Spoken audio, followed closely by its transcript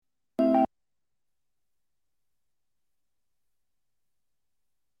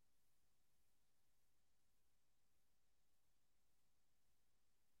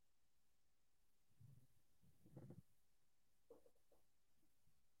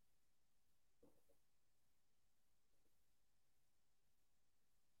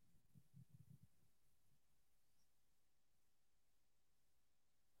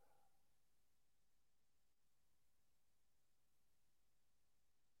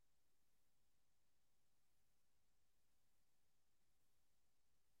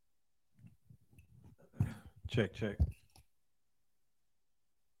Check, check.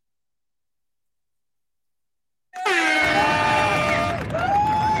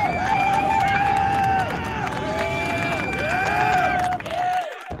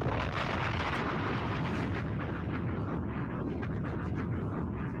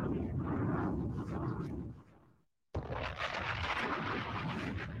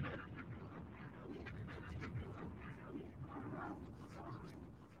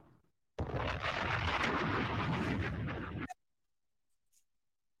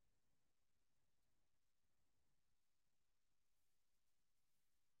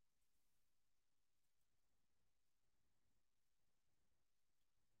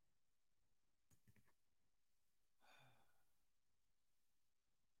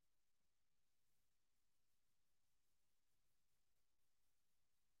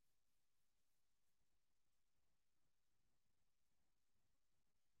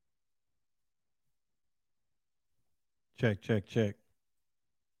 Check, check, check.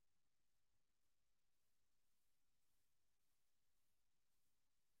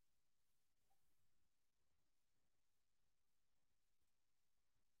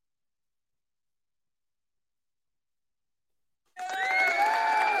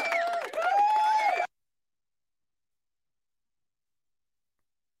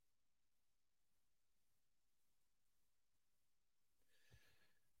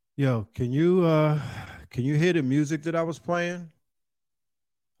 Yo, can you hear the music that I was playing?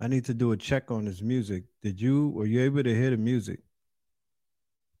 I need to do a check on this music. Were you able to hear the music?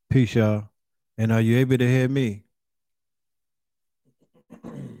 Peace, y'all. And are you able to hear me?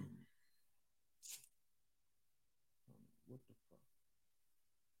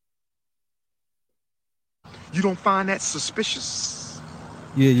 You don't find that suspicious?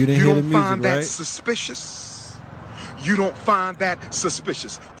 Yeah, you didn't You hear the don't music, find that right? suspicious? You don't find that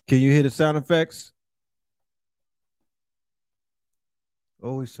suspicious? Can you hear the sound effects?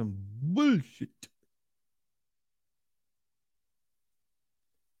 Always some bullshit.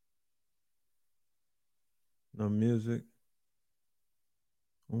 No music.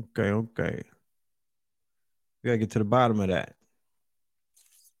 Okay, okay. We gotta get to the bottom of that.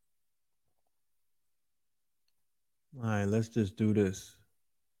 All right, let's just do this.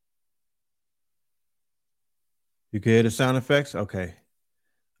 You can hear the sound effects? Okay.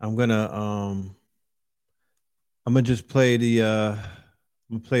 I'm gonna just play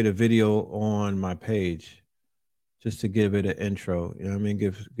I'm gonna play the video on my page just to give it an intro. You know what I mean?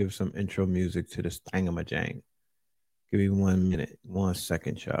 Give some intro music to this thingamajang. Give me 1 minute, 1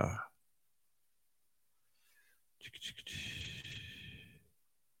 second, y'all.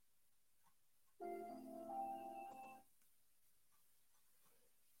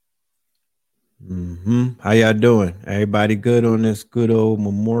 How y'all doing? Everybody good on this good old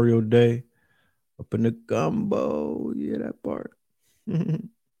Memorial Day? Up in the gumbo. Yeah, that part. All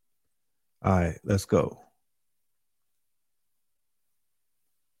right, let's go.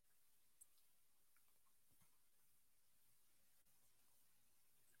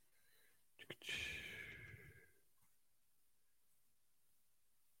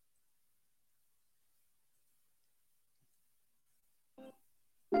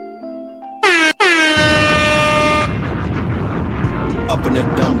 Up in the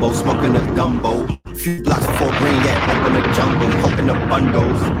Dumbo, smoking the gumbo. Few blocks before green, yeah, up in the jungle, poking the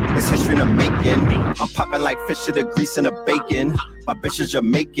bundles. It's history in the making. I'm popping like fish to the grease and the bacon. My bitch is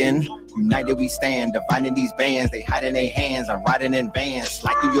Jamaican. United we stand, dividing these bands. They hide in their hands. I'm riding in vans,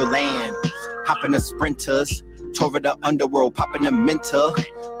 slide through your land. Hopping the sprinters. Tore the underworld, popping the minter.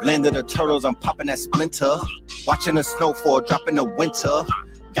 Blended the turtles, I'm popping that splinter. Watching the snowfall, dropping the winter.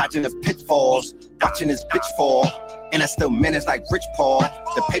 Dodging the pitfalls, watching this bitch fall. And I still managed like Rich Paul.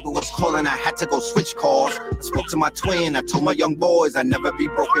 The paper was calling, I had to go switch calls. I spoke to my twin, I told my young boys I'd never be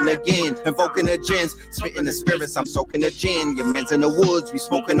broken again. Invoking the gins, spitting the spirits, I'm soaking the gin. Your man's in the woods, we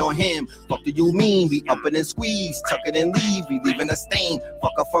smoking on him. Fuck do you mean? We up it and squeeze, tuck it and leave, we leaving a stain.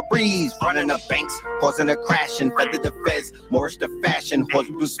 Fuck up for breeze, running up banks, causing a crash and feather the feds. Morris the fashion, horse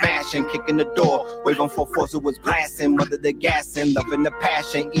we was smashing, kicking the door. Wave on 4-4, it was blasting, mother the gassing, loving the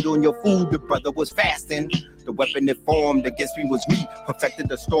passion. Eat on your food, the brother was fasting. The weapon that formed against me was me. Perfected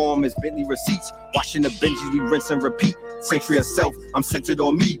the storm as Bentley receipts. Washing the benches, we rinse and repeat. Century of self, I'm centered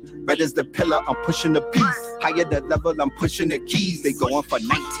on me. Red as the pillar, I'm pushing the piece. Higher the level, I'm pushing the keys. They going for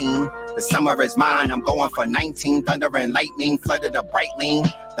 19. The summer is mine, I'm going for 19. Thunder and lightning flooded the bright lane.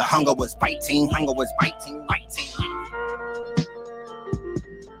 The hunger was biting, biting.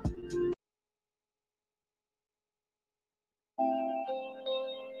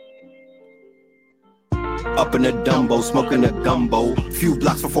 Up in the Dumbo, smoking a gumbo. Few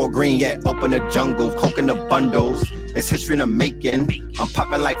blocks before green yet, open the jungle, coking the bundles. It's history in the making. I'm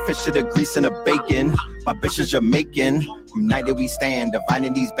popping like fish to the grease and the bacon. My bitch is Jamaican. United we stand,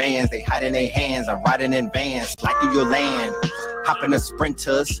 dividing these bands. They hide in their hands. I'm riding in vans, like through your land. Hopping the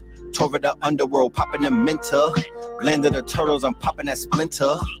sprinters, tore the underworld, popping the minter. Landed the turtles, I'm popping that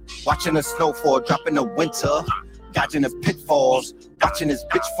splinter. Watching the snowfall, dropping the winter. Dodging the pitfalls, watching this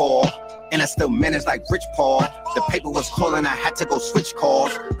bitch fall. And I still managed like Rich Paul. The paper was calling, I had to go switch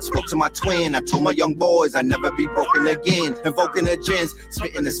calls. I spoke to my twin, I told my young boys I'd never be broken again. Invoking the gins,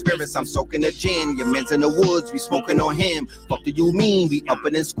 spitting the spirits, I'm soaking the gin. Your man's in the woods, we smoking on him. Fuck do you mean? We up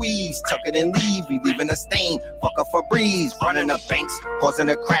it and squeeze, tuck it and leave, we leaving a stain. Fuck up for breeze, running up banks, causing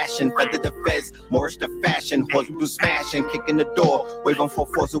a crash and feather the feds. Moorish the fashion, horse was smashing, kicking the door. Wave on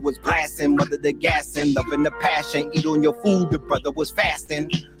 4-4, it was blasting, mother the gassing, loving the passion. Eat on your food, the brother was fasting.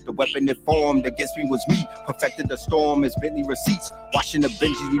 The weapon that formed against me was me. Perfected the storm as Bentley receipts. Washing the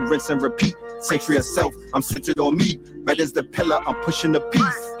benches, we rinse and repeat. Sanctuary of self, I'm centered on me. Red as the pillar, I'm pushing the piece.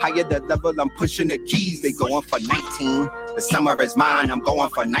 Higher the level, I'm pushing the keys. They going for 19. The summer is mine, I'm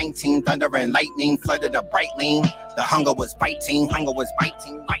going for 19. Thunder and lightning flooded the bright lane. The hunger was biting, biting.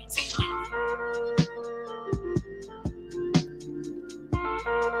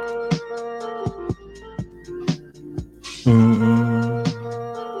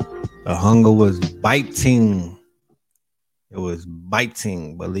 The hunger was biting. It was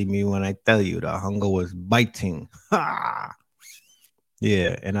biting. Believe me when I tell you, the hunger was biting. Ha!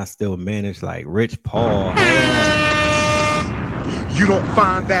 Yeah, and I still managed like Rich Paul. You don't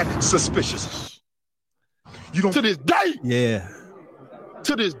find that suspicious. You don't. To this day. Yeah.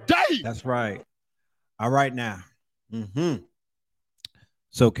 To this day. That's right. All right now.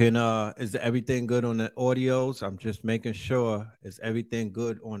 So is everything good on the audios? I'm just making sure. Is everything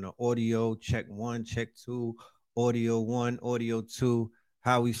good on the audio? Check 1, check 2, audio 1, audio 2.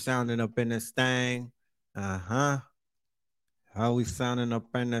 How we sounding up in this thing? How we sounding up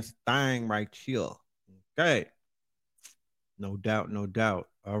in this thing right here? Okay. No doubt.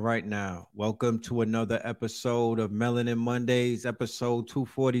 All right now. Welcome to another episode of Melanin Mondays, episode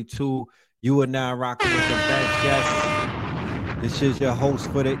 242. You are now rocking with the best guests. This is your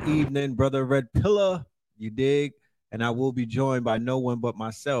host for the evening, Brother Red Pillar, you dig? And I will be joined by no one but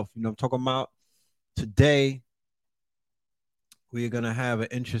myself. You know what I'm talking about? Today, we are going to have an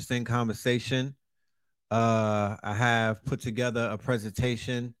interesting conversation. I have put together a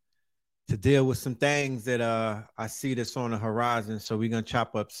presentation to deal with some things that I see that's on the horizon. So we're going to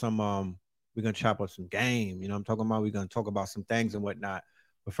chop up some game. You know what I'm talking about? We're going to talk about some things and whatnot.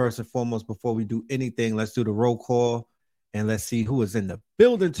 But first and foremost, before we do anything, let's do the roll call. And let's see who is in the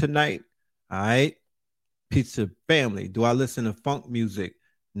building tonight. All right. Pizza family. Do I listen to funk music?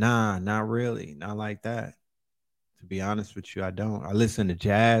 Nah, not really. Not like that. To be honest with you, I don't. I listen to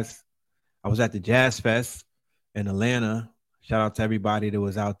jazz. I was at the Jazz Fest in Atlanta. Shout out to everybody that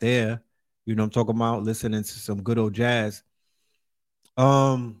was out there. You know what I'm talking about? Listening to some good old jazz.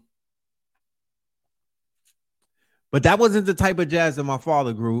 But that wasn't the type of jazz that my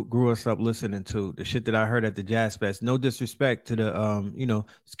father grew us up listening to. The shit that I heard at the Jazz Fest. No disrespect to the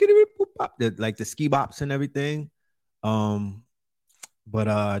like the ski bops and everything. But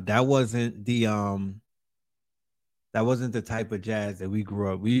that wasn't the type of jazz that we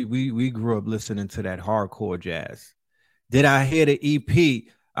grew up. We grew up listening to that hardcore jazz. Did I hear the EP?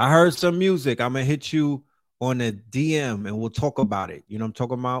 I heard some music. I'm gonna hit you on the DM and we'll talk about it. You know what I'm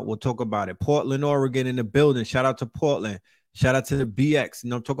talking about? We'll talk about it. Portland, Oregon in the building. Shout out to Portland. Shout out to the BX.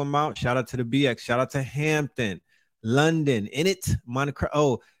 You know what I'm talking about? Shout out to the BX. Shout out to Hampton, London, in it. Monica.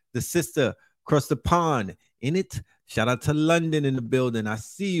 Oh, the sister across the pond, in it. Shout out to London in the building. I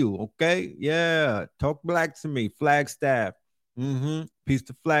see you. Okay. Yeah. Talk black to me. Flagstaff. Peace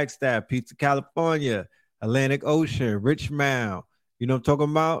to Flagstaff. Peace to California. Atlantic Ocean. Richmond. You know what I'm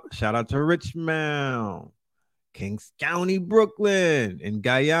talking about? Shout out to Richmond. Kings County, Brooklyn, in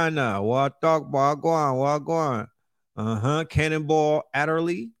Guyana. Wagwan. Cannonball,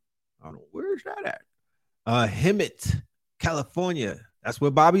 Adderley. I don't know, where's that at? Hemet, California. That's where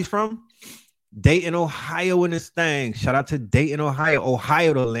Bobby's from. Dayton, Ohio in this thing. Shout out to Dayton, Ohio.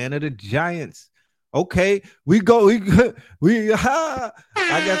 Ohio, the land of the Giants. Okay, I guess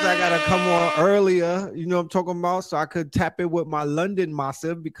I gotta come on earlier. You know what I'm talking about? So I could tap it with my London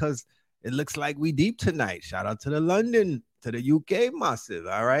massive because it looks like we deep tonight. Shout out to the London, to the UK massive.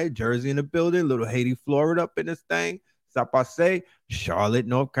 All right. Jersey in the building. Little Haiti, Florida up in this thing. Stop I say. Charlotte,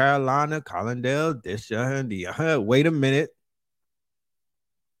 North Carolina, Collindale, wait a minute.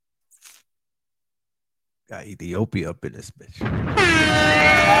 Got Ethiopia up in this bitch.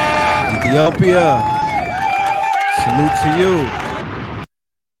 Ethiopia. Salute to you.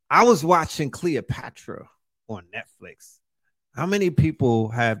 I was watching Cleopatra on Netflix. How many people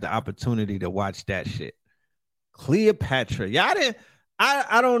have the opportunity to watch that shit? Cleopatra. Y'all didn't.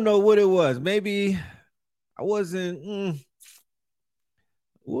 I don't know what it was. Maybe I wasn't.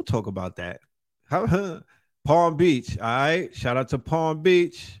 We'll talk about that. Palm Beach. All right. Shout out to Palm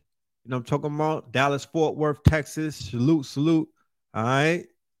Beach. You know I'm talking about? Dallas, Fort Worth, Texas. Salute, salute. All right.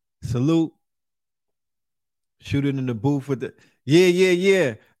 Salute. Shooting in the booth with the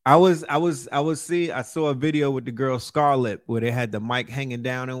yeah. I saw a video with the girl Scarlett where they had the mic hanging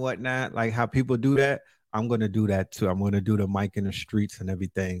down and whatnot, like how people do that. I'm gonna do that too. I'm gonna do the mic in the streets and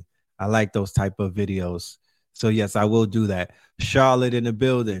everything. I like those type of videos. So yes, I will do that. Charlotte in the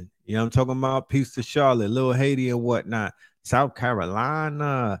building. You know what I'm talking about? Peace to Charlotte, Little Haiti and whatnot. South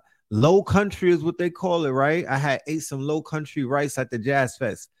Carolina. Low country is what they call it, right? I ate some low country rice at the Jazz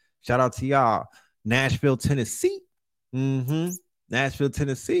Fest. Shout out to y'all. Nashville, Tennessee. Nashville,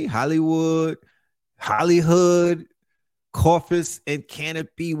 Tennessee. Hollywood, Corpus and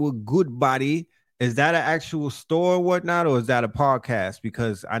Canopy with Good Body. Is that an actual store or whatnot, or is that a podcast?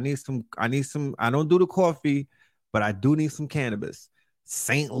 Because I need some. I don't do the coffee, but I do need some cannabis.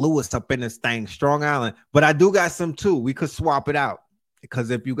 St. Louis up in this thing, Strong Island. But I do got some too. We could swap it out. Because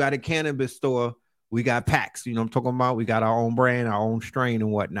if you got a cannabis store, we got packs. You know what I'm talking about? We got our own brand, our own strain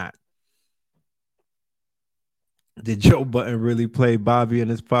and whatnot. Did Joe Button really play Bobby in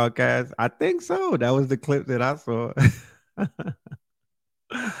his podcast? I think so. That was the clip that I saw.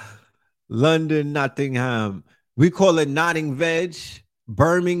 London, Nottingham. We call it Notting Veg,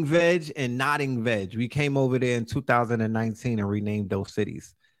 Birmingham Veg, and Notting Veg. We came over there in 2019 and renamed those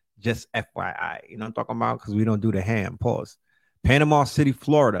cities. Just FYI. You know what I'm talking about? Because we don't do the ham. Pause. Panama City,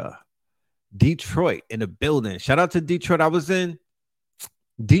 Florida. Detroit in the building. Shout out to Detroit. I was in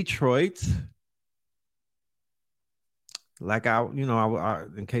Detroit. Like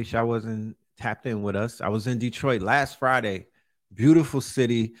in case y'all wasn't tapped in with us, I was in Detroit last Friday. Beautiful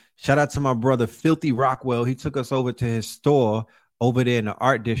city. Shout out to my brother Filthy Rockwell. He took us over to his store over there in the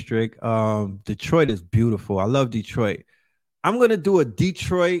art district. Detroit is beautiful. I love Detroit. I'm gonna do a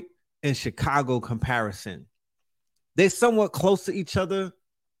Detroit and Chicago comparison. They're somewhat close to each other.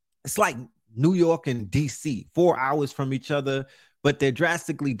 It's like New York and DC, 4 hours from each other, but they're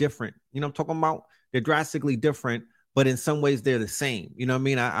drastically different. You know what I'm talking about? They're drastically different, but in some ways they're the same. You know what I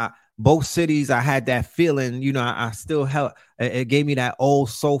mean? I both cities, I had that feeling, you know, I still held, it gave me that old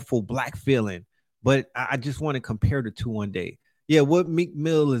soulful black feeling, but I just want to compare the two one day. Yeah, what Meek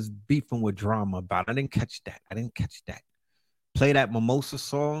Mill is beefing with Drama about. I didn't catch that. Play that Mimosa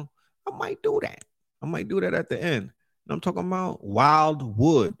song. I might do that. At the end. I'm talking about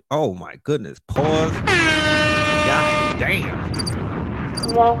Wildwood. Oh my goodness. Pause. God damn.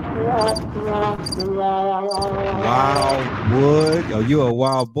 Wildwood. Yo, you a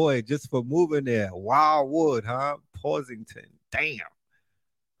wild boy just for moving there. Wildwood, huh? Pausington. Damn.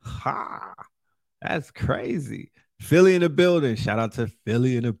 Ha. That's crazy. Philly in the building. Shout out to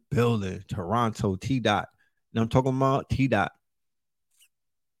Philly in the building. Toronto, T-Dot. You know I'm talking about? T-Dot.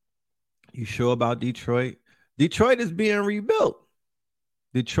 You sure about Detroit? Detroit is being rebuilt.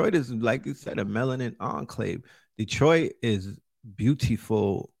 Detroit is, like you said, a melanin enclave. Detroit is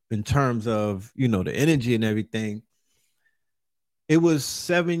beautiful in terms of, you know, the energy and everything. It was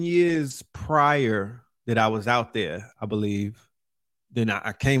 7 years prior that I was out there, I believe. Then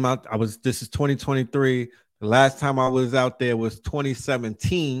I came out. This is 2023. The last time I was out there was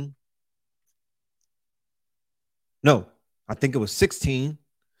 2017. No, I think it was 16.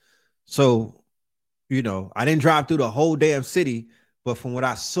 So, you know, I didn't drive through the whole damn city, but from what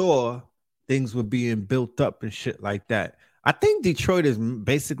I saw, things were being built up and shit like that. I think Detroit is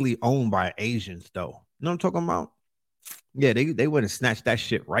basically owned by Asians, though. You know what I'm talking about? Yeah, they went and snatched that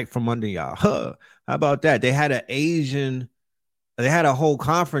shit right from under y'all. Huh. How about that? They had a whole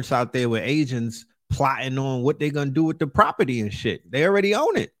conference out there with Asians plotting on what they're gonna do with the property and shit. They already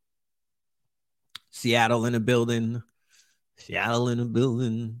own it. Seattle in the building.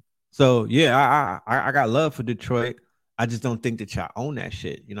 So yeah, I got love for Detroit. I just don't think that y'all own that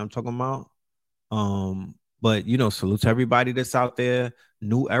shit. You know what I'm talking about? But you know, salute to everybody that's out there.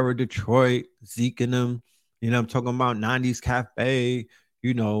 New Era Detroit, Zeke and them. You know what I'm talking about? 90s Cafe.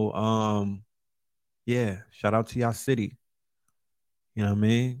 You know, yeah. Shout out to y'all city. You know what I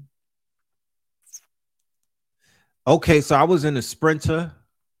mean? Okay, so I was in a Sprinter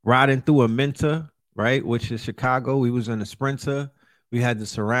riding through a Minter, right? Which is Chicago. We was in a Sprinter. We had the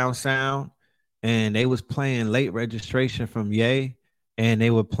surround sound, and they was playing Late Registration from Ye, and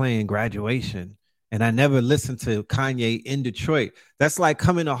they were playing Graduation. And I never listened to Kanye in Detroit. That's like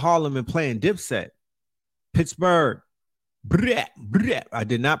coming to Harlem and playing Dipset. Pittsburgh. Brett, Brett. I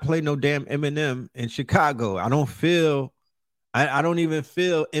did not play no damn Eminem in Chicago. I don't even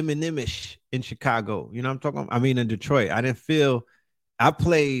feel Eminemish in Chicago. You know what I'm talking about? I mean in Detroit. I didn't feel I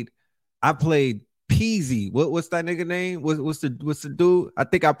played Peasy. What's that nigga name? What's the dude? I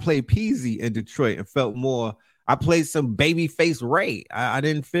think I played Peasy in Detroit and felt more. I played some Babyface Ray. I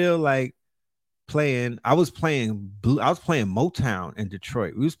didn't feel like playing. I was playing Motown in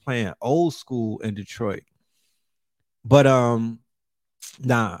Detroit. We was playing old school in Detroit. But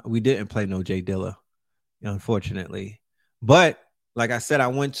nah, we didn't play no Jay Dilla, unfortunately. But like I said, I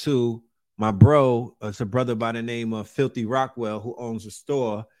went to my bro. It's a brother by the name of Filthy Rockwell who owns a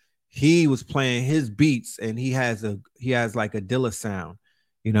store. He was playing his beats, and he has like a Dilla sound.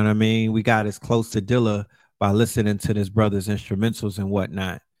 You know what I mean? We got as close to Dilla by listening to this brother's instrumentals and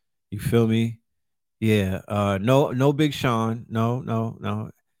whatnot. You feel me? Yeah. No Big Sean.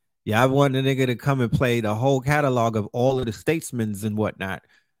 No. Yeah, I wanted a nigga to come and play the whole catalog of all of the Statesmans and whatnot.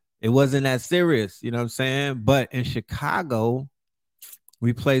 It wasn't that serious, you know what I'm saying? But in Chicago,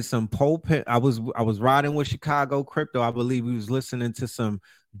 we played some Pole Pimp. I was riding with Chicago Crypto. I believe we was listening to some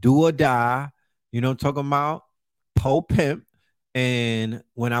Do or Die. You know what I'm talking about? Pole Pimp. And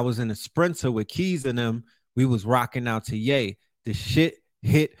when I was in a Sprinter with Keys in them, we was rocking out to Ye. The shit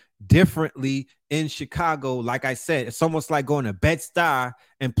hit differently in Chicago. Like I said, it's almost like going to Bed-Stuy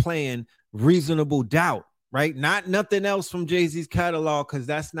and playing Reasonable Doubt, right? Not nothing else from Jay-Z's catalog, because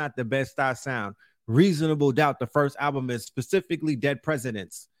that's not the Bed-Stuy sound. Reasonable Doubt, the first album, is specifically Dead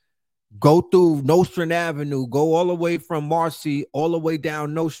Presidents. Go through Nostrand Avenue, go all the way from Marcy, all the way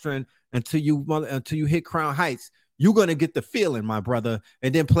down Nostrand until you hit Crown Heights. You're going to get the feeling, my brother.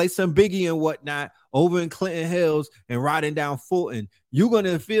 And then play some Biggie and whatnot over in Clinton Hills and riding down Fulton. You're going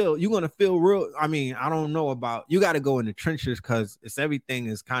to feel real. I mean, I don't know about, you got to go in the trenches because everything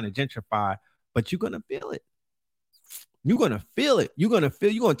is kind of gentrified, but you're going to feel it. You're going to feel it. You're going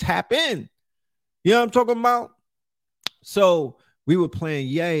to tap in. You know what I'm talking about? So we were playing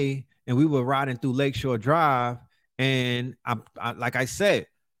Ye and we were riding through Lakeshore Drive. And I like I said,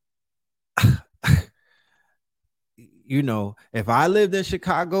 you know, if I lived in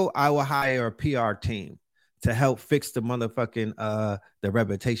Chicago, I would hire a PR team to help fix the motherfucking the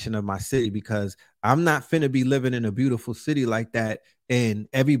reputation of my city, because I'm not finna be living in a beautiful city like that and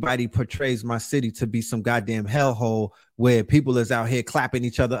everybody portrays my city to be some goddamn hellhole where people is out here clapping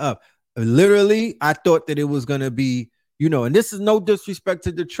each other up. Literally, I thought that it was gonna be, you know, and this is no disrespect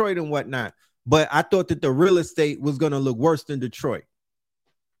to Detroit and whatnot, but I thought that the real estate was gonna look worse than Detroit.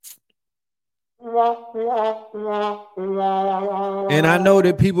 And I know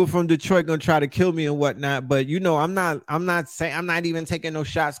that people from Detroit gonna try to kill me and whatnot, but you know, I'm not even taking no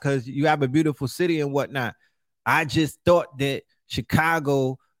shots because you have a beautiful city and whatnot. I just thought that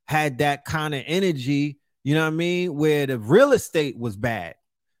Chicago had that kind of energy, you know what I mean, where the real estate was bad.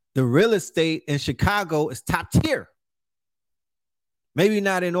 The real estate in Chicago is top tier. Maybe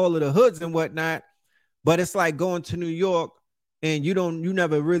not in all of the hoods and whatnot, but it's like going to New York and you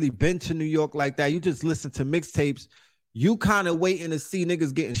never really been to New York like that. You just listen to mixtapes. You kind of waiting to see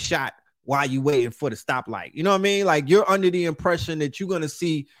niggas getting shot while you waiting for the stoplight. You know what I mean? Like you're under the impression that you're going to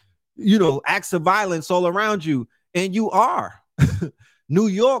see, you know, acts of violence all around you. And you are. New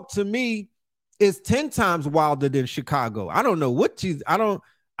York to me is 10 times wilder than Chicago. I don't know what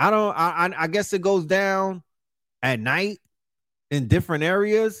I guess it goes down at night in different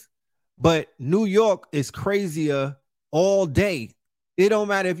areas, but New York is crazier all day. It don't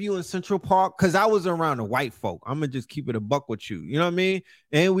matter if you in Central Park, because I was around the white folk. I'm gonna just keep it a buck with you. You know what I mean?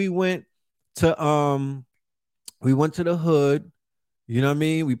 And we went to the hood. You know what I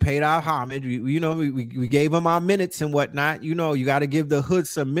mean? We paid our homage. We gave them our minutes and whatnot. You know, you got to give the hood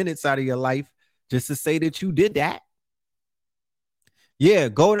some minutes out of your life just to say that you did that. Yeah,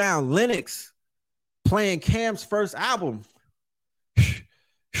 go down Lennox playing Cam's first album.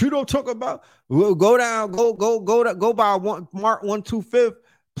 You don't talk about. We'll go down, go by Mark 125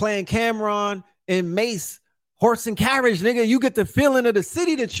 playing Cameron and Mace horse and carriage, nigga. You get the feeling of the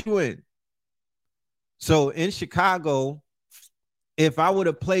city that you in. So in Chicago, if I would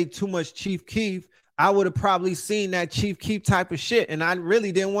have played too much Chief Keef, I would have probably seen that Chief Keef type of shit, and I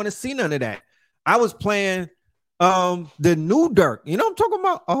really didn't want to see none of that. I was playing the new Dirk. You know what I'm talking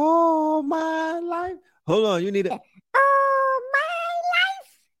about? All my life. Hold on, you need it. All my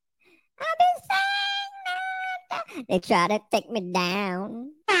life, I've been saying they try to take me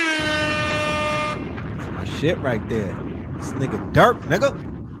down. That's my shit right there. This nigga Dirk, nigga.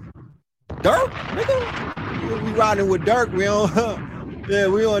 Dirk, nigga. We riding with Dirk. We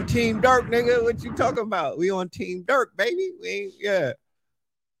on Team Dirk, nigga. What you talking about? We on Team Dirk, baby.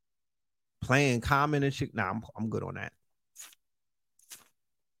 playing Common and shit. Nah, I'm good on that.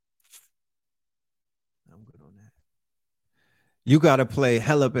 I'm good on that. You gotta play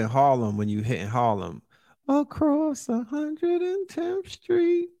Hell Up in Harlem when you hit in Harlem. Across 110th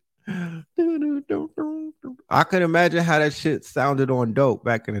Street. I could imagine how that shit sounded on Dope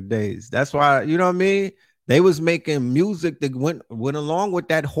back in the days. That's why, you know what I mean? They was making music that went along with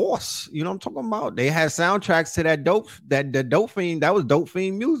that horse. You know what I'm talking about? They had soundtracks to that Dope, the Dope Fiend. That was Dope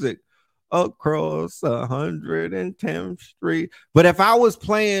Fiend music. Across 110th Street. But if I was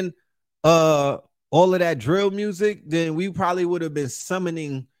playing all of that drill music, then we probably would have been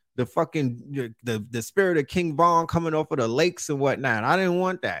summoning the fucking the spirit of King Von coming off of the lakes and whatnot. I didn't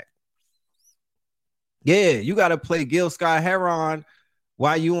want that. Yeah, you got to play Gil Scott Heron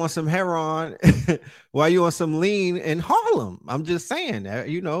while you on some Heron, while you on some lean in Harlem. I'm just saying that,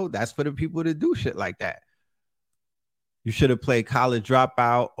 you know, that's for the people to do shit like that. You should have played College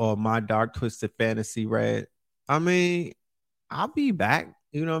Dropout or My Dark Twisted Fantasy Red. I mean, I'll be back.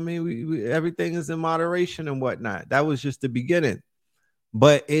 You know what I mean? We everything is in moderation and whatnot. That was just the beginning.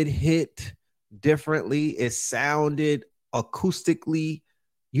 But it hit differently. It sounded acoustically,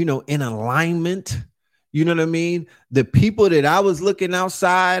 you know, in alignment. You know what I mean? The people that I was looking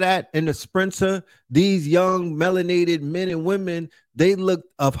outside at in the Sprinter, these young melanated men and women, they looked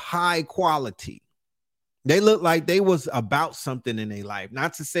of high quality. They looked like they was about something in their life.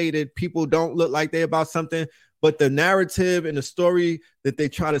 Not to say that people don't look like they about something, but the narrative and the story that they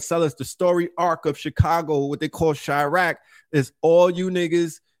try to sell us, the story arc of Chicago, what they call Chirac, is all you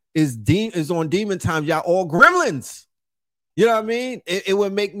niggas is on demon times. Y'all all gremlins. You know what I mean? It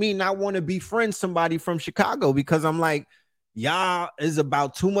would make me not want to befriend somebody from Chicago because I'm like, y'all is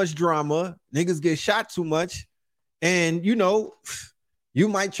about too much drama. Niggas get shot too much. And, you know, you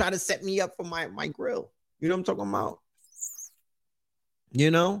might try to set me up for my grill. You know what I'm talking about? You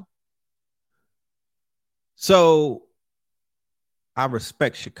know? So I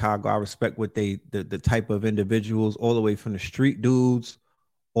respect Chicago. I respect what the type of individuals, all the way from the street dudes,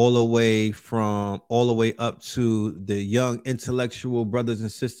 all the way up to the young intellectual brothers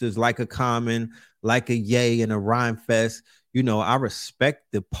and sisters like a Common, like a Ye and a Rhyme Fest. You know, I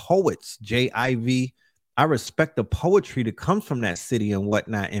respect the poets, J.I.V. I respect the poetry that comes from that city and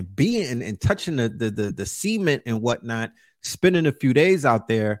whatnot, and being and touching the cement and whatnot, spending a few days out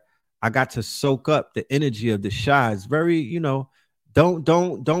there. I got to soak up the energy of the Chi. It's very, you know,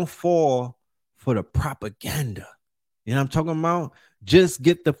 don't fall for the propaganda. You know what I'm talking about? Just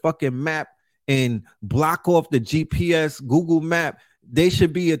get the fucking map and block off the GPS, Google map. They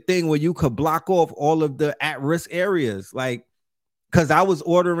should be a thing where you could block off all of the at-risk areas. Like, because I was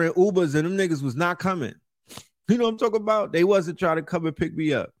ordering Ubers and them niggas was not coming. You know what I'm talking about? They wasn't trying to come and pick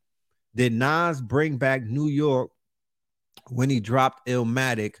me up. Did Nas bring back New York when he dropped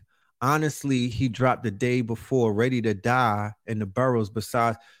Illmatic? Honestly, he dropped the day before Ready to Die in the boroughs.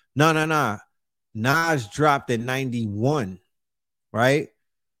 Besides, no. Nas dropped in 91, right?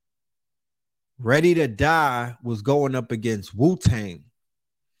 Ready to Die was going up against Wu-Tang.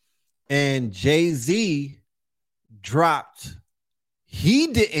 And Jay-Z dropped. He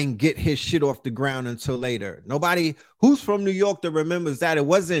didn't get his shit off the ground until later. Nobody who's from New York that remembers that. It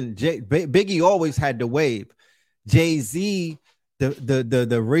wasn't Biggie always had the wave. Jay-Z,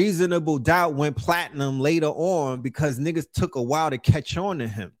 the Reasonable Doubt went platinum later on because niggas took a while to catch on to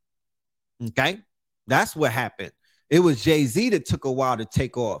him. Okay? That's what happened. It was Jay-Z that took a while to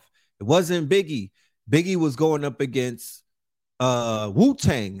take off. It wasn't Biggie. Biggie was going up against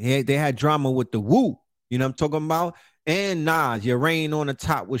Wu-Tang. They had drama with the Wu. You know what I'm talking about? And Nas, your reign on the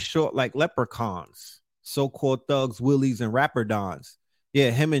top was short like leprechauns. So-called thugs, willies, and rapper dons.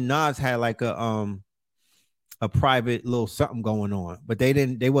 Yeah, him and Nas had like a private little something going on, but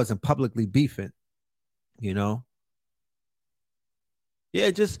they wasn't publicly beefing, you know.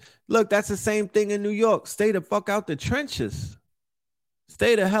 Yeah, just look, that's the same thing in New York. Stay the fuck out the trenches.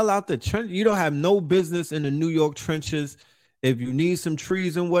 Stay the hell out the trench. You don't have no business in the New York trenches. If you need some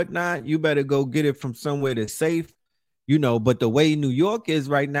trees and whatnot, you better go get it from somewhere that's safe, you know. But the way New York is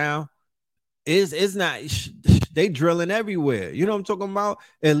right now is not, they drilling everywhere. You know what I'm talking about?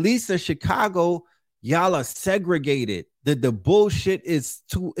 At least in Chicago, y'all are segregated. The bullshit it's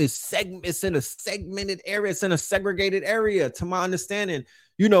in a segmented area. It's in a segregated area, to my understanding.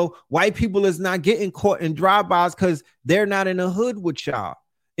 You know, white people is not getting caught in drive-bys because they're not in the hood with y'all.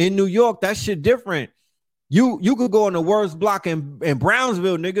 In New York, that shit different. You could go in the worst block in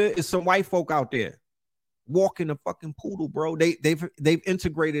Brownsville, nigga. It's some white folk out there walking the fucking poodle, bro. They've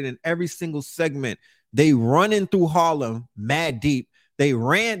integrated in every single segment. They running through Harlem, mad deep. They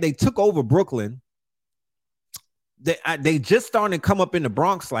took over Brooklyn. They just starting to come up in the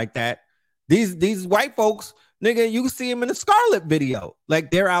Bronx like that. These white folks, nigga, you see them in the Scarlet video.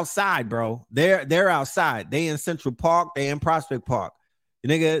 Like they're outside, bro. They're outside. They in Central Park. They in Prospect Park.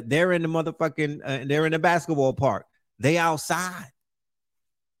 Nigga, they're in the motherfucking. They're in the basketball park. They outside.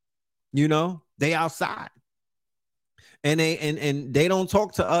 You know, they outside. And they don't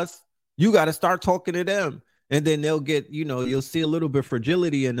talk to us. You got to start talking to them, and then they'll get. You know, you'll see a little bit of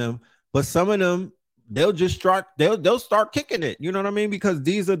fragility in them. But some of them, they'll just start. They'll start kicking it. You know what I mean? Because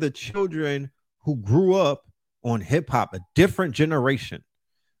these are the children who grew up on hip hop, a different generation.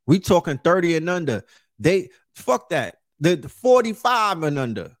 We talking 30 and under. They fuck that. The 45 and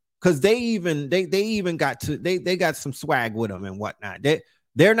under, because they even got to they got some swag with them and whatnot.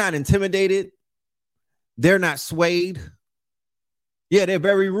 They're not intimidated. They're not swayed. Yeah, they're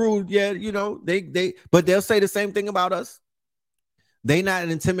very rude. Yeah, you know, but they'll say the same thing about us. They not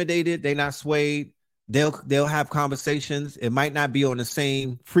intimidated. They not swayed. They'll have conversations. It might not be on the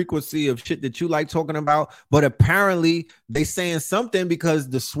same frequency of shit that you like talking about, but apparently they saying something because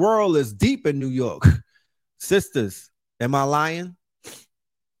the swirl is deep in New York. Sisters, am I lying?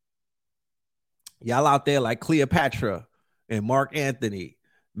 Y'all out there like Cleopatra and Mark Anthony,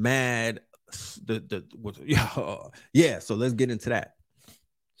 mad. Yeah. So let's get into that.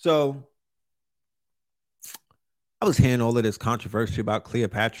 So I was hearing all of this controversy about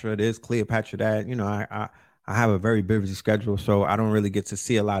Cleopatra this, Cleopatra that. You know, I have a very busy schedule, so I don't really get to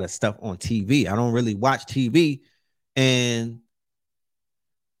see a lot of stuff on TV. I don't really watch TV, and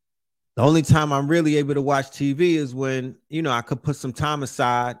the only time I'm really able to watch TV is when, you know, I could put some time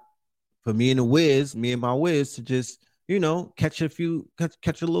aside for me and my whiz to just, you know, catch a little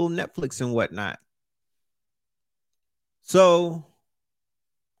Netflix and whatnot. So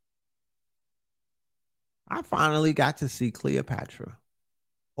I finally got to see Cleopatra,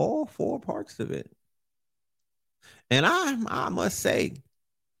 all 4 parts of it. And I must say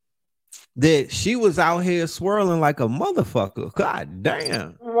that she was out here swirling like a motherfucker. God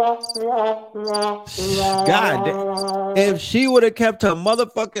damn. God damn. If she would have kept her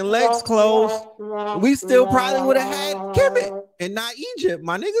motherfucking legs closed, we still probably would have had Kemet and not Egypt,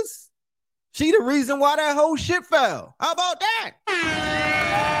 my niggas. She the reason why that whole shit fell. How about that?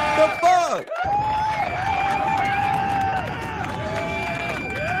 The fuck?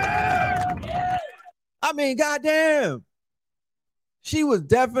 I mean, goddamn. She was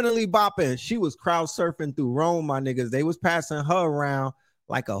definitely bopping. She was crowd surfing through Rome, my niggas. They was passing her around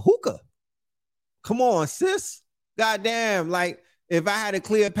like a hookah. Come on, sis. Goddamn. Like, if I had a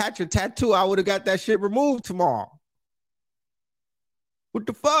Cleopatra tattoo, I would have got that shit removed tomorrow. What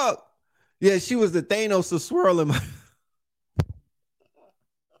the fuck? Yeah, she was the Thanos of swirling.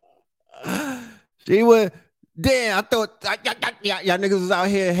 She was, damn, I thought y'all niggas was out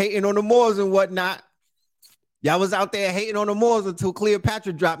here hating on the Moors and whatnot. Y'all was out there hating on the Moors until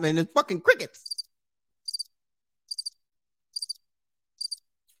Cleopatra dropped, man. It's fucking crickets.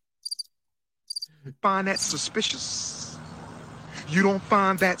 Find that suspicious. You don't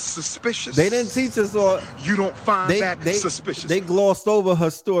find that suspicious. They didn't teach us all. You don't find that suspicious. They glossed over her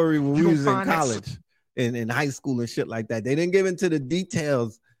story when we was in college and in high school and shit like that. They didn't give into the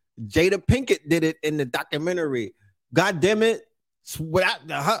details. Jada Pinkett did it in the documentary. God damn it.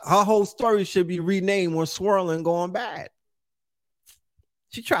 Her whole story should be renamed when swirling going bad.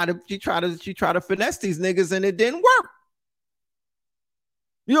 She tried to finesse these niggas and it didn't work.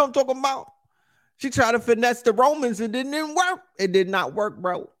 You know what I'm talking about? She tried to finesse the Romans and it didn't work. It did not work,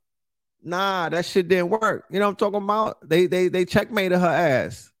 bro. Nah, that shit didn't work. You know what I'm talking about? They checkmated her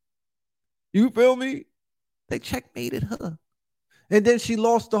ass. You feel me? They checkmated her. And then she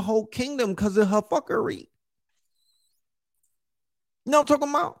lost the whole kingdom because of her fuckery. You know what I'm talking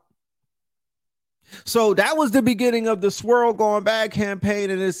about? So that was the beginning of the swirl going bad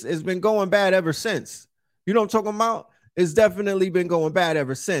campaign, and it's been going bad ever since. You know what I'm talking about? It's definitely been going bad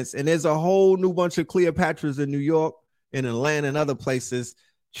ever since. And there's a whole new bunch of Cleopatras in New York and Atlanta and other places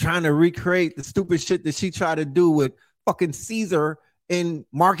trying to recreate the stupid shit that she tried to do with fucking Caesar and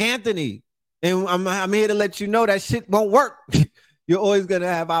Mark Anthony. And I'm here to let you know that shit won't work. You're always going to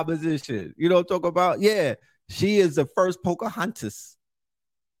have opposition. You know what I'm talking about? Yeah. She is the first Pocahontas.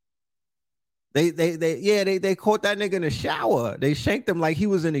 They caught that nigga in the shower. They shanked him like he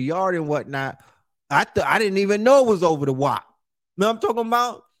was in the yard and whatnot. I didn't even know it was over the WAP. You know what I'm talking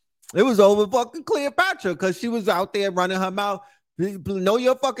about? It was over fucking Cleopatra because she was out there running her mouth. Know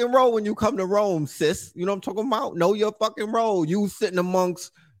your fucking role when you come to Rome, sis. You know what I'm talking about? Know your fucking role. You sitting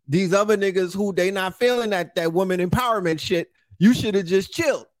amongst these other niggas who they not feeling that woman empowerment shit. You should have just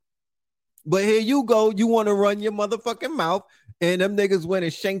chilled. But here you go. You want to run your motherfucking mouth and them niggas went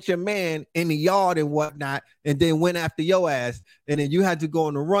and shanked your man in the yard and whatnot, and then went after your ass, and then you had to go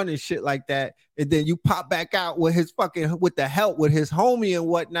on the run and shit like that, and then you pop back out with his fucking with the help with his homie and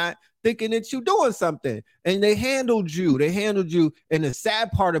whatnot, thinking that you doing something, and they handled you. And the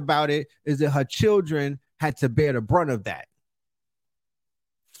sad part about it is that her children had to bear the brunt of that.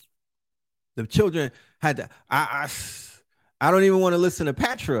 The children had to. I don't even want to listen to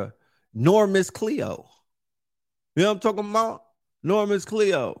Patra nor Miss Cleo. You know what I'm talking about? Nor Miss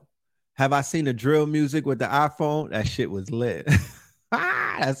Cleo. Have I seen the drill music with the iPhone? That shit was lit.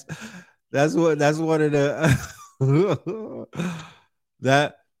 that's one of the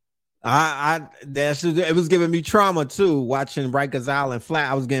it was giving me trauma too, watching Rikers Island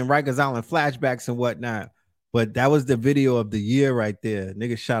I was getting Rikers Island flashbacks and whatnot. But that was the video of the year right there.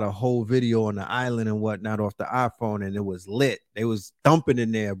 Niggas shot a whole video on the island and whatnot off the iPhone, and it was lit. They was thumping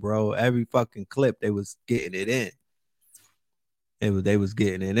in there, bro. Every fucking clip, they was getting it in. They was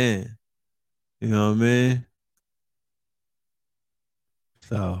getting it in. You know what I mean?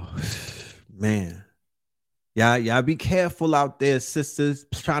 So, man. Y'all be careful out there, sisters,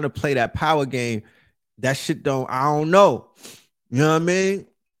 trying to play that power game. That shit I don't know. You know what I mean?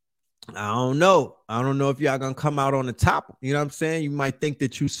 I don't know if y'all gonna come out on the top. You know what I'm saying? You might think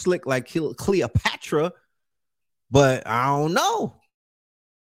that you slick like Cleopatra, but I don't know.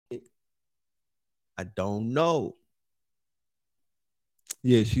 I don't know.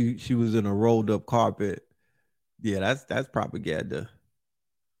 Yeah, she was in a rolled up carpet. Yeah, that's propaganda.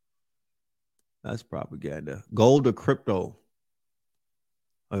 That's propaganda. Gold or crypto?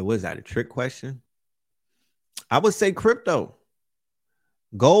 Oh, what is that? A trick question? I would say crypto.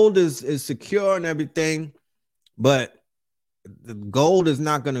 Gold is secure and everything, but the gold is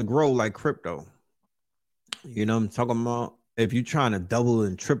not going to grow like crypto. You know what I'm talking about? If you're trying to double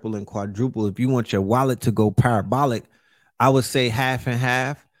and triple and quadruple, if you want your wallet to go parabolic, I would say half and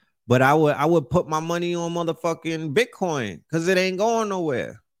half. But I would put my money on motherfucking Bitcoin because it ain't going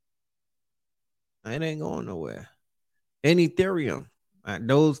nowhere. It ain't going nowhere. And Ethereum.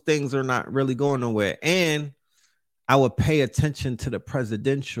 Those things are not really going nowhere. And I would pay attention to the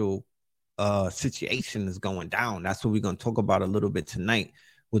presidential situation that's going down. That's what we're going to talk about a little bit tonight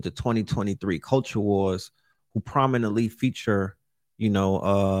with the 2023 culture wars, who prominently feature,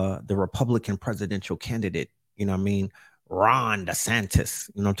 the Republican presidential candidate, you know what I mean? Ron DeSantis,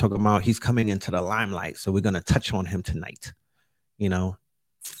 you know what I'm talking about? He's coming into the limelight. So we're going to touch on him tonight. I'm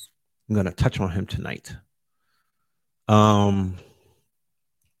going to touch on him tonight.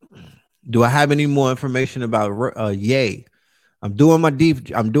 Do I have any more information about Ye? I'm doing my deep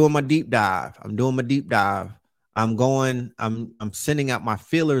dive. I'm sending out my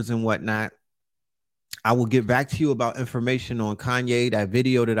feelers and whatnot. I will get back to you about information on Kanye. That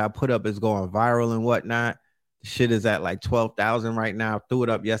video that I put up is going viral and whatnot. The shit is at like 12,000 right now. I threw it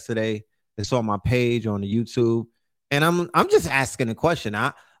up yesterday. It's on my page on the YouTube. And I'm just asking a question.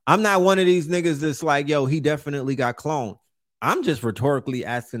 I'm not one of these niggas that's like, yo, he definitely got cloned. I'm just rhetorically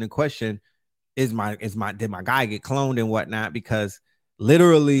asking the question, did my guy get cloned and whatnot? Because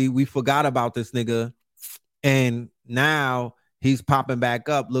literally we forgot about this nigga, and now he's popping back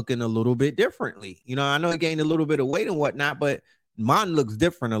up looking a little bit differently. I know he gained a little bit of weight and whatnot, but mine looks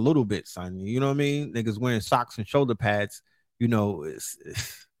different a little bit, son. You know what I mean? Niggas wearing socks and shoulder pads,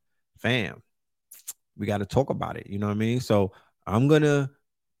 fam, we got to talk about it. You know what I mean? So I'm gonna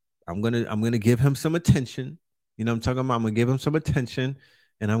give him some attention. You know what I'm talking about? I'm gonna give him some attention,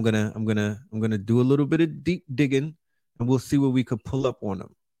 and I'm gonna do a little bit of deep digging, and we'll see what we could pull up on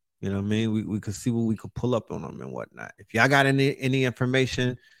him. You know what I mean? We could see what we could pull up on him and whatnot. If y'all got any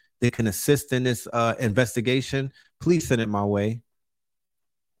information that can assist in this investigation, please send it my way.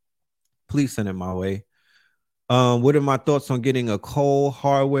 What are my thoughts on getting a Cole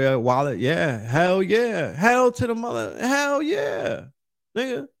hardware wallet? Yeah, hell yeah. Hell to the mother. Hell yeah.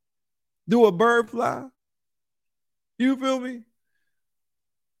 Nigga, do a bird fly. You feel me?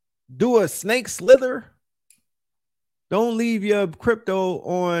 Do a snake slither. Don't leave your crypto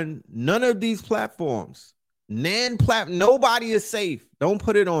on none of these platforms. Nobody is safe. Don't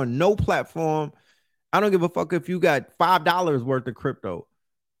put it on no platform. I don't give a fuck if you got $5 worth of crypto.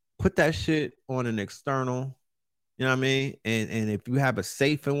 Put that shit on an external, you know what I mean? And if you have a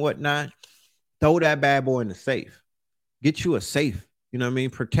safe and whatnot, throw that bad boy in the safe. Get you a safe, you know what I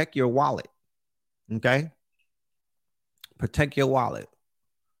mean? Protect your wallet, okay? Protect your wallet.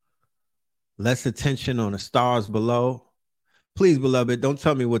 Less attention on the stars below. Please, beloved, don't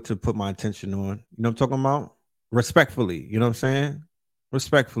tell me what to put my attention on. You know what I'm talking about? Respectfully, you know what I'm saying?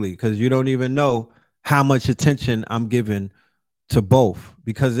 Respectfully, because you don't even know how much attention I'm giving to both,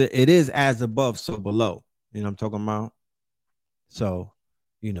 because it is as above, so below. You know what I'm talking about? So,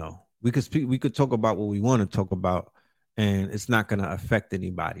 we could talk about what we want to talk about, and it's not going to affect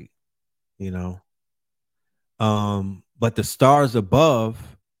anybody, you know. But the stars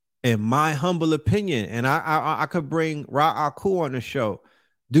above, in my humble opinion, and I could bring Ra Aku on the show.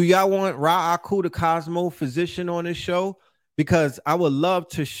 Do y'all want Ra Aku, the Cosmo physician, on this show? Because I would love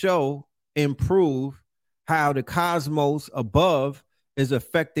to show, improve how the cosmos above is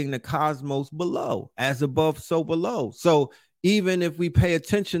affecting the cosmos below. As above, so below. So even if we pay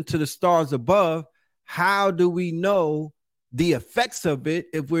attention to the stars above, how do we know the effects of it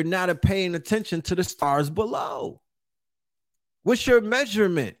if we're not paying attention to the stars below? What's your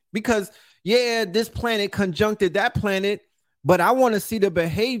measurement? Because, yeah, this planet conjuncted that planet, but I want to see the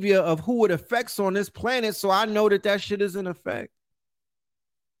behavior of who it affects on this planet so I know that shit is in effect.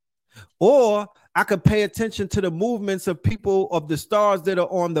 Or I could pay attention to the movements of people, of the stars that are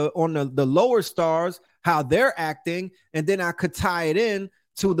on the lower stars, how they're acting, and then I could tie it in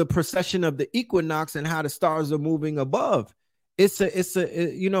to the precession of the equinox and how the stars are moving above.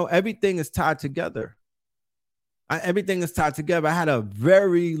 Everything is tied together. Everything is tied together. I had a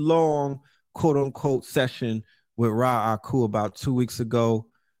very long, quote unquote, session with Ra Aku about 2 weeks ago.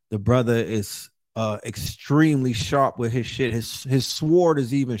 The brother is extremely sharp with his shit. His sword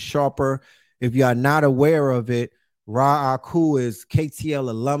is even sharper. If you are not aware of it, Ra Aku is KTL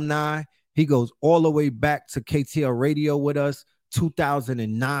alumni. He goes all the way back to KTL radio with us,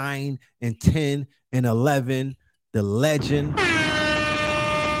 2009 and 10 and 11. The legend.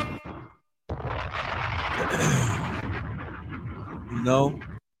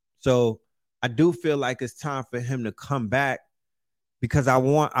 So I do feel like it's time for him to come back, because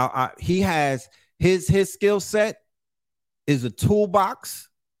he has his skill set is a toolbox,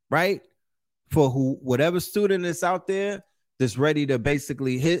 right? For whatever student is out there that's ready to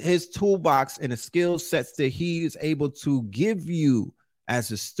basically his toolbox and the skill sets that he is able to give you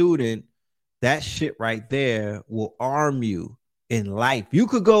as a student. That shit right there will arm you in life. You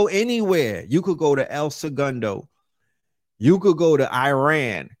could go anywhere. You could go to El Segundo. You could go to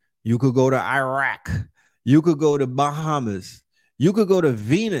Iran. You could go to Iraq. You could go to Bahamas. You could go to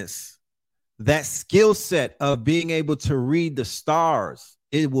Venus. That skill set of being able to read the stars,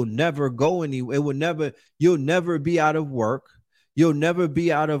 it will never go anywhere. You'll never be out of work. You'll never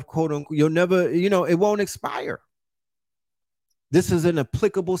be out of quote unquote, it won't expire. This is an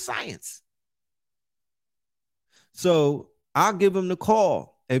applicable science. So I'll give him the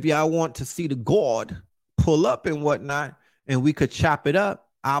call. If y'all want to see the God pull up and whatnot, and we could chop it up,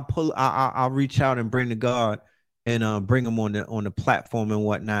 I'll reach out and bring the God and bring him on the platform and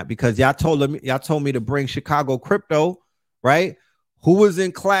whatnot, because y'all told me to bring Chicago Crypto, right? Who was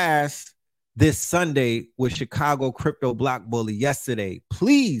in class this Sunday with Chicago Crypto Block Bully yesterday?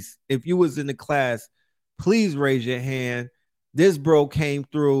 Please, if you was in the class, please raise your hand. This bro came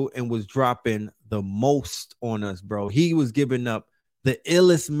through and was dropping the most on us, bro. He was giving up the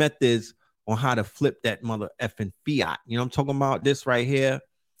illest methods on how to flip that mother effing fiat. You know what I'm talking about? This right here.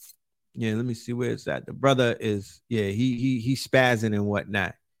 Yeah, let me see where it's at. The brother is, he's spazzing and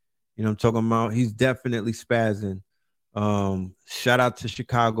whatnot. You know what I'm talking about? He's definitely spazzing. Shout out to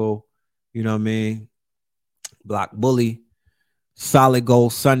Chicago, you know what I mean? Block Bully, Solid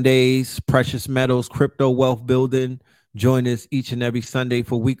Gold Sundays, Precious Metals, Crypto Wealth Building. Join us each and every Sunday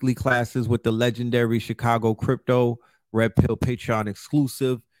for weekly classes with the legendary Chicago Crypto, Red Pill Patreon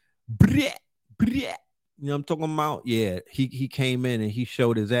exclusive. You know what I'm talking about? Yeah, he came in and he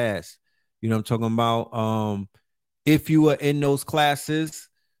showed his ass. You know what I'm talking about? If you were in those classes,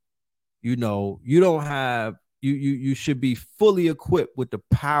 you don't have, you should be fully equipped with the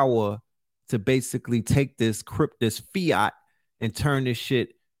power to basically take this fiat and turn this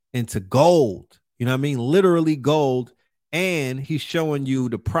shit into gold. You know what I mean? Literally gold. And he's showing you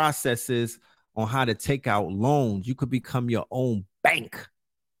the processes on how to take out loans. You could become your own bank.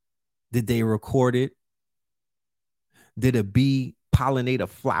 Did they record it? Did a bee pollinate a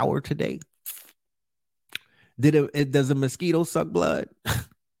flower today? Does a mosquito suck blood?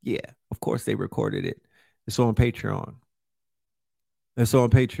 Yeah, of course they recorded it. It's on Patreon. It's on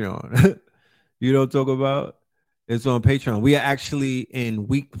Patreon. You don't talk about? It's on Patreon. We are actually in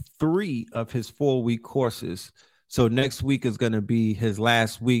week 3 of his 4-week courses. So next week is going to be his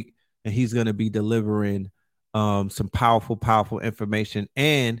last week, and he's going to be delivering some powerful information.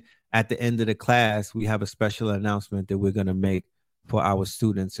 And at the end of the class, we have a special announcement that we're going to make for our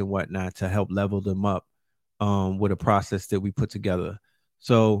students and whatnot to help level them up with a process that we put together.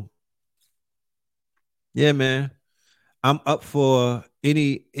 So, yeah, man, I'm up for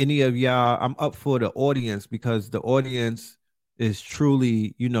any of y'all. I'm up for the audience, because the audience is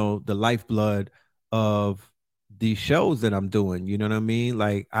truly, the lifeblood of these shows that I'm doing. You know what I mean?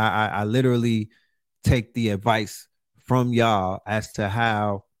 Like I literally take the advice from y'all as to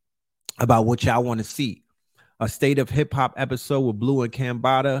how about what y'all want to see. A state of hip hop episode with Blue and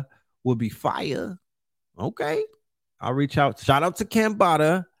Cambada would be fire. Okay. I'll reach out. Shout out to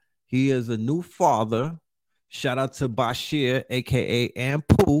Cambada. He is a new father. Shout out to Bashir, aka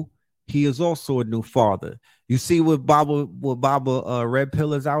Ampu. He is also a new father. You see what Baba Red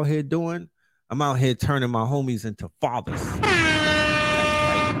Pillars out here doing? I'm out here turning my homies into fathers.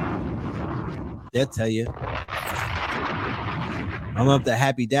 They'll tell you. I'm up the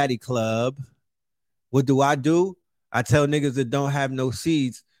Happy Daddy Club. What do? I tell niggas that don't have no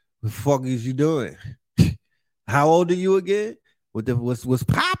seeds, what the fuck is you doing? How old are you again? What's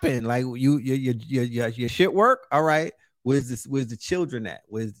popping? Like your shit work? All right. Where's the children at?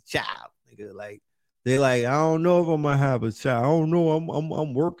 Where's the child? Nigga, like they're like, I don't know if I'm gonna have a child. I don't know.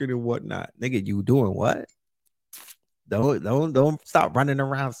 I'm working and whatnot. Nigga, you doing what? Don't stop running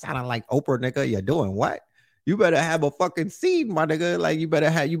around sounding like Oprah, nigga. You're doing what? You better have a fucking seed, my nigga. Like you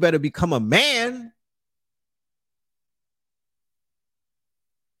better become a man.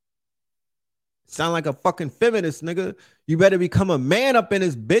 Sound like a fucking feminist, nigga. You better become a man up in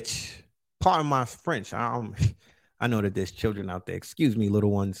this bitch. Pardon my French. I know that there's children out there. Excuse me,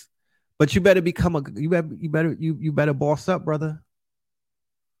 little ones. But you better become you better boss up, brother.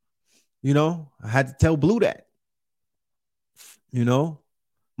 You know, I had to tell Blue that. You know,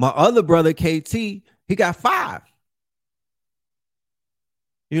 my other brother, KT, he got 5.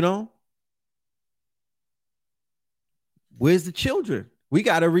 You know, where's the children? We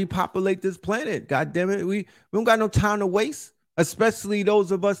got to repopulate this planet. God damn it. We don't got no time to waste, especially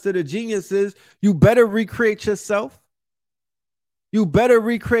those of us that are geniuses. You better recreate yourself. You better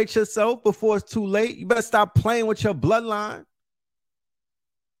recreate yourself before it's too late. You better stop playing with your bloodline.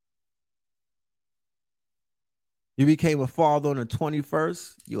 You became a father on the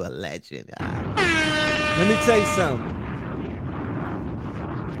 21st. You a legend. Let me tell you something.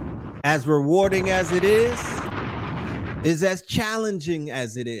 As rewarding as it is as challenging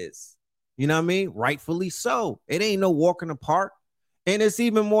as it is. You know what I mean? Rightfully so. It ain't no walk in the park. And it's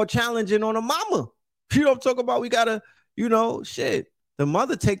even more challenging on a mama. You don't talk about we gotta, you know, shit. The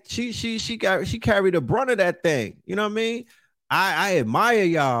mother she carried the brunt of that thing. You know what I mean? I admire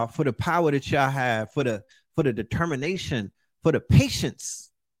y'all for the power that y'all have, for the determination, for the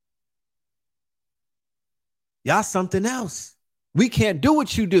patience. Y'all something else. We can't do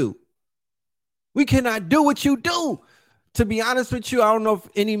what you do. We cannot do what you do. To be honest with you, I don't know if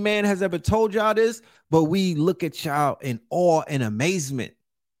any man has ever told y'all this, but we look at y'all in awe and amazement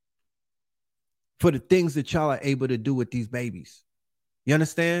for the things that y'all are able to do with these babies. You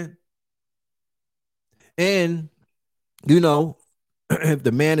understand? And, you know, if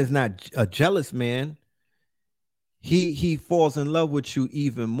the man is not a jealous man, he falls in love with you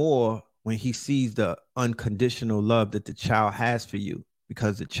even more when he sees the unconditional love that the child has for you,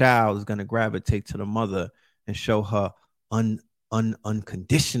 because the child is going to gravitate to the mother and show her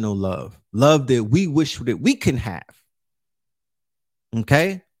unconditional love that we wish that we can have.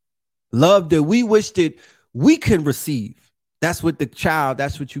 Okay? Love that we wish that we can receive. That's what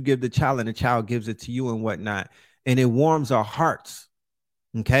you give the child, and the child gives it to you and whatnot. And it warms our hearts.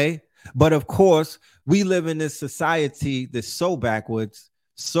 Okay? But of course, we live in this society that's so backwards,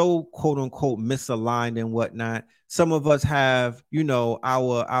 so quote unquote misaligned and whatnot. Some of us have, you know,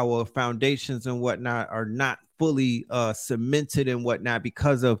 our foundations and whatnot are not fully cemented and whatnot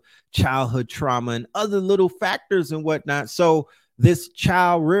because of childhood trauma and other little factors and whatnot. So this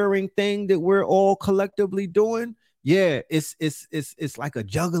child rearing thing that we're all collectively doing, yeah, it's like a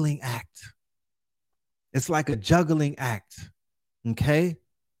juggling act. It's like a juggling act. Okay.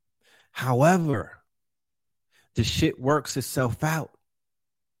 However, the shit works itself out.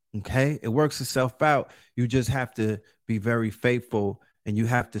 Okay. It works itself out. You just have to be very faithful, and you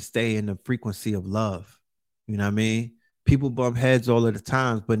have to stay in the frequency of love. You know what I mean? People bump heads all of the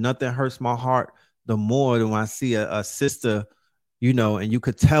times, but nothing hurts my heart the more than when I see a sister, you know, and you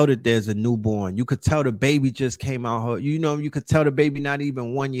could tell that there's a newborn. You could tell the baby just came out. You know, you could tell the baby not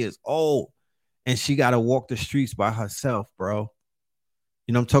even 1 year old, and she got to walk the streets by herself, bro.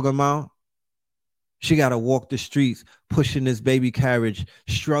 You know what I'm talking about? She got to walk the streets, pushing this baby carriage,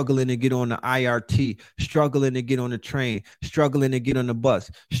 struggling to get on the IRT, struggling to get on the train, struggling to get on the bus,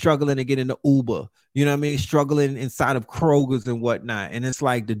 struggling to get in the Uber. You know what I mean? Struggling inside of Kroger's and whatnot. And it's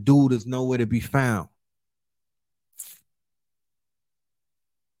like the dude is nowhere to be found.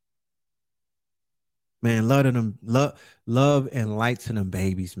 Man, love and light to them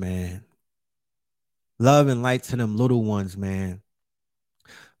babies, man. Love and light to them little ones, man.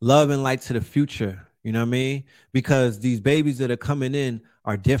 Love and light to the future. You know what I mean? Because these babies that are coming in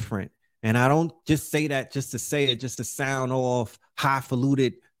are different. And I don't just say that just to say it, just to sound off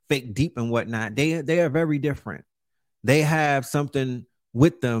highfalutin, fake deep and whatnot. They are very different. They have something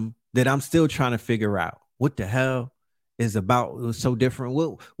with them that I'm still trying to figure out. What the hell is about so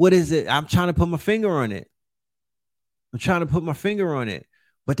different? What is it? I'm trying to put my finger on it.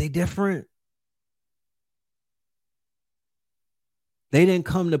 But they different. They didn't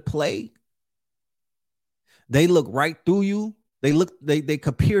come to play. They look right through you. They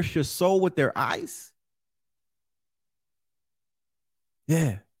could pierce your soul with their eyes.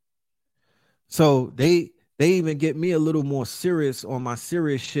 Yeah. So they even get me a little more serious on my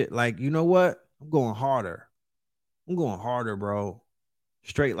serious shit. Like, you know what? I'm going harder, bro.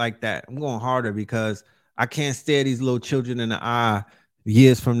 Straight like that. I'm going harder because I can't stare these little children in the eye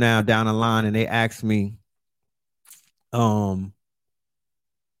years from now down the line and they ask me, what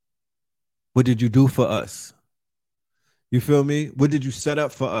did you do for us? You feel me? What did you set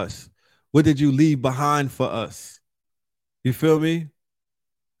up for us? What did you leave behind for us? You feel me?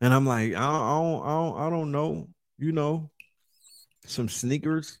 And I'm like, I don't know. You know, some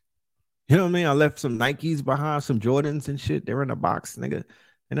sneakers. You know what I mean? I left some Nikes behind, some Jordans and shit. They're in a box, nigga.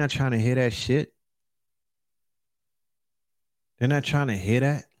 They're not trying to hear that shit. They're not trying to hear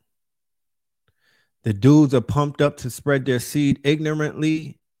that. The dudes are pumped up to spread their seed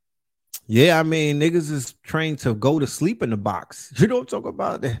ignorantly. Yeah, I mean, niggas is trained to go to sleep in the box. You don't talk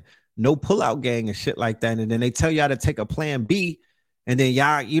about that. No pullout gang and shit like that. And then they tell y'all to take a plan B. And then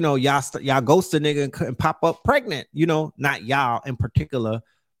y'all, y'all ghost a nigga and pop up pregnant. You know, not y'all in particular.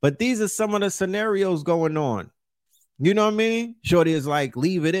 But these are some of the scenarios going on. You know what I mean? Shorty is like,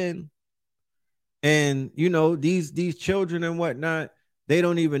 leave it in. And, you know, these children and whatnot, they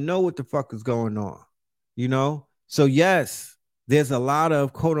don't even know what the fuck is going on. You know? So, yes, there's a lot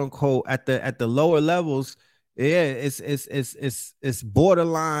of quote unquote at the lower levels. Yeah, it's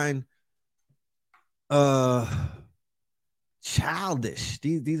borderline childish.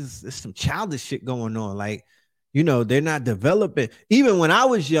 There's some childish shit going on. Like, you know, they're not developing. Even when I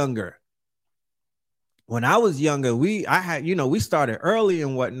was younger, we started early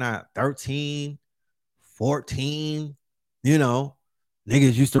and whatnot, 13, 14, you know,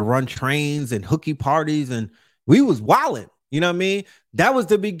 niggas used to run trains and hooky parties and we was wilding. You know what I mean? That was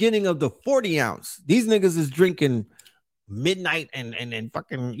the beginning of the 40 ounce. These niggas is drinking midnight and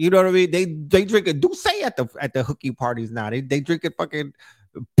fucking, you know what I mean? They drink a Douce at the hooky parties now. They drink a fucking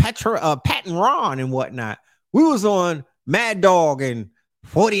Pat and Ron and whatnot. We was on Mad Dog and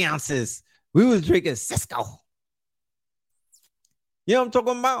 40 ounces. We was drinking Cisco. You know what I'm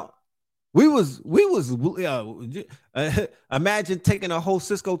talking about? We was imagine taking a whole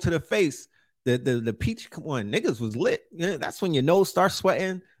Cisco to the face. The peach one, niggas was lit. Yeah, that's when your nose starts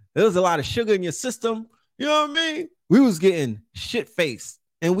sweating. There was a lot of sugar in your system. You know what I mean? We was getting shit faced,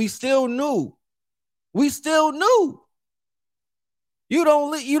 and we still knew. You know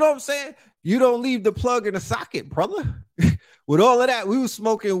what I'm saying? You don't leave the plug in the socket, brother. With all of that, we was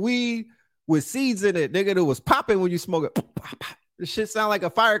smoking weed with seeds in it. Nigga, it was popping when you smoke it. The shit sound like a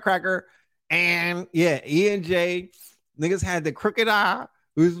firecracker. And yeah, E and J, niggas had the crooked eye.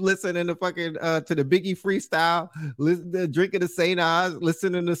 We was listening to fucking to the Biggie freestyle, drinking the St. Oz,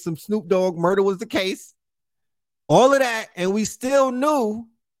 listening to some Snoop Dogg, Murder Was the Case. All of that, and we still knew,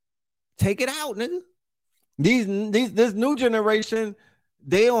 take it out, nigga. This new generation,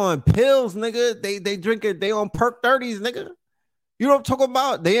 they on pills, nigga. They drink it, they on perk 30s, nigga. You know what I'm talking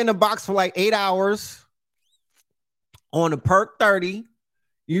about? They in the box for like 8 hours on a perk 30.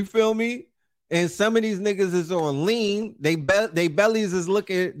 You feel me? And some of these niggas is on lean. They bellies is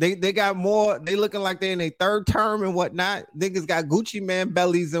looking, they got more, they looking like they in their third term and whatnot. Niggas got Gucci Man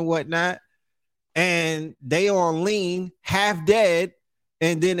bellies and whatnot. And they on lean, half dead,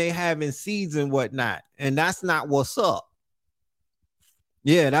 and then they having seeds and whatnot. And that's not what's up.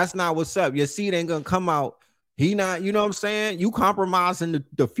 Yeah, that's not what's up. Your seed ain't gonna come out. He not, you know what I'm saying? You compromising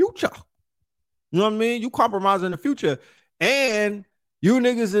the future. You know what I mean? You compromising the future. And you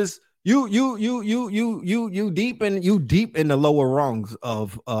niggas is you deep in the lower rungs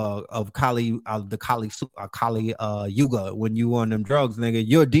of Kali Yuga when you on them drugs, nigga.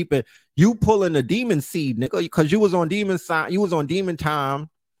 You're deep in, you pulling the demon seed, nigga, because you was on demon side, you was on demon time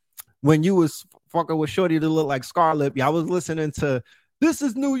when you was fucking with shorty to look like Scarlet. Y'all was listening to This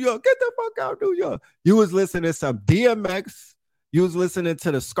Is New York, get the fuck out New York. You was listening to some DMX, you was listening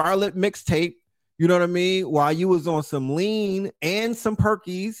to the Scarlet mixtape. You know what I mean? While you was on some lean and some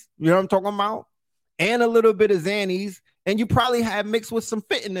perkies, you know what I'm talking about? And a little bit of Xannies, and you probably had mixed with some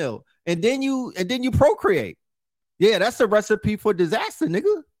fentanyl, and then you procreate. Yeah, that's a recipe for disaster,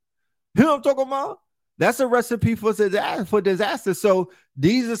 nigga. You know what I'm talking about? That's a recipe for disaster. So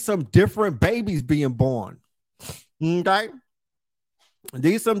these are some different babies being born. Okay.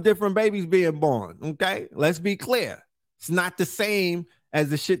 These are some different babies being born. Okay. Let's be clear. It's not the same as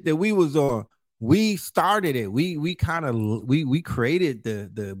the shit that we was on. We started it. We kind of we created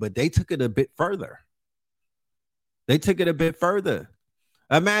but they took it a bit further. They took it a bit further.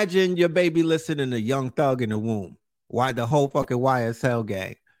 Imagine your baby listening to Young Thug in the womb. Why the whole fucking YSL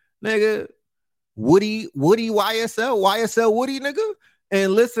gang, nigga? Woody YSL Woody, nigga,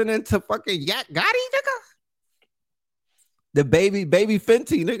 and listening to fucking Yak Gotti, nigga. The baby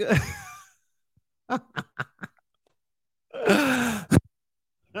Fenty, nigga.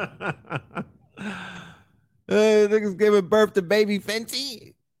 Niggas giving birth to baby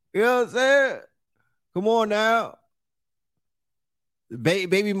Fenty. You know what I'm saying? Come on now.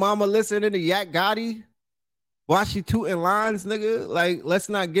 Baby mama listening to Yak Gotti while she tooting lines, nigga. Like, let's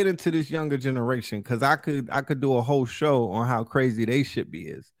not get into this younger generation, because I could do a whole show on how crazy they shit be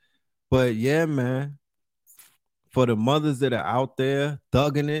is. But yeah, man, for the mothers that are out there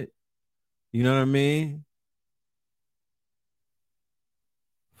thugging it, you know what I mean?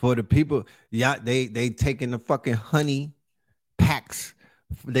 For the people, yeah, they taking the fucking honey packs.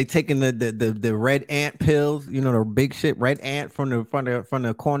 They taking the red ant pills, you know, the big shit red ant from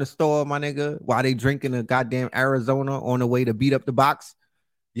the corner store, my nigga, while they drinking the goddamn Arizona on the way to beat up the box.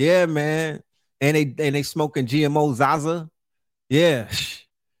 Yeah, man. And they smoking GMO Zaza. Yeah.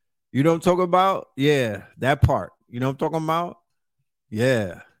 You know what I'm talking about? Yeah, that part. You know what I'm talking about?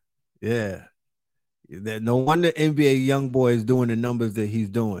 Yeah. Yeah. No wonder NBA young boy is doing the numbers that he's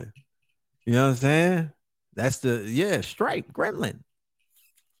doing. You know what I'm saying? That's Stripe, Gremlin.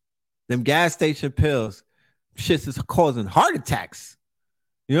 Them gas station pills, shits is causing heart attacks.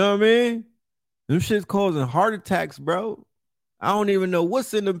 You know what I mean? Them shit's causing heart attacks, bro. I don't even know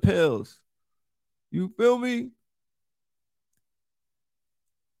what's in them pills. You feel me?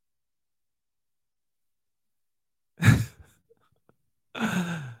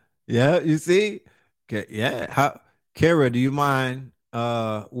 Yeah, you see? Okay, yeah. Kara, do you mind?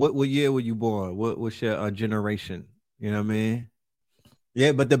 What year were you born? What's your generation? You know what I mean?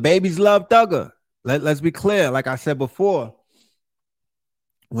 Yeah, but the babies love Thugger. Let's be clear. Like I said before,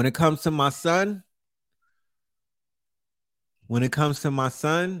 when it comes to my son, I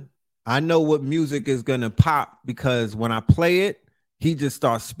know what music is gonna pop, because when I play it, he just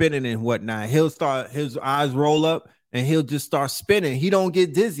starts spinning and whatnot. His eyes roll up and he'll just start spinning. He don't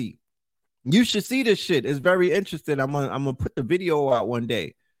get dizzy. You should see this shit. It's very interesting. I'm gonna put the video out one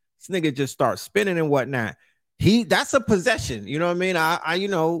day. This nigga just starts spinning and whatnot. That's a possession. You know what I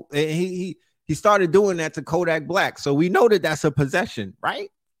mean? He started doing that to Kodak Black, so we know that that's a possession, right?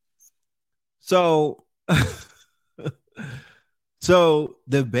 So, so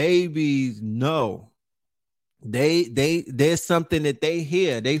the babies know. There's something that they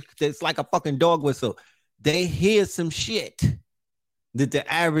hear. It's like a fucking dog whistle. They hear some shit that the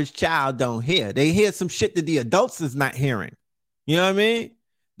average child don't hear. They hear some shit that the adults is not hearing. You know what I mean?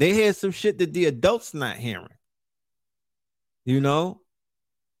 They hear some shit that the adults not hearing. You know?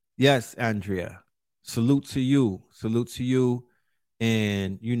 Yes, Andrea. Salute to you.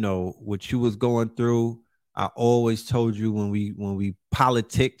 And you know what you was going through. I always told you when we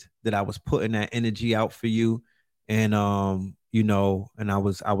politicked that I was putting that energy out for you. And you know, and I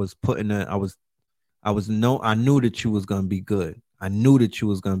knew that you was gonna be good. I knew that you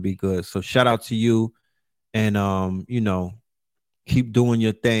was gonna be good. So shout out to you. And you know, keep doing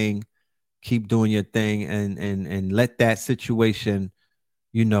your thing. And let that situation,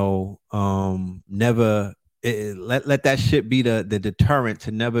 you know, never let that shit be the deterrent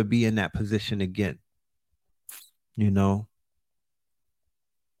to never be in that position again. You know,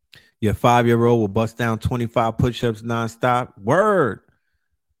 your 5-year-old will bust down 25 push-ups nonstop. Word.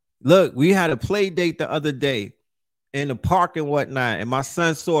 Look, we had a play date the other day in the park and whatnot, and my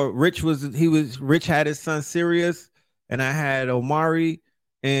son saw Rich had his son Sirius, and I had Omari,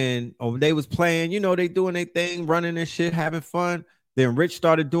 and they was playing, you know, they doing their thing, running and shit, having fun. Then Rich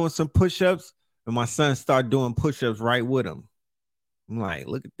started doing some push-ups, and my son started doing push-ups right with him. I'm like,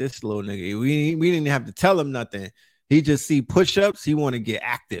 look at this little nigga. We didn't have to tell him nothing. He just see push-ups. He want to get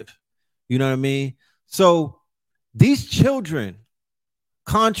active. You know what I mean? So these children,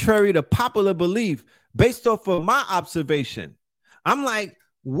 contrary to popular belief, based off of my observation, I'm like,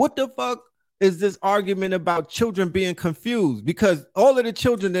 what the fuck is this argument about children being confused? Because all of the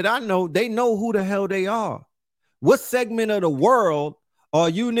children that I know, they know who the hell they are. What segment of the world are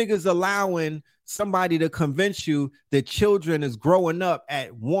you niggas allowing somebody to convince you that children is growing up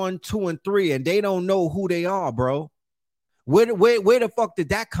at 1, 2, and 3 and they don't know who they are, bro? Where the fuck did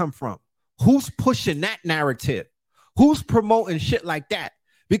that come from? Who's pushing that narrative? Who's promoting shit like that?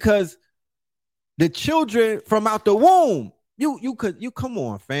 Because the children from out the womb, you come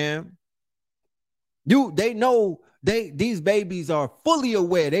on, fam. They know these babies are fully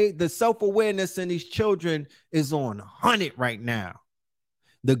aware. The self-awareness in these children is on 100 right now.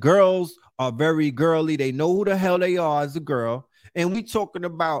 The girls are very girly. They know who the hell they are as a girl. And we talking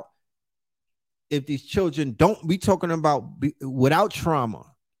about if these children don't, we talking about without trauma.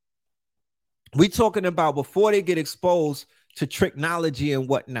 We talking about before they get exposed to technology and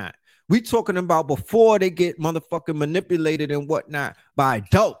whatnot. We talking about before they get motherfucking manipulated and whatnot by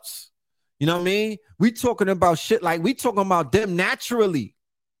adults. You know what I mean? We talking about shit like we talking about them naturally.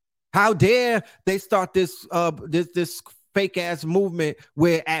 How dare they start this fake ass movement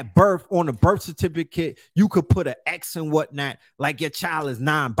where at birth on the birth certificate you could put an X and whatnot, like your child is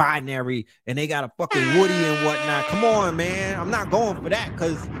non-binary and they got a fucking Woody and whatnot. Come on, man. I'm not going for that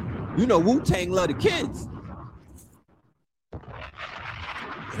because you know Wu-Tang love the kids.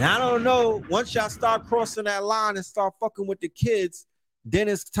 And I don't know, once y'all start crossing that line and start fucking with the kids, then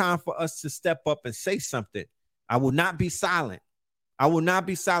it's time for us to step up and say something. I will not be silent. I will not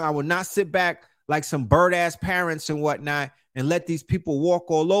be silent. I will not sit back like some bird-ass parents and whatnot and let these people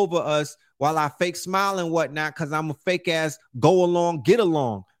walk all over us while I fake smile and whatnot because I'm a fake-ass go along, get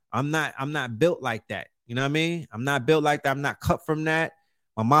along. I'm not built like that. You know what I mean? I'm not built like that. I'm not cut from that.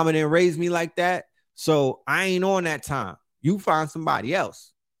 My mama didn't raise me like that. So I ain't on that time. You find somebody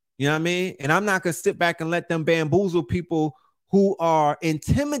else. You know what I mean? And I'm not going to sit back and let them bamboozle people who are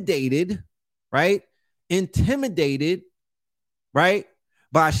intimidated, right? Intimidated, right?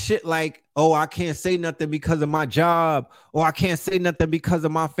 By shit like, oh, I can't say nothing because of my job, or I can't say nothing because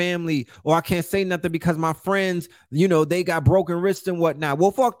of my family, or I can't say nothing because my friends, you know, they got broken wrists and whatnot.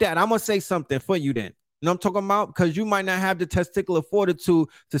 Well, fuck that. I'm going to say something for you then. You know what I'm talking about? Because you might not have the testicular fortitude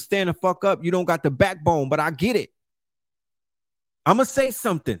to stand the fuck up. You don't got the backbone, but I get it. I'm going to say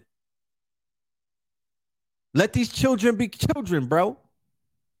something. Let these children be children, bro.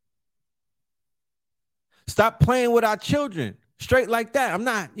 Stop playing with our children. Straight like that. I'm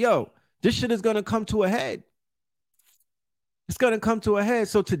not, this shit is going to come to a head. It's going to come to a head.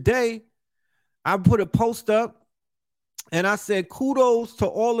 So today, I put a post up and I said, kudos to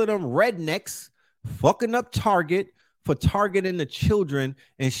all of them rednecks fucking up Target for targeting the children,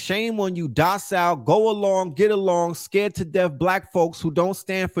 and shame on you docile, go along, get along, scared to death black folks who don't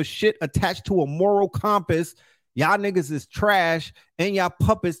stand for shit attached to a moral compass. Y'all niggas is trash and y'all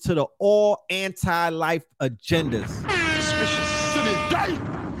puppets to the all anti-life agendas. Suspicious to this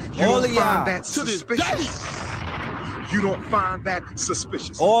day. All of y'all. That to this day. You don't find that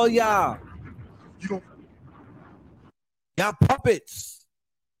suspicious. All y'all. You don't. Y'all puppets.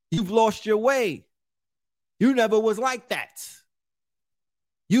 You've lost your way. You never was like that.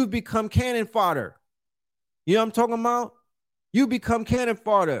 You've become cannon fodder. You know what I'm talking about? You become cannon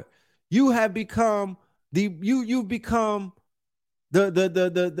fodder. You have become you become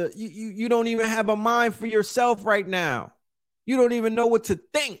you don't even have a mind for yourself right now. You don't even know what to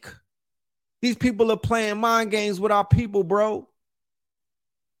think. These people are playing mind games with our people, bro.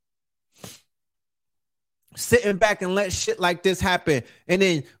 Sitting back and let shit like this happen, and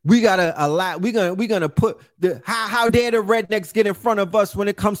then we gotta allow. We're gonna put the how dare the rednecks get in front of us when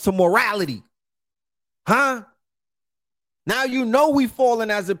it comes to morality, huh? Now you know we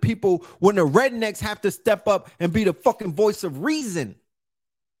falling as a people when the rednecks have to step up and be the fucking voice of reason.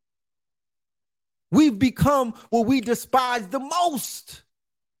 We've become what we despise the most.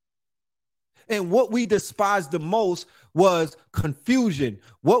 And what we despised the most was confusion.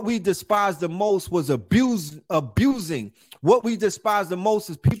 What we despised the most was abusing. What we despise the most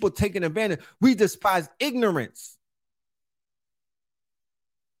is people taking advantage. We despise ignorance.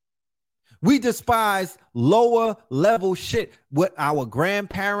 We despise lower level shit. What our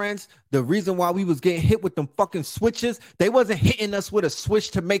grandparents, the reason why we was getting hit with them fucking switches, they wasn't hitting us with a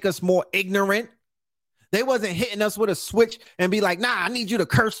switch to make us more ignorant. They wasn't hitting us with a switch and be like, nah, I need you to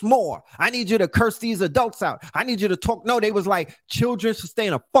curse more. I need you to curse these adults out. I need you to talk. No, they was like, children should stay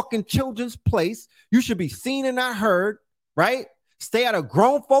in a fucking children's place. You should be seen and not heard, right? Stay out of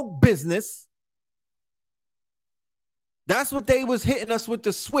grown folk business. That's what they was hitting us with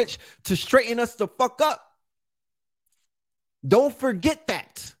the switch to straighten us the fuck up. Don't forget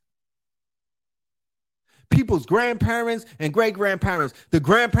that. People's grandparents and great-grandparents, the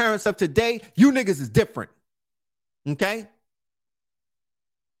grandparents of today, you niggas is different. Okay?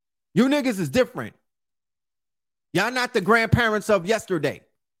 You niggas is different. Y'all not the grandparents of yesterday.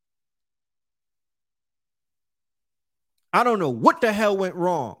 I don't know what the hell went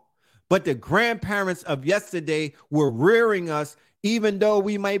wrong, but the grandparents of yesterday were rearing us, even though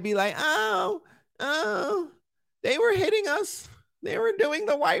we might be like, oh, they were hitting us. They were doing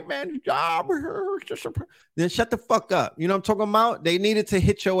the white man's job. Then shut the fuck up. You know what I'm talking about? They needed to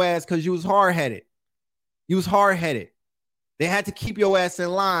hit your ass because you was hard-headed. You was hard-headed. They had to keep your ass in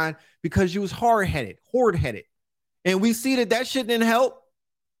line because you was hard-headed, horde-headed. And we see that shit didn't help.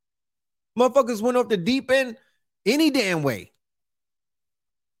 Motherfuckers went off the deep end any damn way.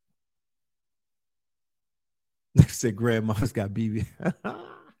 They said grandma's got BB.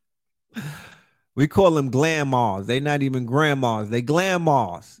 We call them grandmas. They not even grandmas. They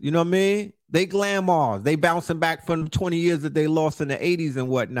grandmas. You know what I mean? They grandmas. They bouncing back from 20 years that they lost in the 80s and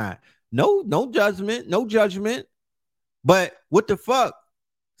whatnot. No judgment. No judgment. But what the fuck?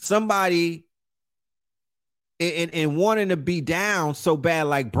 Somebody and wanting to be down so bad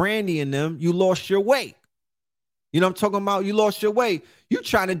like Brandy and them, you lost your way. You know what I'm talking about? You lost your way. You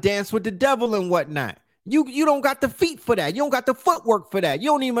trying to dance with the devil and whatnot. You don't got the feet for that. You don't got the footwork for that. You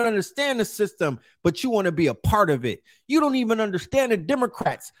don't even understand the system, but you want to be a part of it. You don't even understand the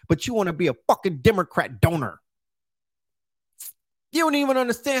Democrats, but you want to be a fucking Democrat donor. You don't even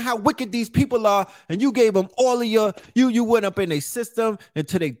understand how wicked these people are, and you gave them all of you went up in a system,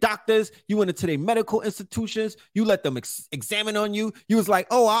 into their doctors, you went into their medical institutions, you let them examine on you. You was like,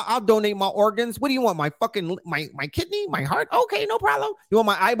 oh, I'll donate my organs. What do you want? My fucking, my kidney, my heart? Okay, no problem. You want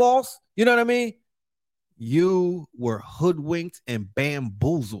my eyeballs? You know what I mean? You were hoodwinked and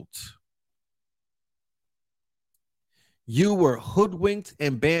bamboozled. You were hoodwinked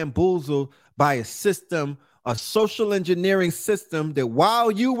and bamboozled by a system, a social engineering system that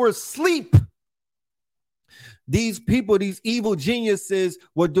while you were asleep, these people, these evil geniuses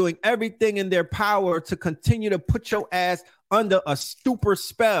were doing everything in their power to continue to put your ass under a stupor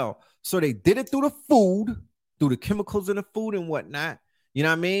spell. So they did it through the food, through the chemicals in the food and whatnot. You know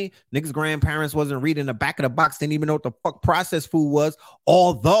what I mean? Niggas' grandparents wasn't reading the back of the box, didn't even know what the fuck processed food was,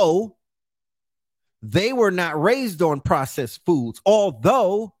 although they were not raised on processed foods,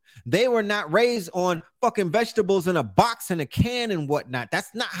 although they were not raised on fucking vegetables in a box and a can and whatnot.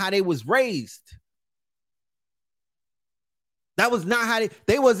 That's not how they was raised. That was not how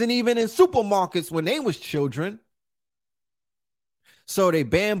they wasn't even in supermarkets when they was children. So they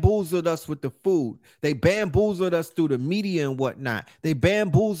bamboozled us with the food. They bamboozled us through the media and whatnot. They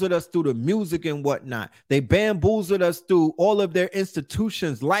bamboozled us through the music and whatnot. They bamboozled us through all of their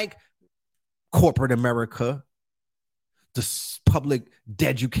institutions like corporate America, the public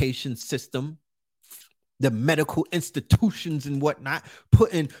education system, the medical institutions and whatnot,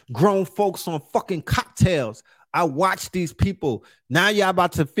 putting grown folks on fucking cocktails. I watched these people. Now y'all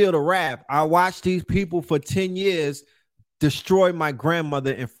about to feel the wrath. I watched these people for 10 years destroy my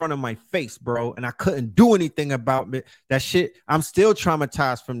grandmother in front of my face, bro. And I couldn't do anything about it. That shit, I'm still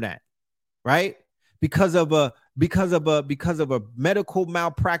traumatized from that, right? Because of a medical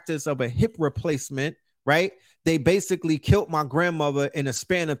malpractice of a hip replacement, right? They basically killed my grandmother in a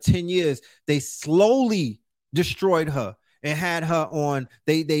span of 10 years. They slowly destroyed her and had her on.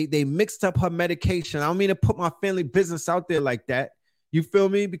 They mixed up her medication. I don't mean to put my family business out there like that. You feel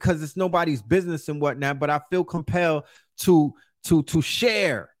me? Because it's nobody's business and whatnot, but I feel compelled to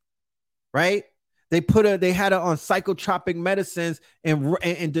share, right? They had her on psychotropic medicines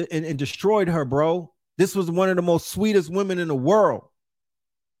and destroyed her, bro. This was one of the most sweetest women in the world.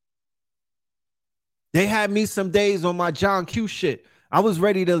 They had me some days on my John Q shit. I was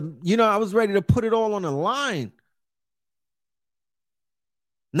ready to put it all on the line.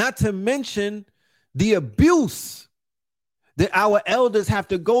 Not to mention the abuse that our elders have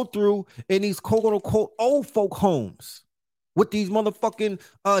to go through in these quote unquote old folk homes with these motherfucking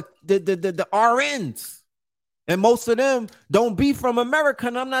the RNs. And most of them don't be from America,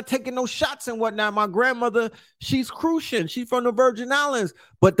 and I'm not taking no shots and whatnot. My grandmother, she's Crucian. She's from the Virgin Islands.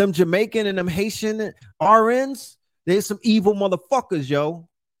 But them Jamaican and them Haitian RNs, there's some evil motherfuckers, yo.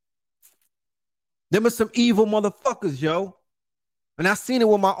 Them are some evil motherfuckers, yo. And I seen it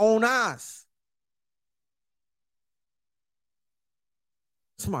with my own eyes.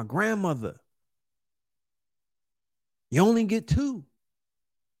 It's my grandmother. You only get two.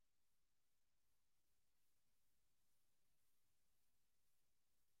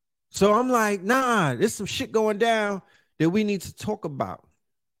 So I'm like, nah, there's some shit going down that we need to talk about.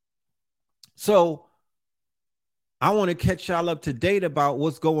 So I want to catch y'all up to date about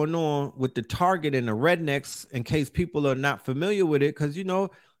what's going on with the Target and the rednecks in case people are not familiar with it. Because, you know,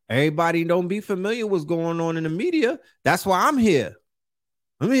 everybody don't be familiar with what's going on in the media. That's why I'm here.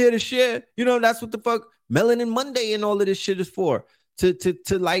 I'm here to share. You know, that's what the fuck Melanin Monday and all of this shit is for. To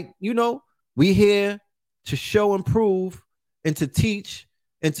like, you know, we here to show and prove and to teach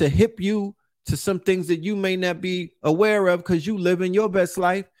and to hip you to some things that you may not be aware of because you live in your best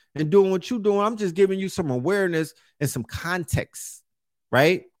life and doing what you're doing. I'm just giving you some awareness and some context,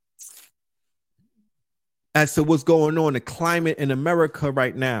 right? As to what's going on, the climate in America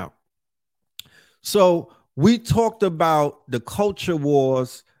right now. So we talked about the culture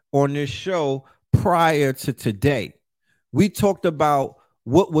wars on this show prior to today. We talked about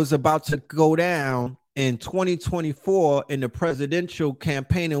what was about to go down in 2024 in the presidential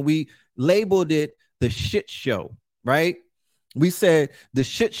campaign, and we labeled it the shit show, right? We said the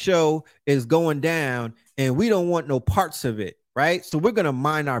shit show is going down and we don't want no parts of it, right? So we're going to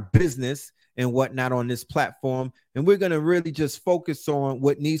mind our business and whatnot on this platform, and we're going to really just focus on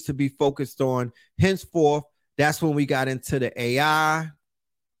what needs to be focused on. Henceforth, that's when we got into the AI.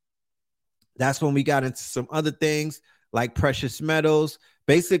 That's when we got into some other things like precious metals,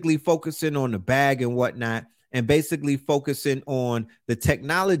 basically focusing on the bag and whatnot, and basically focusing on the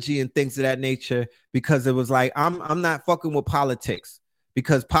technology and things of that nature, because it was like, I'm not fucking with politics,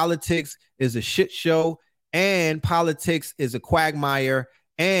 because politics is a shit show and politics is a quagmire,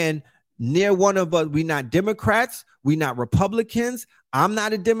 and near one of us, we not Democrats, we not Republicans. I'm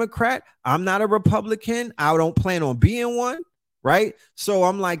not a Democrat. I'm not a Republican. I don't plan on being one, right? So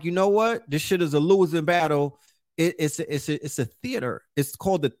I'm like, you know what? This shit is a losing battle. It's a theater. It's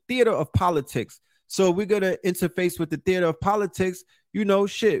called the theater of politics. So we're gonna interface with the theater of politics. You know,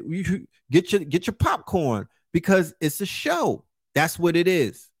 shit. You get your popcorn, because it's a show. That's what it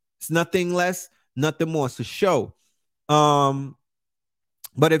is. It's nothing less, nothing more. It's a show.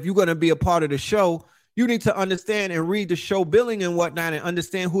 But if you're gonna be a part of the show, you need to understand and read the show billing and whatnot, and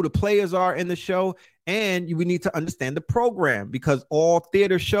understand who the players are in the show. And you need to understand the program, because all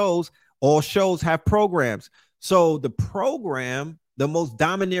theater shows, all shows have programs. So the program, the most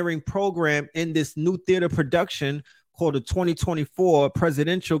domineering program in this new theater production called the 2024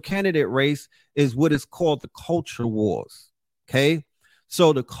 presidential candidate race, is what is called the culture wars. Okay.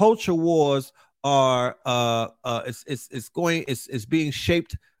 So the culture wars are it's being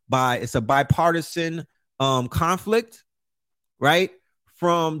shaped by, it's a bipartisan conflict, right?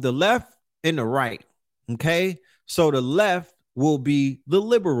 From the left and the right. Okay. So the left will be the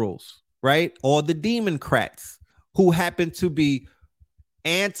liberals, right? Or the Democrats, who happen to be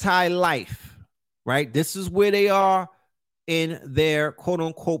anti-life, right? This is where they are in their quote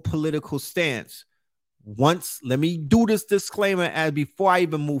unquote political stance. Once, let me do this disclaimer as before I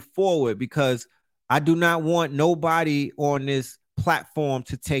even move forward, because I do not want nobody on this platform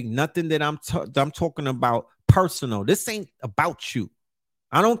to take nothing that I'm talking about personal. This ain't about you.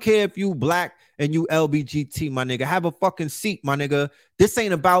 I don't care if you black and you LBGT, my nigga. Have a fucking seat, my nigga. This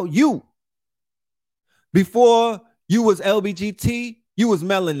ain't about you. Before you was LBGT, you was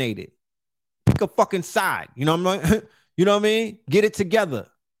melanated. Pick a fucking side. You know what I mean? You know what I mean? Get it together.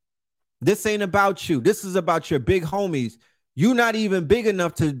 This ain't about you. This is about your big homies. You're not even big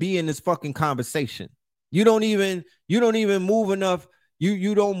enough to be in this fucking conversation. You don't even move enough.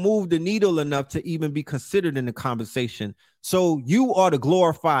 You don't move the needle enough to even be considered in the conversation. So you are the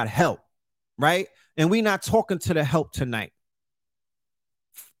glorified help, right? And we're not talking to the help tonight.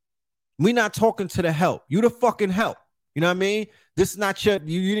 We're not talking to the help. You the fucking help. You know what I mean? This is not your,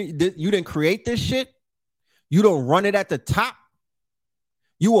 you didn't create this shit. You don't run it at the top.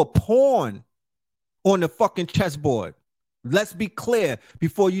 You a pawn on the fucking chessboard. Let's be clear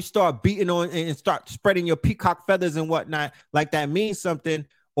before you start beating on and start spreading your peacock feathers and whatnot, like that means something.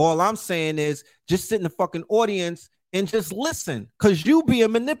 All I'm saying is just sit in the fucking audience and just listen, because you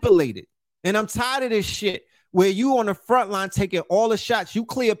being manipulated. And I'm tired of this shit where you on the front line taking all the shots. You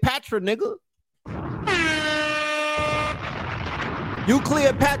Cleopatra, nigga. You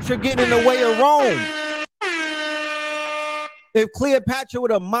Cleopatra getting in the way of Rome. If Cleopatra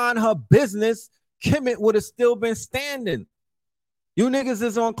would have mind her business, Kemet would have still been standing. You niggas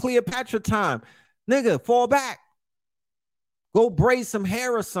is on Cleopatra time. Nigga, fall back. Go braid some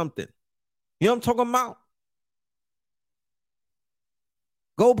hair or something. You know what I'm talking about?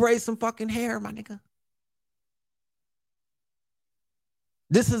 Go braid some fucking hair, my nigga.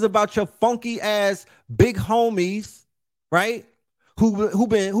 This is about your funky ass big homies, right? Who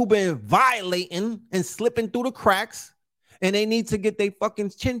been violating and slipping through the cracks, and they need to get their fucking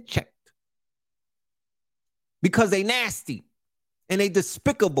chin checked because they nasty and they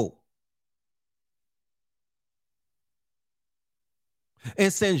despicable.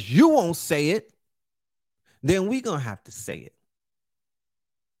 And since you won't say it, then we gonna have to say it.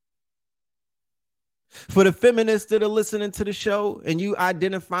 For the feminists that are listening to the show and you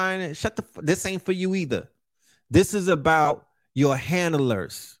identifying it, this ain't for you either. This is about your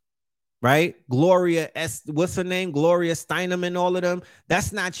handlers, right? Gloria what's her name? Gloria Steinem and all of them.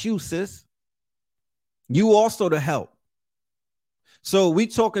 That's not you, sis. You also the help. So we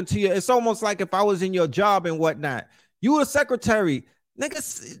talking to you. It's almost like if I was in your job and whatnot. You a secretary.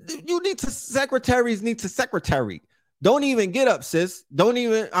 Niggas, you need to secretaries need to secretary. Don't even get up, sis. Don't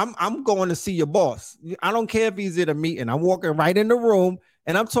even. I'm going to see your boss. I don't care if he's at a meeting. I'm walking right in the room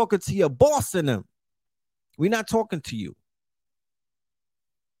and I'm talking to your boss and them. We're not talking to you.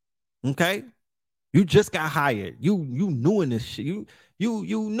 Okay? You just got hired. You new in this shit. You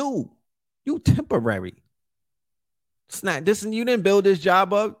new. You temporary. It's not this, and you didn't build this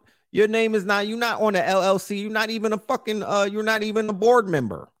job up. Your name is not, you're not on the LLC. You're not even a fucking you're not even a board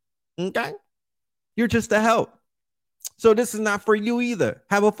member. Okay? You're just a help. So this is not for you either.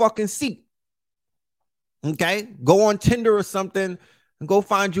 Have a fucking seat. Okay? Go on Tinder or something and go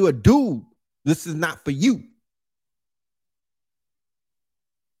find you a dude. This is not for you.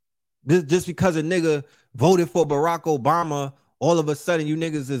 This just because a nigga voted for Barack Obama, all of a sudden you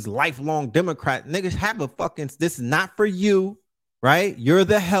niggas is lifelong Democrat. Niggas have a fucking, this is not for you, right? You're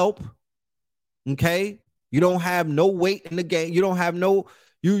the help. Okay? You don't have no weight in the game. You don't have no,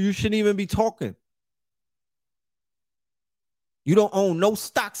 you shouldn't even be talking. You don't own no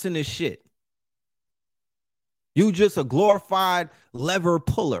stocks in this shit. You just a glorified lever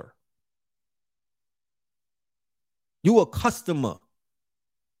puller. You a customer.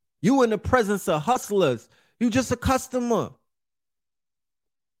 You in the presence of hustlers. You just a customer.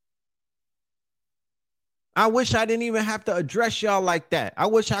 I wish I didn't even have to address y'all like that. I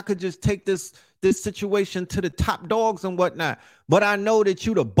wish I could just take this situation to the top dogs and whatnot. But I know that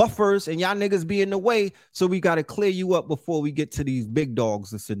you the buffers and y'all niggas be in the way. So we got to clear you up before we get to these big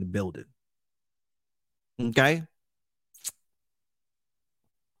dogs that's in the building. Okay?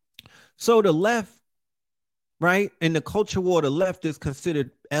 So the left, right? In the culture war, the left is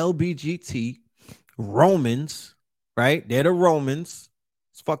considered LBGT, Romans, right? They're the Romans.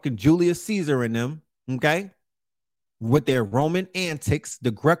 It's fucking Julius Caesar and them, okay? With their Roman antics, the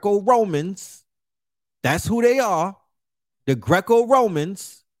Greco-Romans, that's who they are. The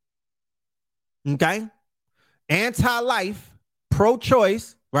Greco-Romans, okay? Anti-life,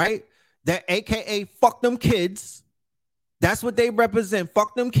 pro-choice, right? That AKA fuck them kids. That's what they represent,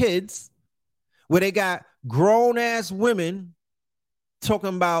 fuck them kids. Where they got grown-ass women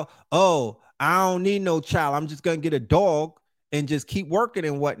talking about, oh, I don't need no child. I'm just going to get a dog and just keep working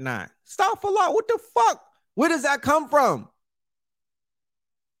and whatnot. Stop a lot. What the fuck? Where does that come from?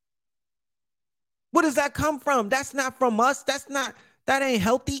 Where does that come from? That's not from us. That ain't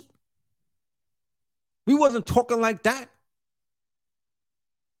healthy. We wasn't talking like that.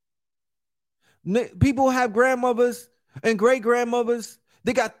 People have grandmothers and great grandmothers.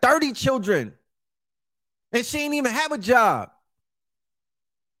 They got 30 children. And she ain't even have a job.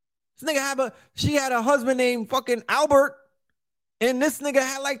 This nigga she had a husband named fucking Albert. And this nigga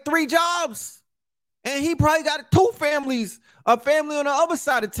had like 3 jobs. And he probably got 2 families, a family on the other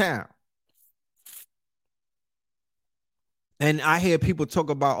side of town. And I hear people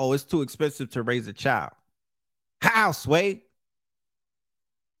talk about, oh, it's too expensive to raise a child. How, Sway?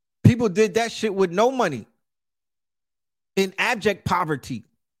 People did that shit with no money. In abject poverty.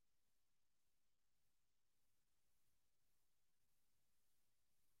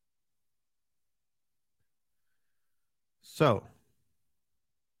 So,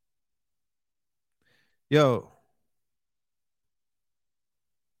 yo.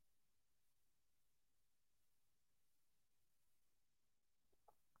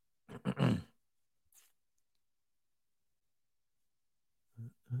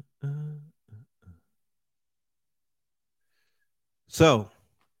 So,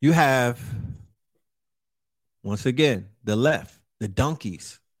 you have, once again, the left, the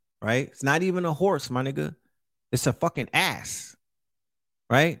donkeys, right? It's not even a horse, my nigga. It's a fucking ass,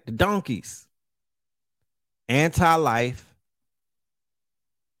 right? The donkeys. Anti-life,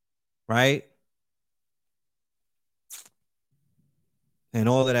 right? And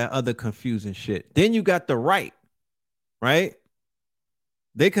all of that other confusing shit. Then you got the right, right?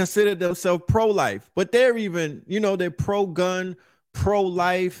 They consider themselves pro-life, but they're even, they're pro-gun,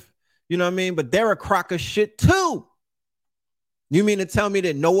 pro-life, you know what I mean? But they're a crock of shit too. You mean to tell me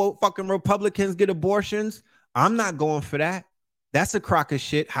that no fucking Republicans get abortions? I'm not going for that. That's a crock of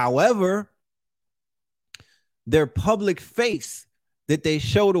shit. However, their public face that they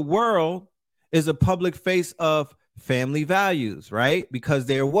show the world is a public face of family values, right? Because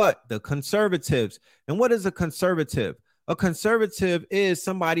they're what? The conservatives. And what is a conservative? A conservative is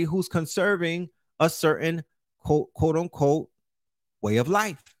somebody who's conserving a certain quote unquote way of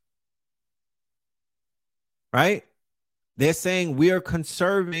life, right? They're saying we are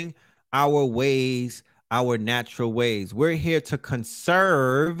conserving our ways, our natural ways. We're here to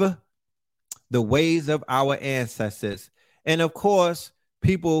conserve the ways of our ancestors. And of course,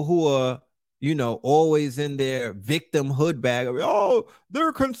 people who are, always in their victimhood bag. Oh,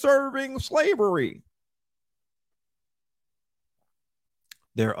 they're conserving slavery.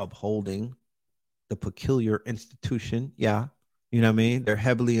 They're upholding the peculiar institution. Yeah. You know what I mean? They're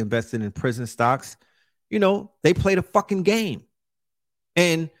heavily invested in prison stocks. They play the fucking game.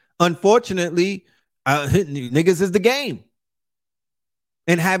 And unfortunately, niggas is the game.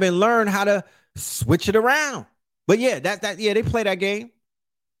 And haven't learned how to switch it around. But yeah, they play that game.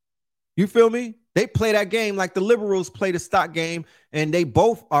 You feel me? They play that game like the liberals play the stock game, and they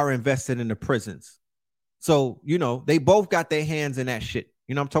both are invested in the prisons. So, they both got their hands in that shit.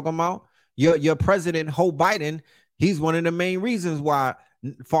 You know what I'm talking about? Your president, Joe Biden, he's one of the main reasons why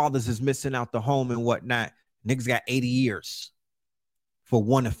fathers is missing out the home and whatnot. Niggas got 80 years for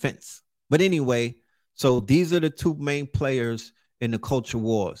one offense. But anyway, so these are the two main players in the culture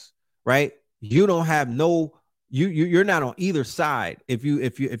wars, right? You don't have you're not on either side. If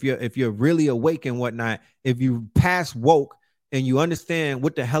you're really awake and whatnot, if you pass woke and you understand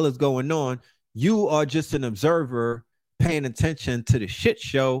what the hell is going on, you are just an observer paying attention to the shit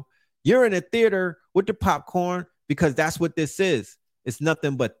show. You're in a theater with the popcorn because that's what this is. It's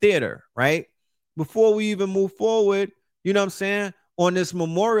nothing but theater, right? Before we even move forward, you know what I'm saying? On this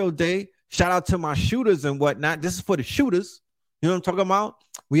Memorial Day, shout out to my shooters and whatnot. This is for the shooters. You know what I'm talking about?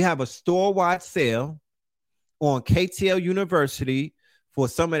 We have a store-wide sale on KTL University for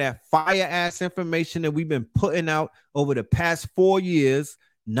some of that fire-ass information that we've been putting out over the past 4 years,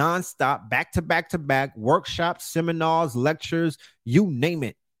 nonstop, back-to-back-to-back, workshops, seminars, lectures, you name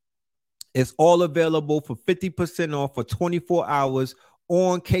it. It's all available for 50% off for 24 hours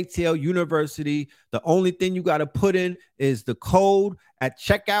on KTL University. The only thing you got to put in is the code at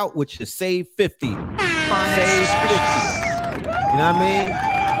checkout, which is save 50. Save 50. You know what I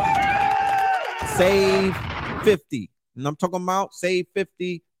mean? Save 50. And I'm talking about save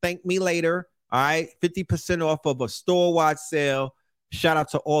 50. Thank me later. All right. 50% off of a store-wide sale. Shout out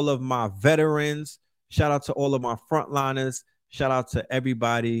to all of my veterans. Shout out to all of my frontliners. Shout out to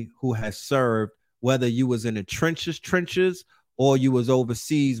everybody who has served, whether you was in the trenches, or you was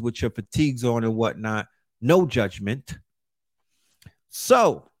overseas with your fatigues on and whatnot. No judgment.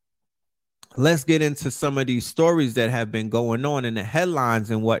 So let's get into some of these stories that have been going on in the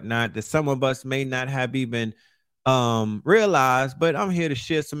headlines and whatnot that some of us may not have even realized, but I'm here to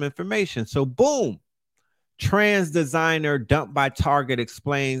share some information. So boom, trans designer dumped by Target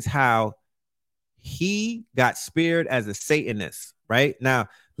explains how he got speared as a Satanist. Right now,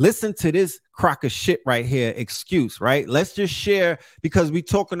 listen to this crock of shit right here. Excuse, right? Let's just share, because we're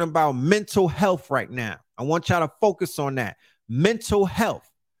talking about mental health right now. I want y'all to focus on that. Mental health,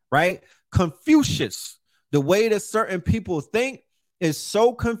 right? Confucius, the way that certain people think is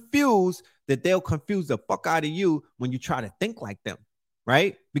so confused that they'll confuse the fuck out of you when you try to think like them,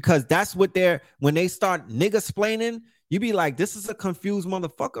 right? Because that's what when they start nigga-splaining, you be like, this is a confused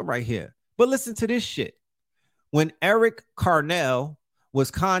motherfucker right here. But listen to this shit. When Eric Carnell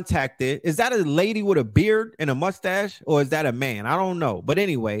was contacted, is that a lady with a beard and a mustache, or is that a man? I don't know. But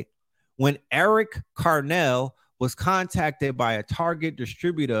anyway, when Eric Carnell was contacted by a Target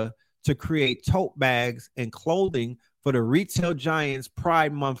distributor to create tote bags and clothing for the retail giant's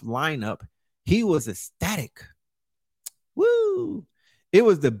Pride Month lineup, he was ecstatic. Woo! It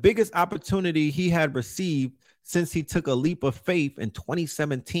was the biggest opportunity he had received since he took a leap of faith in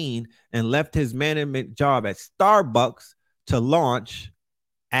 2017 and left his management job at Starbucks to launch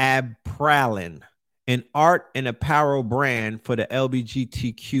Abpralin, an art and apparel brand for the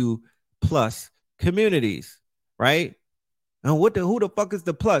LGBTQ plus communities, right? And who the fuck is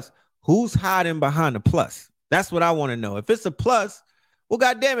the plus? Who's hiding behind the plus? That's what I want to know. If it's a plus, well,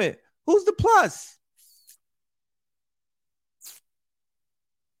 goddamn it, who's the plus?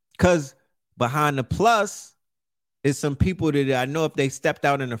 Because behind the plus is some people that I know if they stepped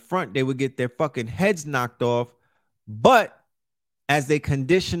out in the front, they would get their fucking heads knocked off. But as they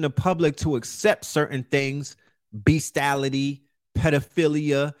condition the public to accept certain things, bestiality,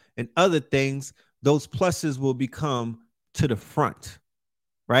 pedophilia, and other things, those pluses will become to the front,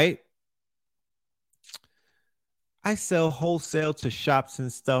 right? I sell wholesale to shops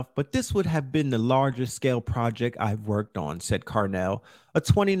and stuff, but this would have been the largest scale project I've worked on, said Carnell, a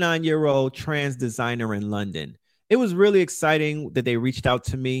 29-year-old trans designer in London. It was really exciting that they reached out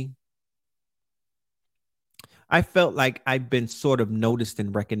to me. I felt like I've been sort of noticed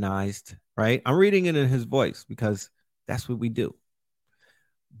and recognized, right? I'm reading it in his voice because that's what we do.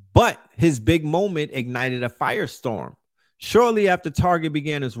 But his big moment ignited a firestorm. Shortly after Target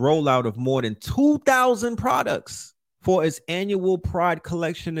began its rollout of more than 2,000 products for its annual Pride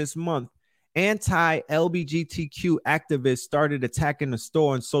collection this month, Anti-LGBTQ activists started attacking the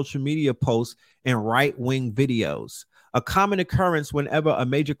store on social media posts and right-wing videos, a common occurrence whenever a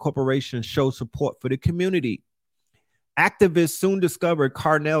major corporation shows support for the community. Activists soon discovered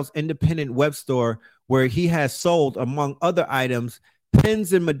Carnell's independent web store, where he has sold, among other items,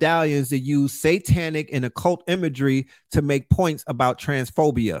 pins and medallions that use satanic and occult imagery to make points about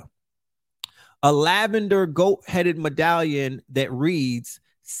transphobia. A lavender goat-headed medallion that reads,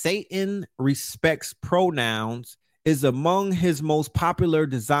 "Satan respects pronouns," is among his most popular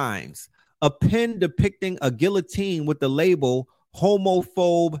designs. A pin depicting a guillotine with the label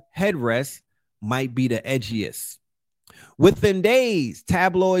 "homophobe headrest" might be the edgiest. Within days,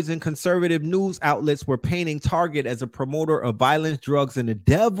 tabloids and conservative news outlets were painting Target as a promoter of violence, drugs, and the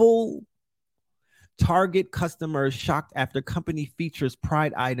devil. Target customers shocked after company features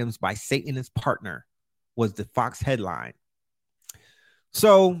pride items by Satanist partner, was the Fox headline.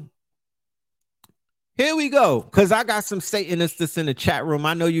 So here we go, because I got some Satanists in the chat room.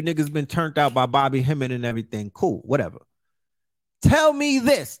 I know you niggas been turned out by Bobby Hemming and everything. Cool, whatever. Tell me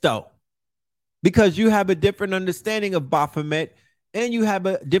this, though, because you have a different understanding of Baphomet and you have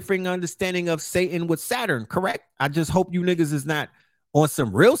a different understanding of Satan with Saturn, correct? I just hope you niggas is not on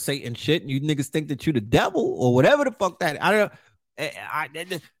some real Satan shit and you niggas think that you the devil or whatever the fuck that. I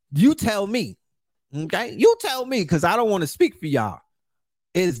don't. You tell me, okay? You tell me, because I don't want to speak for y'all.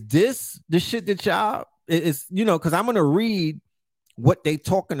 Is this the shit that y'all is, because I'm going to read what they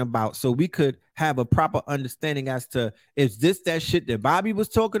talking about so we could have a proper understanding as to, is this that shit that Bobby was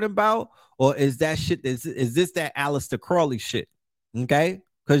talking about, or is that shit, is this that Aleister Crowley shit? Okay?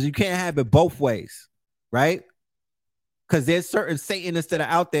 Because you can't have it both ways, right? Because there's certain Satanists that are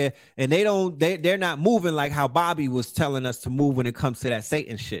out there and they're not moving like how Bobby was telling us to move when it comes to that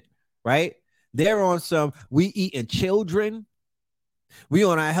Satan shit, right? They're on some, we eating children. We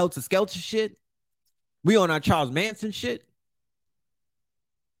on our Helter Skelter shit. We on our Charles Manson shit.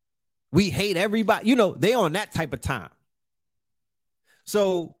 We hate everybody. They on that type of time.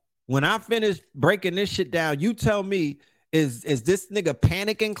 So when I finish breaking this shit down, you tell me, is this nigga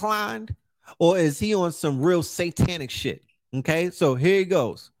panic inclined or is he on some real satanic shit? Okay, so here he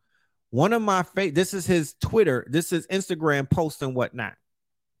goes. One of my favorite, this is his Twitter, this is Instagram post and whatnot.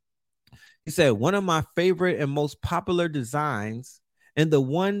 He said, one of my favorite and most popular designs, and the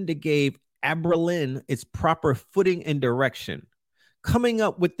one that gave Aberlin its proper footing and direction. Coming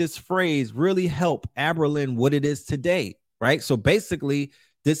up with this phrase really helped Aberlin what it is today, right? So basically,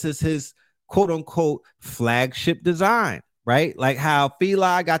 this is his quote-unquote flagship design, right? Like how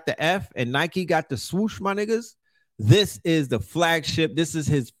Fila got the F and Nike got the swoosh, my niggas. This is the flagship. This is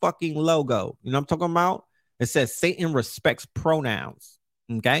his fucking logo. You know what I'm talking about? It says Satan respects pronouns,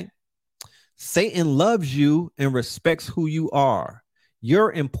 okay? Satan loves you and respects who you are.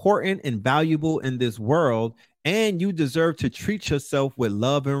 You're important and valuable in this world, and you deserve to treat yourself with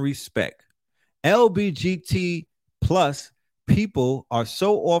love and respect. LGBT plus people are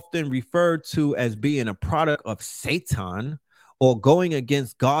so often referred to as being a product of Satan or going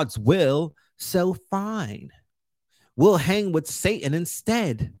against God's will, so fine. We'll hang with Satan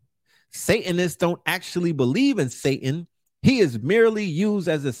instead. Satanists don't actually believe in Satan. He is merely used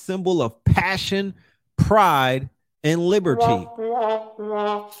as a symbol of passion, pride, and liberty. I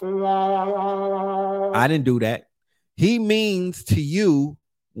didn't do that. He means to you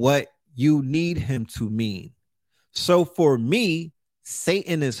what you need him to mean. So for me,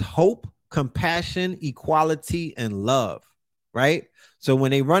 Satan is hope, compassion, equality, and love, right? So when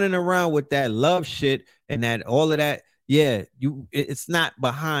they running around with that love shit and that all of that, yeah, it's not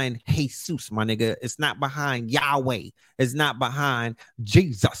behind Jesus, my nigga. It's not behind Yahweh. It's not behind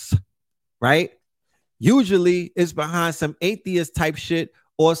Jesus, right? Usually it's behind some atheist type shit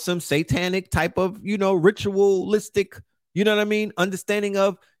or some satanic type of, ritualistic, you know what I mean? Understanding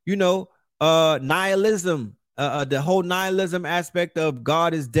of, nihilism, the whole nihilism aspect of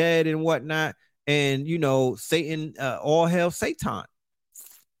God is dead and whatnot. And, Satan, all hail Satan.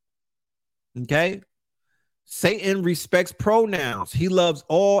 Okay. Satan respects pronouns. He loves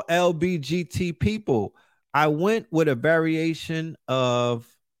all LGBT people. I went with a variation of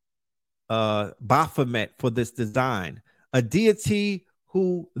Baphomet for this design, a deity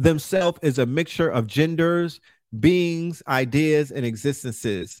who themselves is a mixture of genders, beings, ideas, and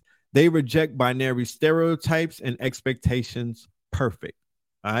existences. They reject binary stereotypes and expectations. Perfect.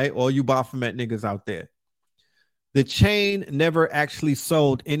 All right, all you Baphomet niggas out there. The chain never actually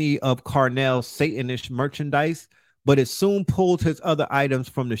sold any of Carnell's Satanish merchandise, but it soon pulled his other items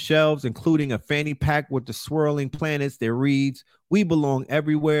from the shelves, including a fanny pack with the swirling planets that reads, "We belong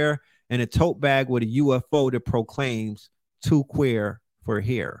everywhere," and a tote bag with a UFO that proclaims, "Too queer for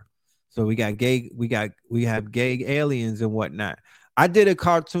here." So we have gay aliens and whatnot. I did a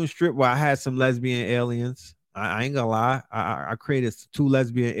cartoon strip where I had some lesbian aliens. I ain't gonna lie. I created 2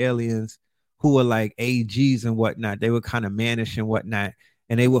 lesbian aliens who were like AGs and whatnot. They were kind of mannish and whatnot,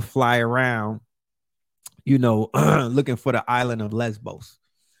 and they would fly around, looking for the island of Lesbos.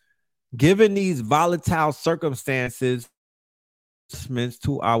 Given these volatile circumstances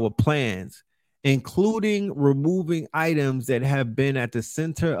to our plans, including removing items that have been at the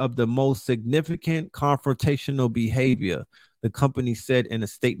center of the most significant confrontational behavior, the company said in a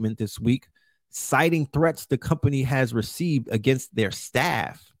statement this week, citing threats the company has received against their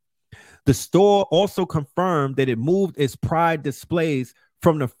staff. The store also confirmed that it moved its pride displays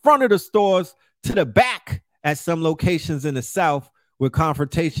from the front of the stores to the back at some locations in the South where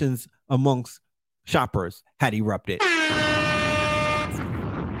confrontations amongst shoppers had erupted.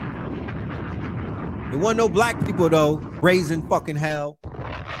 There wasn't no black people, though, raising fucking hell.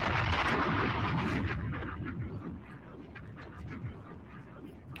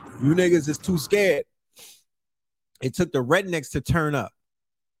 You niggas is too scared. It took the rednecks to turn up.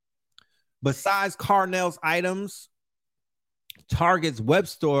 Besides Carnell's items, Target's web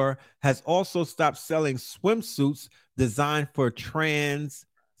store has also stopped selling swimsuits designed for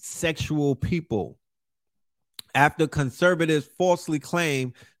transsexual people after conservatives falsely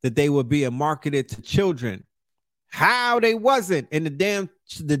claimed that they were being marketed to children. How they wasn't, and the damn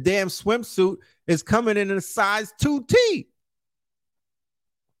swimsuit is coming in a size 2T.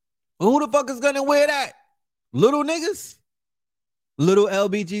 Who the fuck is gonna wear that? Little niggas? Little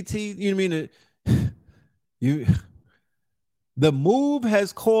LBGT? You mean you? The move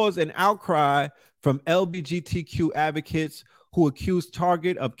has caused an outcry from LGBTQ advocates who accused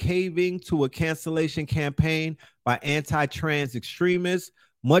Target of caving to a cancellation campaign by anti-trans extremists,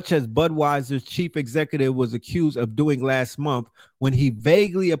 much as Budweiser's chief executive was accused of doing last month when he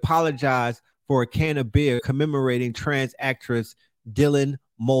vaguely apologized for a can of beer commemorating trans actress Dylan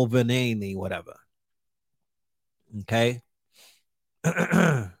Mulvaney, whatever. Okay.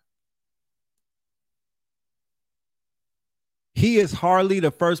 He is hardly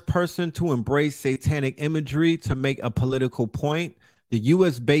the first person to embrace satanic imagery to make a political point. The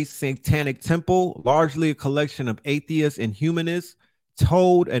U.S.-based Satanic Temple, largely a collection of atheists and humanists,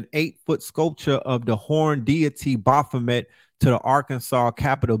 towed an 8-foot sculpture of the horned deity Baphomet to the Arkansas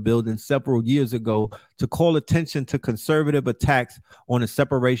Capitol building several years ago to call attention to conservative attacks on the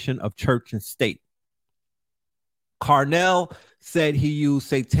separation of church and state. Carnell said he used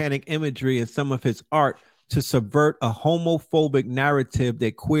satanic imagery in some of his art to subvert a homophobic narrative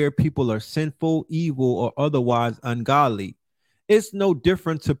that queer people are sinful, evil, or otherwise ungodly. It's no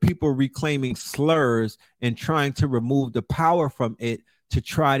different to people reclaiming slurs and trying to remove the power from it to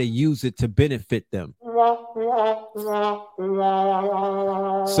try to use it to benefit them. So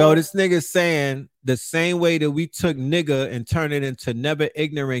this nigga saying the same way that we took nigga and turned it into never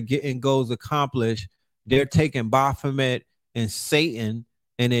ignorant, getting goals accomplished, they're taking Baphomet and Satan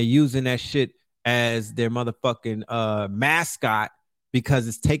and they're using that shit as their motherfucking mascot because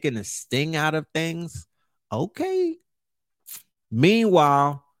it's taking the sting out of things. Okay.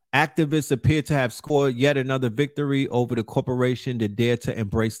 Meanwhile, activists appear to have scored yet another victory over the corporation that dared to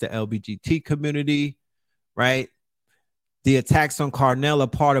embrace the LGBT community, right? The attacks on Carnell are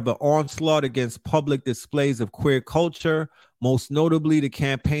part of an onslaught against public displays of queer culture, most notably the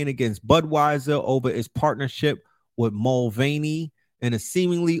campaign against Budweiser over its partnership with Mulvaney, and a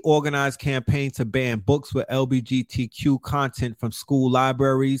seemingly organized campaign to ban books with LGBTQ content from school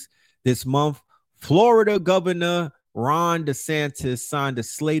libraries. This month, Florida Governor Ron DeSantis signed a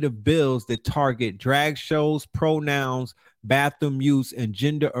slate of bills that target drag shows, pronouns, bathroom use, and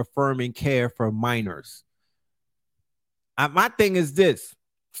gender-affirming care for minors. My thing is this.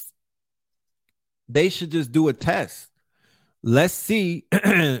 They should just do a test. Let's see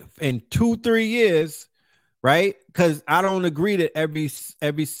in 2-3 years, right? Because I don't agree that every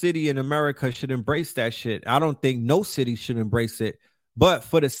city in America should embrace that shit. I don't think no city should embrace it. But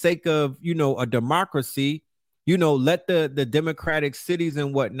for the sake of, a democracy, let the democratic cities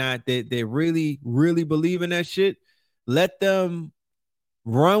and whatnot that they really, really believe in that shit, let them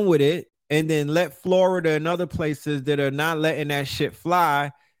run with it. And then let Florida and other places that are not letting that shit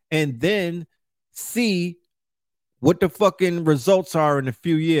fly and then see what the fucking results are in a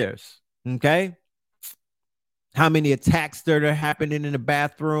few years. Okay? How many attacks that are happening in the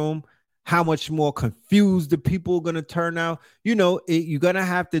bathroom? How much more confused the people are going to turn out? You're going to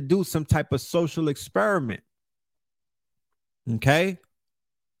have to do some type of social experiment. Okay?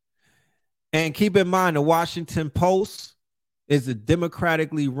 And keep in mind, the Washington Post is a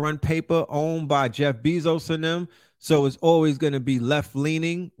democratically run paper owned by Jeff Bezos and them. So it's always going to be left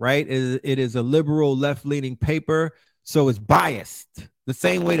leaning, right? It is a liberal left leaning paper. So it's biased the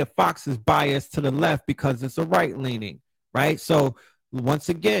same way the Fox is biased to the left because it's a right leaning, right? So once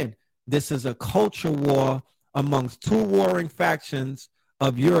again, this is a culture war amongst two warring factions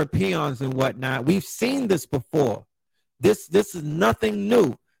of Europeans and whatnot. We've seen this before. This is nothing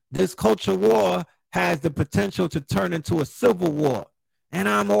new. This culture war has the potential to turn into a civil war. And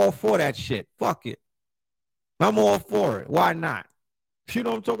I'm all for that shit. Fuck it. I'm all for it. Why not? You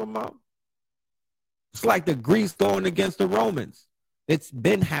know what I'm talking about? It's like the Greeks going against the Romans. It's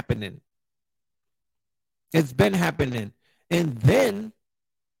been happening. It's been happening. And then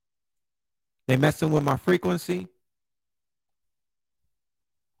they messing with my frequency.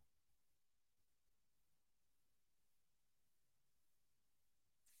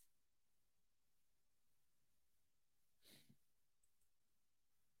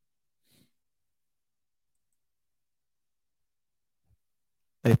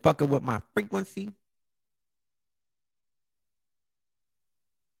 They fucking with my frequency.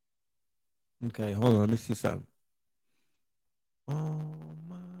 Okay, hold on. Let me see something. All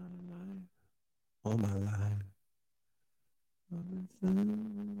my life. All my life.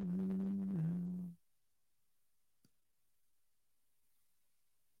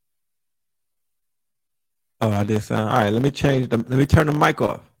 Oh, I did sound. All right, let me change them. Let me turn the mic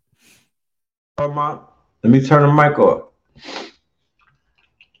off. Let me turn the mic off.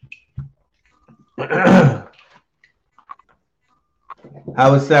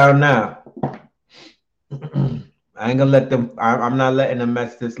 How it sound now? I ain't gonna let them. I'm not letting them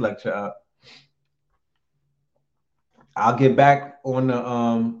mess this lecture up. I'll get back on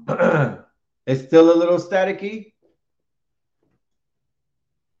the. It's still a little staticky.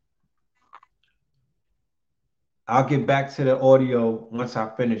 I'll get back to the audio once I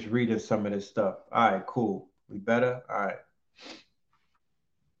finish reading some of this stuff. All right, cool. We better? All right.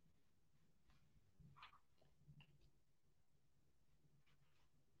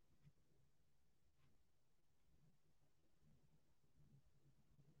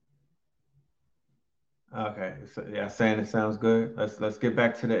 Okay. So, yeah, saying it sounds good. Let's get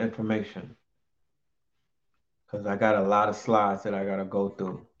back to the information. Because I got a lot of slides that I gotta go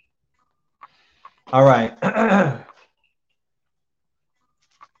through. All right.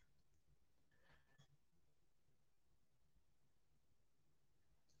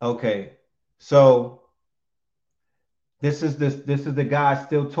 Okay. So this is the guy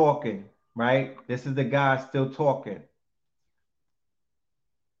still talking, right? This is the guy still talking.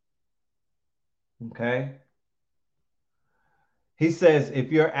 Okay. He says,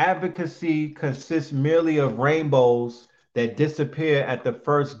 if your advocacy consists merely of rainbows that disappear at the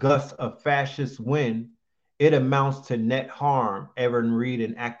first gust of fascist wind, it amounts to net harm, Evan Reed,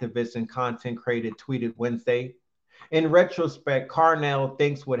 an activist and content creator, tweeted Wednesday. In retrospect, Carnell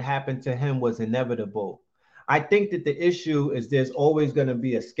thinks what happened to him was inevitable. I think that the issue is there's always going to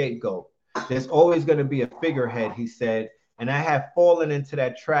be a scapegoat. There's always going to be a figurehead, he said. And I have fallen into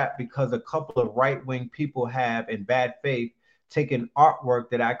that trap because a couple of right-wing people have, in bad faith, taken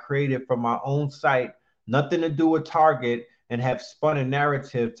artwork that I created from my own site, nothing to do with Target, and have spun a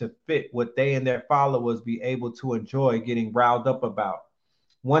narrative to fit what they and their followers be able to enjoy getting riled up about.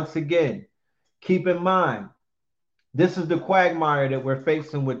 Once again, keep in mind, this is the quagmire that we're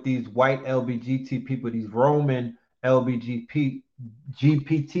facing with these white LBGT people, these Roman LBGP,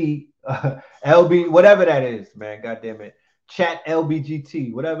 GPT, LB, whatever that is, man, goddamn it, chat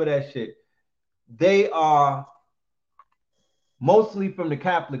LBGT, whatever that shit. They are mostly from the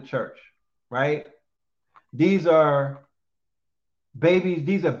Catholic Church, right? These are babies,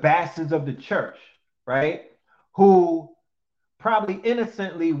 these are bastards of the church, right? Who probably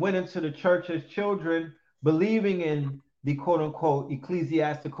innocently went into the church as children, believing in the quote unquote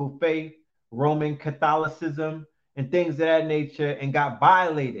ecclesiastical faith, Roman Catholicism, and things of that nature, and got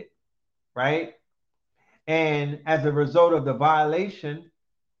violated, right? And as a result of the violation,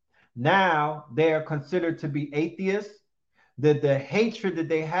 now they are considered to be atheists. The hatred that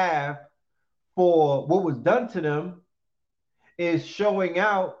they have for what was done to them is showing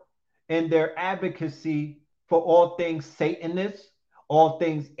out in their advocacy for all things Satanist, all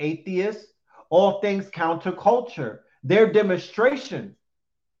things atheist, all things counterculture. Their demonstration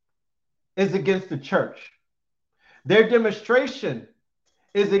is against the church. Their demonstration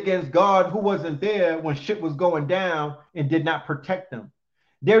is against God, who wasn't there when shit was going down and did not protect them.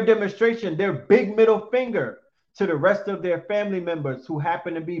 Their demonstration, their big middle finger to the rest of their family members who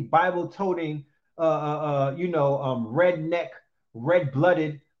happen to be Bible-toting, redneck,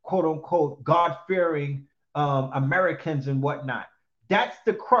 red-blooded, quote-unquote, God-fearing Americans and whatnot. That's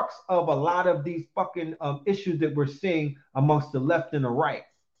the crux of a lot of these fucking issues that we're seeing amongst the left and the right,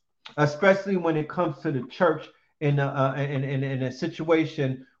 especially when it comes to the church in a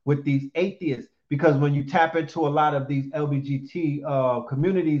situation with these atheists. Because when you tap into a lot of these LGBT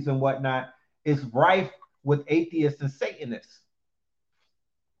communities and whatnot, it's rife with atheists and Satanists.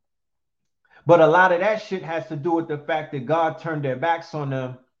 But a lot of that shit has to do with the fact that God turned their backs on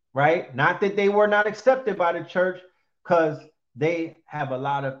them, right? Not that they were not accepted by the church, because they have a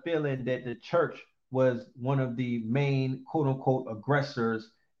lot of feeling that the church was one of the main quote unquote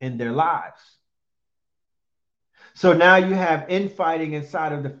aggressors in their lives. So now you have infighting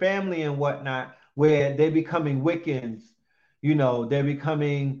inside of the family and whatnot, where they're becoming Wiccans, you know, they're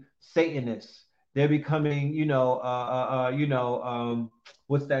becoming Satanists, they're becoming,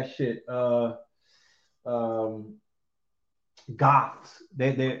 what's that shit? Goths.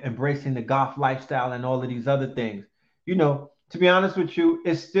 They're embracing the goth lifestyle and all of these other things. You know, to be honest with you,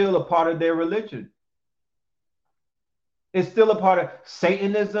 it's still a part of their religion. It's still a part of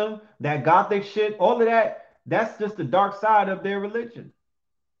Satanism, that gothic shit, all of that. That's just the dark side of their religion.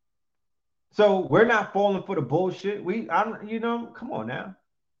 So we're not falling for the bullshit. Come on now.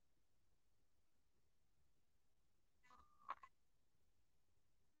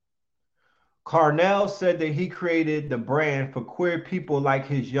 Carnell said that he created the brand for queer people like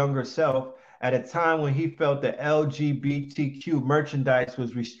his younger self at a time when he felt that LGBTQ merchandise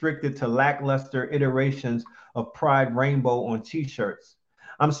was restricted to lackluster iterations of Pride Rainbow on t-shirts.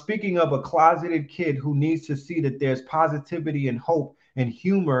 I'm speaking of a closeted kid who needs to see that there's positivity and hope and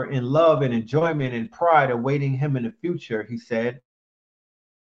humor and love and enjoyment and pride awaiting him in the future, he said.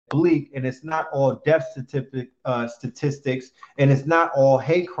 Bleak, and it's not all death statistics, and it's not all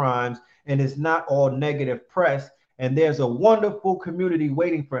hate crimes, and it's not all negative press, and there's a wonderful community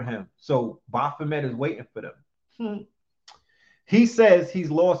waiting for him. So Baphomet is waiting for them. He says he's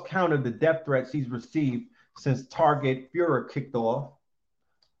lost count of the death threats he's received since Target Furor kicked off.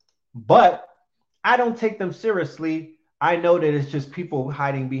 But I don't take them seriously. I know that it's just people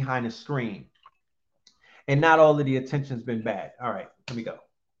hiding behind a screen. And not all of the attention's been bad. All right, let me go.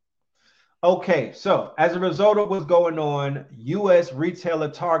 Okay, so as a result of what's going on, U.S. retailer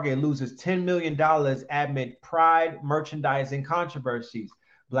Target loses $10 million amid Pride merchandising controversies.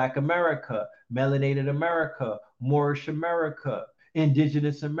 Black America, Melanated America, Moorish America,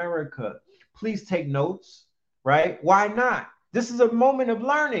 Indigenous America. Please take notes, right? Why not? This is a moment of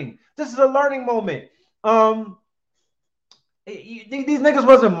learning. This is a learning moment. These niggas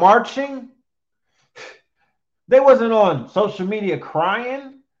wasn't marching. They wasn't on social media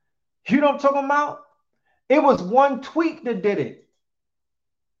crying. You know what I'm talking about? It was one tweet that did it.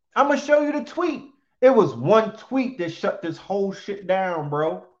 I'm going to show you the tweet. It was one tweet that shut this whole shit down,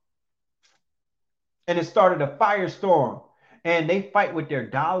 bro. And it started a firestorm. And they fight with their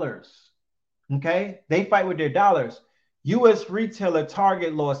dollars. Okay? They fight with their dollars. U.S. retailer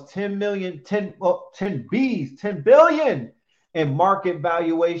Target lost 10 billion in market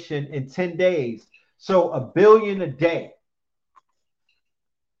valuation in 10 days. So $1 billion a day.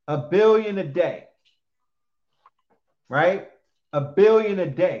 $1 billion a day, right? $1 billion a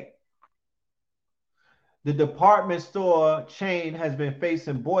day. The department store chain has been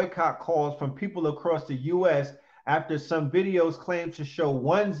facing boycott calls from people across the U.S. after some videos claim to show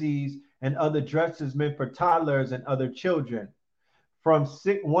onesies and other dresses meant for toddlers and other children. From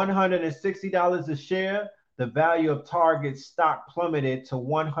 $160 a share, the value of Target's stock plummeted to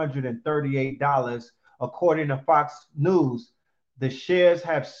 $138, according to Fox News. The shares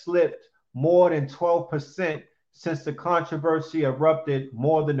have slipped more than 12% since the controversy erupted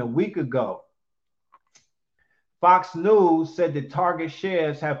more than a week ago. Fox News said that Target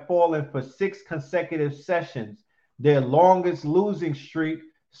shares have fallen for 6 consecutive sessions, their longest losing streak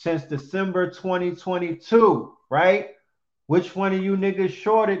since December 2022, right? Which one of you niggas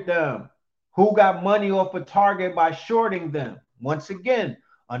shorted them? Who got money off of Target by shorting them? Once again,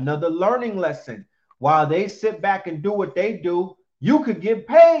 another learning lesson. While they sit back and do what they do, you could get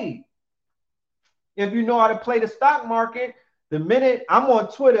paid. If you know how to play the stock market, the minute I'm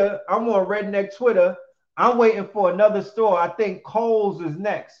on Twitter, I'm on Redneck Twitter, I'm waiting for another store. I think Kohl's is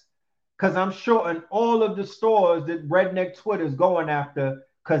next, because I'm shorting all of the stores that Redneck Twitter is going after,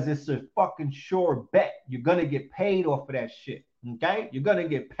 because it's a fucking sure bet. You're going to get paid off of that shit, okay? You're going to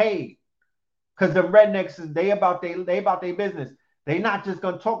get paid. Because the rednecks, they about their business. They're not just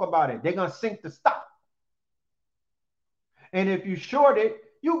going to talk about it. They're going to sink the stock. And if you short it,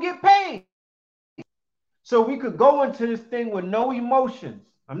 you get paid. So we could go into this thing with no emotions.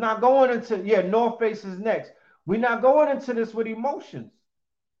 I'm not going into, North Face is next. We're not going into this with emotions.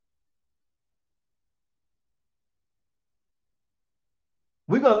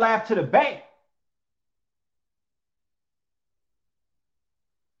 We're going to laugh to the bank.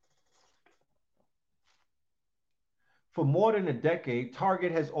 For more than a decade,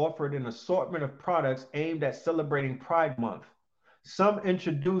 Target has offered an assortment of products aimed at celebrating Pride Month. Some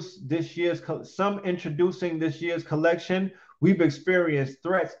introducing this year's collection, we've experienced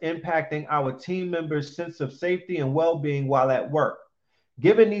threats impacting our team members' sense of safety and well-being while at work.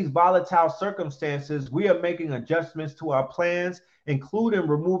 Given these volatile circumstances, we are making adjustments to our plans, including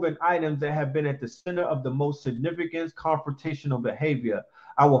removing items that have been at the center of the most significant confrontational behavior.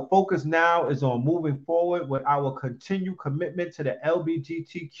 Our focus now is on moving forward with our continued commitment to the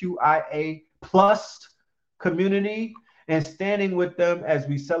LGBTQIA plus community and standing with them as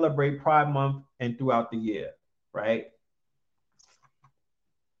we celebrate Pride Month and throughout the year, right?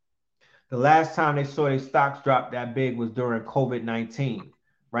 The last time they saw their stocks drop that big was during COVID-19,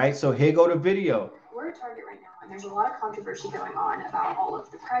 right? So here go the video. We're at Target right now, and there's a lot of controversy going on about all of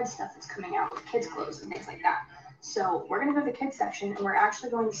the Pride stuff that's coming out with kids' clothes and things like that. So we're going to go to the kids section, and we're actually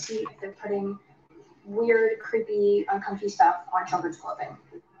going to see if they're putting weird, creepy, uncomfy stuff on children's clothing.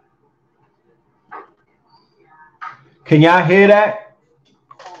 Can y'all hear that?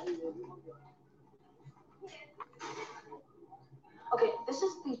 Okay, this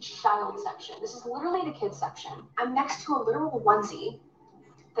is the child section. This is literally the kids section. I'm next to a literal onesie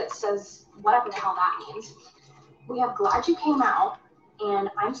that says whatever the hell that means. We have Glad You Came Out, and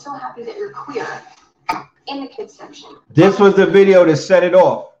I'm so happy that you're queer in the kids section. This was the video that set it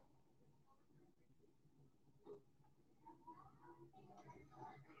off.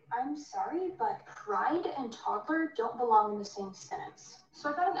 I'm sorry, but pride and toddler don't belong in the same sentence. So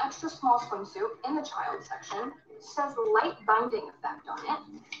I got an extra small swimsuit in the child section. It says light binding effect on it.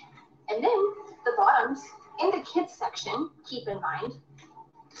 And then the bottoms in the kids section, keep in mind,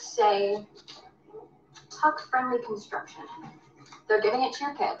 say tuck friendly construction. They're giving it to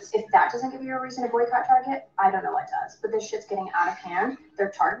your kids. If that doesn't give you a reason to boycott Target, I don't know what does. But this shit's getting out of hand.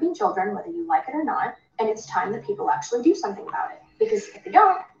 They're targeting children, whether you like it or not. And it's time that people actually do something about it. Because if they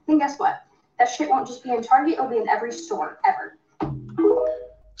don't, then guess what? That shit won't just be in Target. It'll be in every store ever.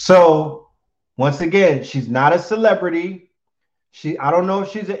 So once again, she's not a celebrity. I don't know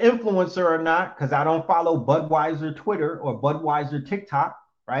if she's an influencer or not, because I don't follow Budweiser Twitter or Budweiser TikTok,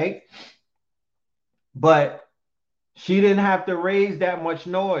 right? But she didn't have to raise that much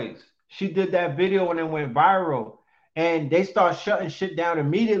noise. She did that video and it went viral. And they start shutting shit down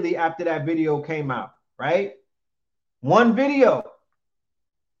immediately after that video came out, right? One video.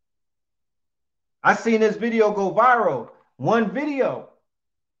 I seen this video go viral. One video.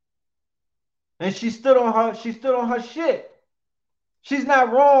 And she stood on her shit. She's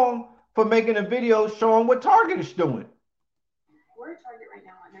not wrong for making a video showing what Target is doing. We're at Target right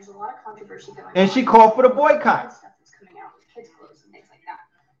now, and there's a lot of controversy going on. And she called for the boycott. Stuff that's coming out with kids' clothes and things like that.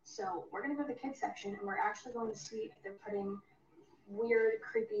 So we're going to go to the kids section, and we're actually going to see if they're putting weird,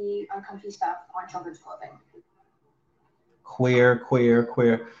 creepy, uncomfy stuff on children's clothing.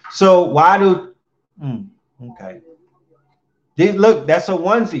 Queer. So why do... okay. Look, that's a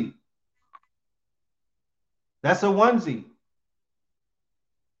onesie. That's a onesie.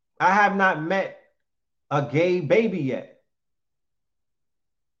 I have not met a gay baby yet.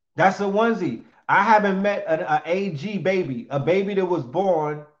 That's a onesie. I haven't met an AG baby, a baby that was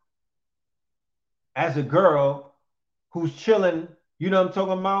born as a girl who's chilling, you know what I'm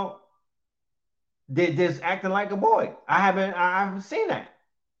talking about? They're just acting like a boy. I haven't seen that.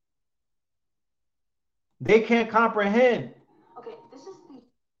 They can't comprehend. Okay, this is the...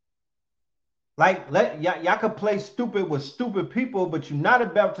 Like, y'all could play stupid with stupid people, but you're not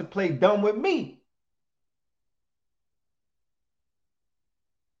about to play dumb with me.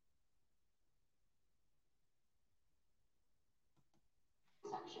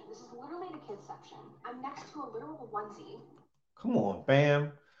 Section. This is literally the kids section. I'm next to a literal onesie. Come on,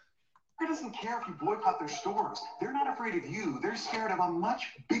 fam. Target doesn't care if you boycott their stores. They're not afraid of you. They're scared of a much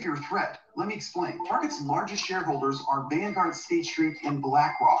bigger threat. Let me explain. Target's largest shareholders are Vanguard, State Street, and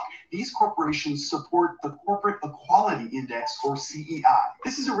BlackRock. These corporations support the Corporate Equality Index, or CEI.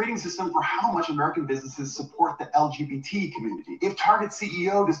 This is a rating system for how much American businesses support the LGBT community. If Target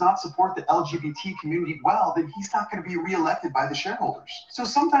CEO does not support the LGBT community well, then he's not going to be reelected by the shareholders. So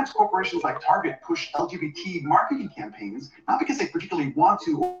sometimes corporations like Target push LGBT marketing campaigns, not because they particularly want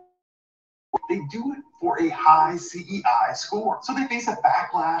to, they do it for a high CEI score. So they face a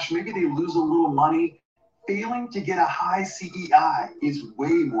backlash, maybe they lose a little money. Failing to get a high CEI is way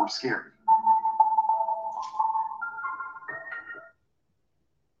more scary.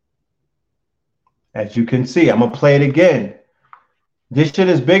 As you can see, I'm going to play it again. This shit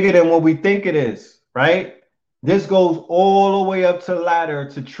is bigger than what we think it is, right? This goes all the way up to ladder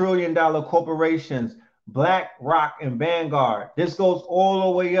to trillion-dollar corporations, BlackRock and Vanguard. This goes all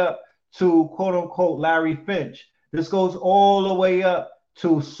the way up to quote unquote Larry Finch. This goes all the way up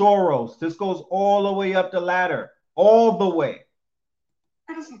to Soros. This goes all the way up the ladder, all the way.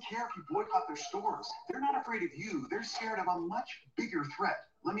 Target doesn't care if you boycott their stores. They're not afraid of you. They're scared of a much bigger threat.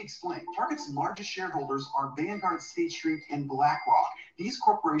 Let me explain. Target's largest shareholders are Vanguard, State Street, and BlackRock. These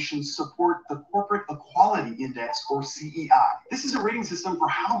corporations support the Corporate Equality Index, or CEI. This is a rating system for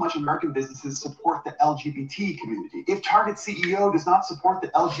how much American businesses support the LGBT community. If Target's CEO does not support the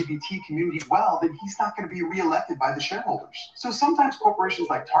LGBT community well, then he's not going to be reelected by the shareholders. So sometimes corporations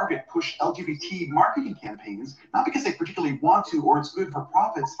like Target push LGBT marketing campaigns, not because they particularly want to or it's good for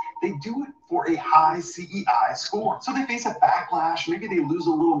profits, they do it for a high CEI score. So they face a backlash, maybe they lose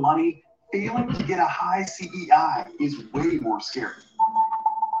a little money. Failing to get a high CEI is way more scary.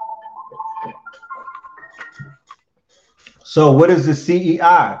 So what is the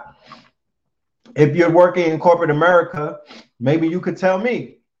CEI? If you're working in corporate America, maybe you could tell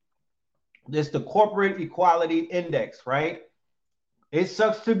me. It's the Corporate Equality Index, right? It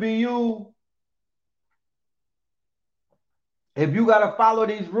sucks to be you. If you got to follow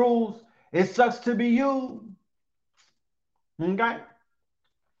these rules, it sucks to be you. Okay?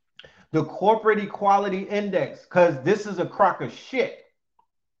 The Corporate Equality Index, because this is a crock of shit.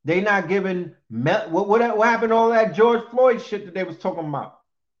 They not giving what happened to all that George Floyd shit that they was talking about.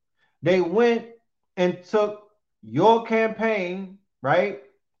 They went and took your campaign, right?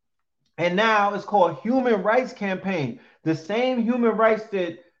 And now it's called Human Rights Campaign. The same human rights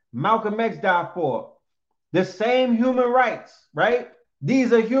that Malcolm X died for. The same human rights, right?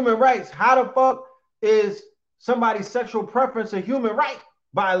 These are human rights. How the fuck is somebody's sexual preference a human right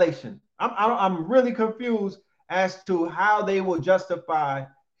violation? I'm really confused as to how they will justify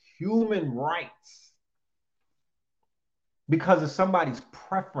human rights because of somebody's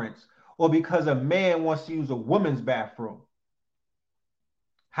preference or because a man wants to use a woman's bathroom.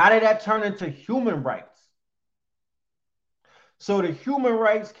 How did that turn into human rights? So the Human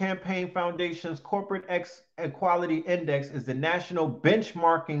Rights Campaign Foundation's Corporate Equality Index is the national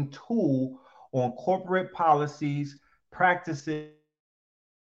benchmarking tool on corporate policies, practices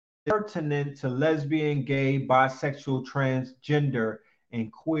pertinent to lesbian, gay, bisexual, transgender,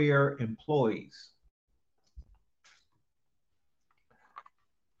 and queer employees.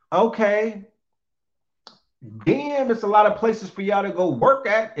 Okay. Damn, it's a lot of places for y'all to go work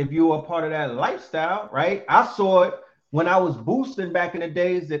at if you are part of that lifestyle, right? I saw it when I was boosting back in the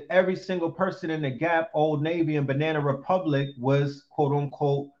days that every single person in the Gap, Old Navy, and Banana Republic was quote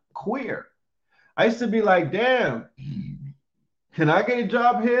unquote queer. I used to be like, damn, can I get a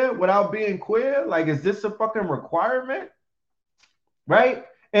job here without being queer? Like, is this a fucking requirement? Right?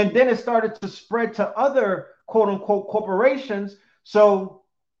 And then it started to spread to other quote unquote corporations. So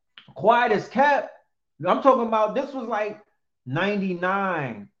quiet as kept. I'm talking about this was like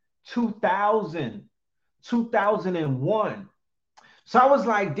 99, 2000, 2001. So I was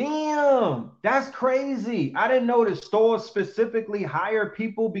like, damn, that's crazy. I didn't know the stores specifically hire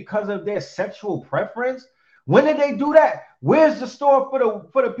people because of their sexual preference. When did they do that? Where's the store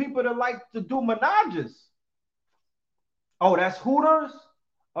for the people that like to do menages? Oh, that's Hooters?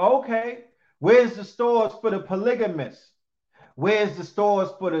 Okay. Where's the stores for the polygamists? Where's the stores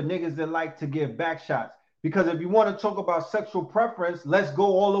for the niggas that like to give back shots? Because if you want to talk about sexual preference, let's go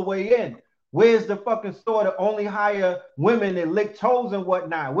all the way in. Where's the fucking store that only hire women that lick toes and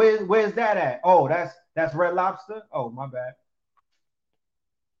whatnot? Where's that at? Oh, that's Red Lobster? Oh, my bad.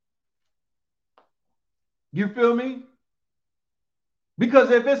 You feel me? Because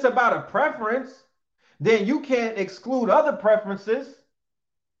if it's about a preference, then you can't exclude other preferences.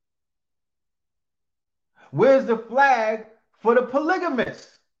 Where's the flag for the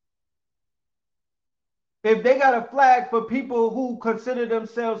polygamists? If they got a flag for people who consider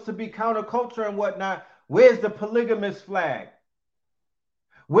themselves to be counterculture and whatnot, where's the polygamist flag?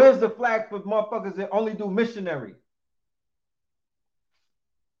 Where's the flag for motherfuckers that only do missionary?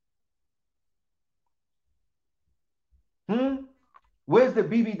 Where's the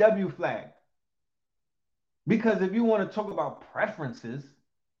BBW flag? Because if you want to talk about preferences,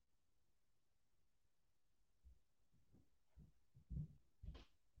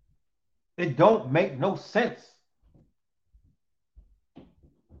 it don't make no sense.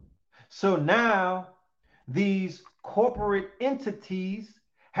 So now these corporate entities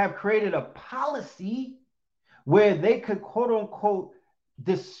have created a policy where they could quote unquote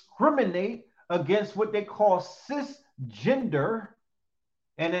discriminate against what they call cisgender.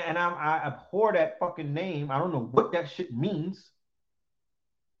 And I abhor that fucking name. I don't know what that shit means.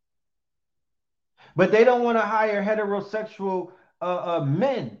 But they don't want to hire heterosexual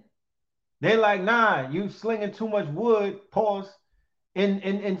men. They're like, nah, you slinging too much wood, pause,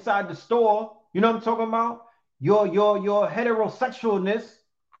 inside the store. You know what I'm talking about? Your heterosexualness,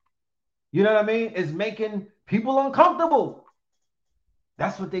 you know what I mean, is making people uncomfortable.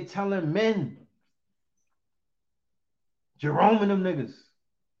 That's what they telling men. Jerome and them niggas.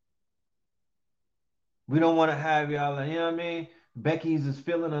 We don't want to have y'all, you know what I mean? Becky's is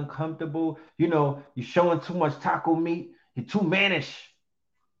feeling uncomfortable. You know, you're showing too much taco meat. You're too mannish.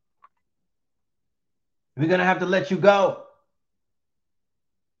 We're going to have to let you go.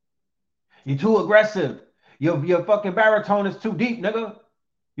 You're too aggressive. Your fucking baritone is too deep, nigga.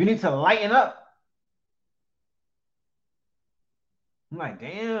 You need to lighten up. I'm like,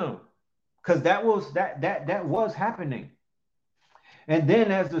 damn. Because that was happening. And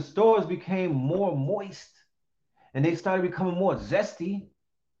then as the stores became more moist and they started becoming more zesty,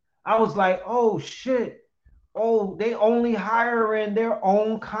 I was like, oh shit. Oh, they only hiring their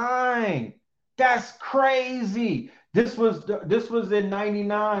own kind. That's crazy. This was in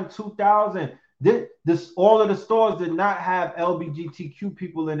 99, 2000. This all of the stores did not have LGBTQ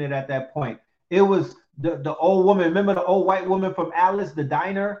people in it at that point. It was the old woman. Remember the old white woman from Alice, the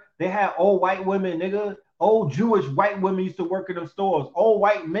diner? They had old white women, nigga. Old Jewish white women used to work in them stores. Old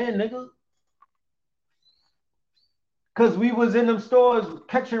white men, nigga. Because we was in them stores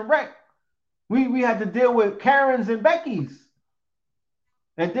catching wreck. We had to deal with Karens and Beckys.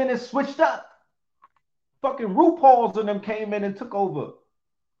 And then it switched up. Fucking RuPaul's and them came in and took over.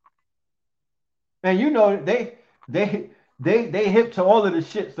 And you know, they hip to all of the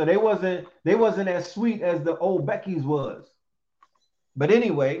shit. So they wasn't as sweet as the old Becky's was. But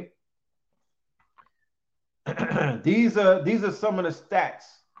anyway, these are some of the stats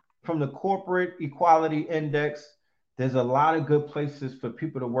from the Corporate Equality Index. There's a lot of good places for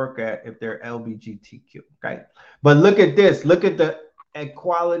people to work at if they're LGBTQ, okay? But look at this. Look at the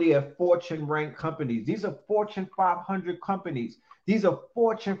equality of Fortune ranked companies. These are Fortune 500 companies. These are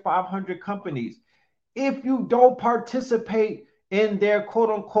Fortune 500 companies. If you don't participate in their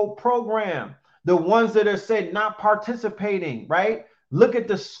quote unquote program, the ones that are said not participating, right? Look at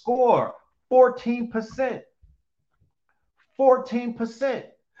the score, 14%. 14%.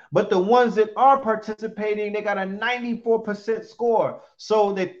 But the ones that are participating, they got a 94% score.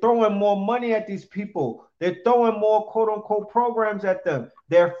 So they're throwing more money at these people. They're throwing more quote unquote programs at them.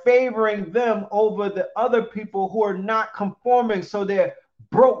 They're favoring them over the other people who are not conforming. So they're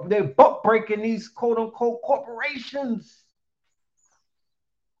buck breaking these quote unquote corporations.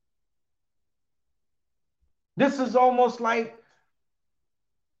 This is almost like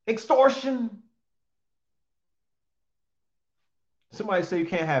extortion. Somebody say you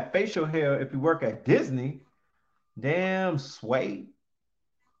can't have facial hair if you work at Disney. Damn, sway.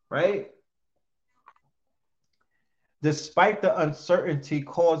 Right? Despite the uncertainty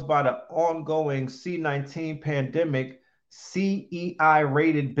caused by the ongoing C-19 pandemic,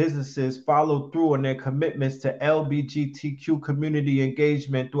 CEI-rated businesses followed through on their commitments to LGBTQ community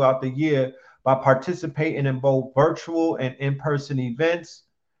engagement throughout the year by participating in both virtual and in-person events.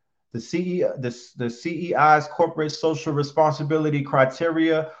 The CEI's corporate social responsibility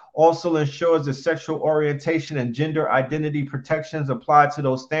criteria also ensures that sexual orientation and gender identity protections apply to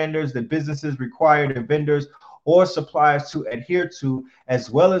those standards that businesses require their vendors or suppliers to adhere to,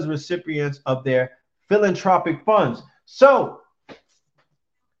 as well as recipients of their philanthropic funds. So,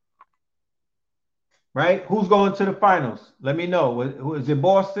 right, who's going to the finals? Let me know. Who is it?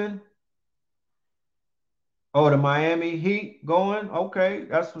 Boston? Oh, the Miami Heat going? Okay,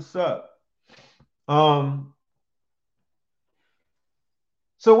 that's what's up.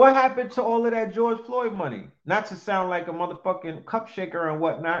 So what happened to all of that George Floyd money? Not to sound like a motherfucking cup shaker and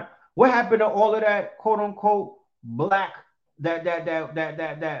whatnot. What happened to all of that quote unquote black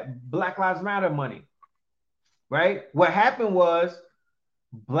that Black Lives Matter money? Right? What happened was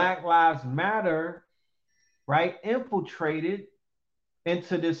Black Lives Matter, right, infiltrated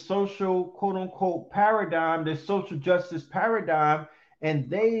into this social quote unquote paradigm, this social justice paradigm, and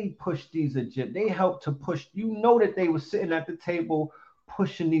they pushed these agendas. They helped to push, you know, that they were sitting at the table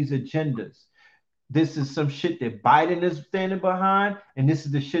pushing these agendas. This is some shit that Biden is standing behind, and this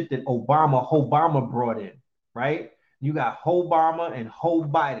is the shit that Obama brought in, right? You got Obama and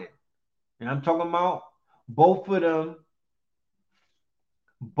Biden. And I'm talking about both of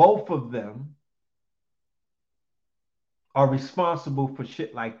them are responsible for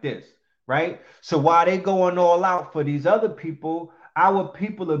shit like this, right? So while they going all out for these other people, our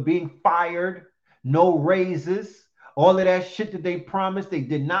people are being fired, no raises, all of that shit that they promised, they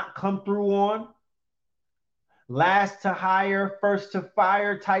did not come through on. Last to hire, first to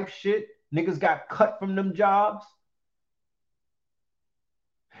fire type shit. Niggas got cut from them jobs.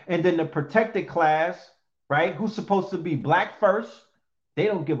 And then the protected class, right, who's supposed to be black first, they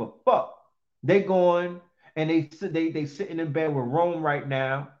don't give a fuck. They going and they sitting in bed with Rome right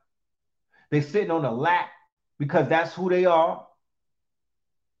now. They sitting on a lap because that's who they are.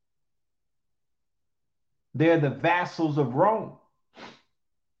 They're the vassals of Rome.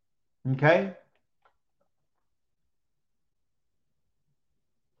 Okay?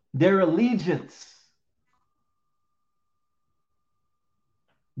 Their allegiance.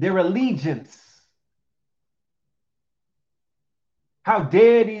 Their allegiance. How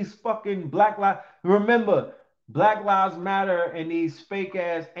dare these fucking Black Lives... Remember, Black Lives Matter and these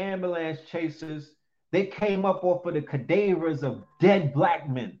fake-ass ambulance chasers, they came up off of the cadavers of dead black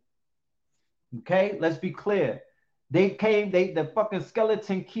men. Okay? Let's be clear. The fucking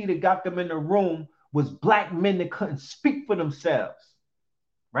skeleton key that got them in the room was black men that couldn't speak for themselves.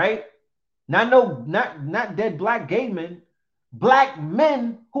 Right? Not dead black gay men. Black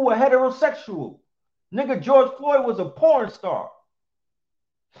men who were heterosexual. Nigga, George Floyd was a porn star.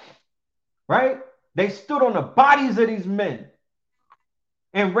 Right? They stood on the bodies of these men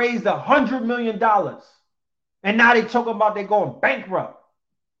and raised $100 million. And now they talking about they going bankrupt.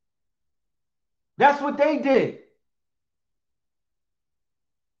 That's what they did.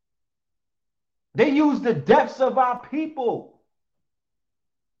 They used the deaths of our people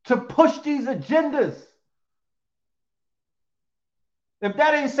to push these agendas. If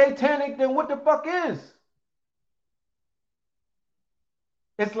that ain't satanic, then what the fuck is?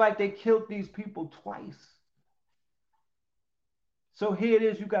 It's like they killed these people twice. So here it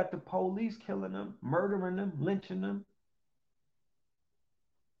is, you got the police killing them, murdering them, lynching them.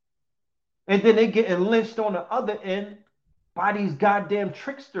 And then they getting lynched on the other end by these goddamn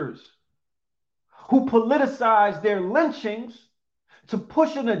tricksters who politicize their lynchings to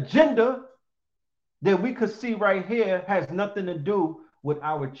push an agenda that we could see right here has nothing to do with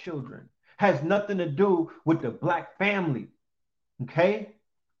our children, has nothing to do with the black family. Okay?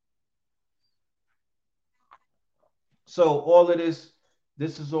 So all of this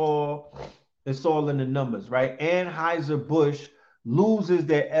is all, it's all in the numbers, right? Anheuser-Busch loses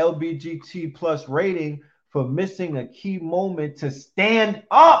their LGBT plus rating for missing a key moment to stand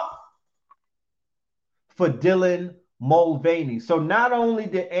up for Dylan Mulvaney. So not only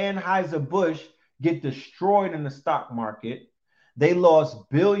did Anheuser-Busch get destroyed in the stock market, they lost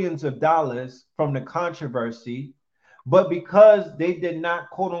billions of dollars from the controversy, but because they did not,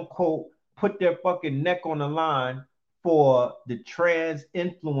 quote unquote, put their fucking neck on the line for the trans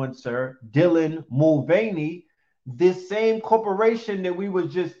influencer Dylan Mulvaney, this same corporation that we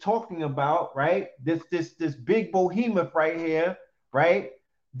was just talking about, right? This big behemoth right here, right?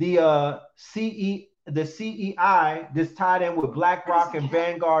 The CEI, this tied in with BlackRock and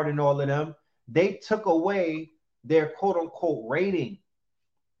Vanguard and all of them, they took away their quote unquote rating.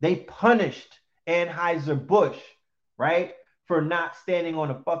 They punished Anheuser-Busch, right? For not standing on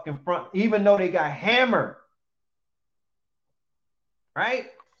the fucking front, even though they got hammered. Right?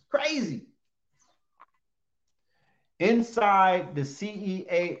 Crazy. Inside the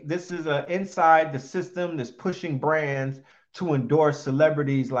CEA, this is inside the system that's pushing brands to endorse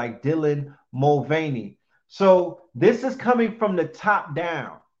celebrities like Dylan Mulvaney. So this is coming from the top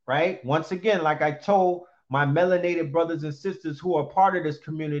down, right? Once again, like I told my melanated brothers and sisters who are part of this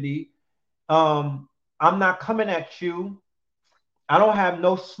community, I'm not coming at you. I don't have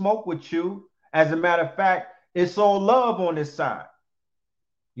no smoke with you. As a matter of fact, it's all love on this side.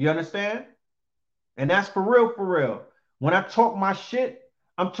 You understand? And that's for real, for real. When I talk my shit,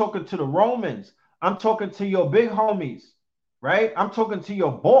 I'm talking to the Romans. I'm talking to your big homies, right? I'm talking to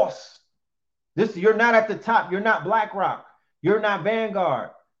your boss. You're not at the top. You're not BlackRock. You're not Vanguard.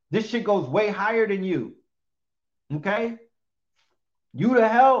 This shit goes way higher than you. Okay? You the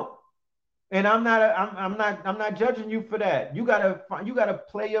hell. And I'm not judging you for that. You gotta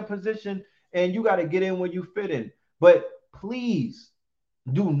play your position and you gotta get in where you fit in. But please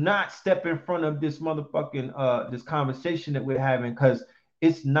do not step in front of this motherfucking this conversation that we're having, because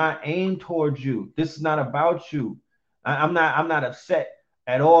it's not aimed towards you. This is not about you. I'm not upset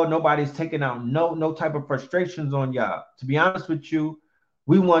at all. Nobody's taking out no type of frustrations on y'all. To be honest with you,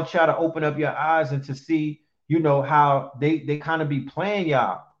 we want y'all to open up your eyes and to see, you know, how they kind of be playing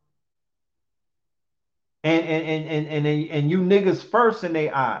y'all. And you niggas first in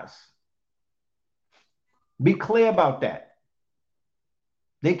their eyes. Be clear about that.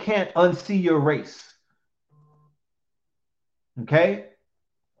 They can't unsee your race. Okay?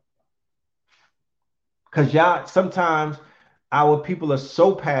 Because y'all, sometimes our people are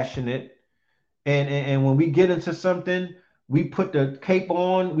so passionate, and when we get into something, we put the cape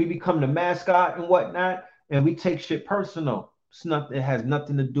on, we become the mascot and whatnot, and we take shit personal. It has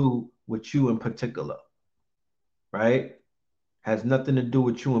nothing to do with you in particular, right? Has nothing to do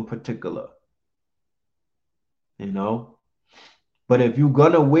with you in particular, you know. But if you're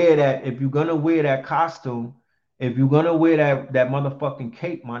gonna wear that, if you're gonna wear that costume, if you're gonna wear that motherfucking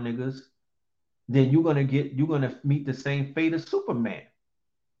cape, my niggas, then you're gonna meet the same fate as Superman.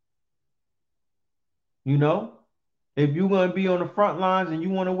 You know, if you're gonna be on the front lines and you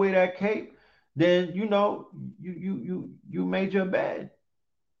want to wear that cape, then you know you made your bed.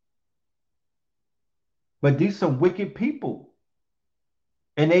 But these some wicked people,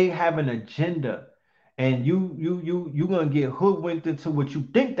 and they have an agenda, and you gonna get hoodwinked into what you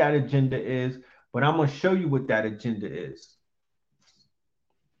think that agenda is. But I'm gonna show you what that agenda is.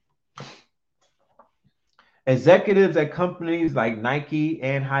 Executives at companies like Nike,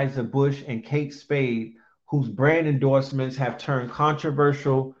 Anheuser-Busch, and Kate Spade, whose brand endorsements have turned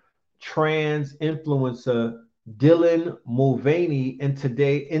controversial trans influencer Dylan Mulvaney into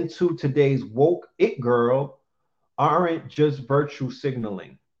today's woke it girl, aren't just virtue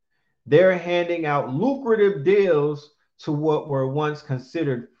signaling. They're handing out lucrative deals to what were once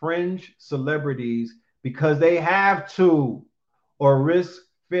considered fringe celebrities because they have to, or risk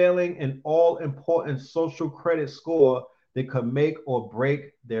failing an all important social credit score that could make or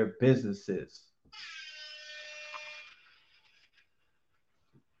break their businesses.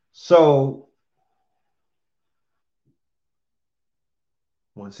 So,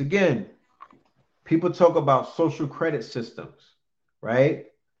 once again, people talk about social credit systems, right?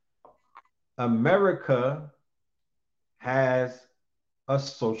 America has a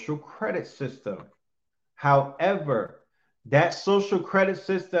social credit system. However, that social credit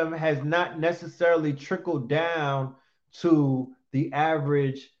system has not necessarily trickled down to the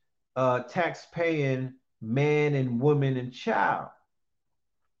average tax-paying man and woman and child.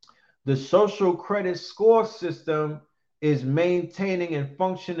 The social credit score system is maintaining and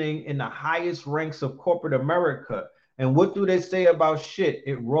functioning in the highest ranks of corporate America. And what do they say about shit?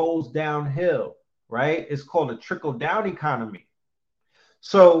 It rolls downhill, right? It's called a trickle-down economy.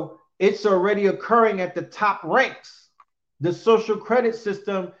 So it's already occurring at the top ranks. The social credit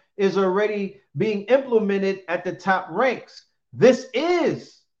system is already being implemented at the top ranks. This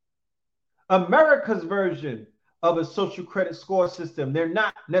is America's version of a social credit score system. They're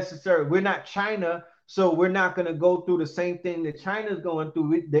not necessarily, we're not China, so we're not going to go through the same thing that China's going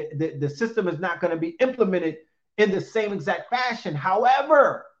through. The system is not going to be implemented in the same exact fashion.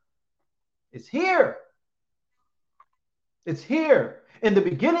 However, it's here. It's here. In the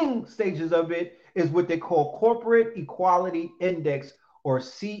beginning stages of it is what they call Corporate Equality Index, or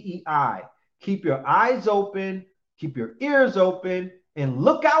CEI. Keep your eyes open, keep your ears open, and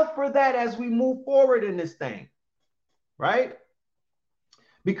look out for that as we move forward in this thing, right?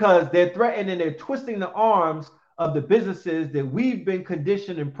 Because they're threatening, they're twisting the arms of the businesses that we've been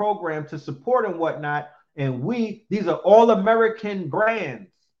conditioned and programmed to support and whatnot. And these are all American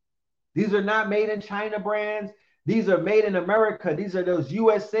brands. These are not made in China brands. These are made in America. These are those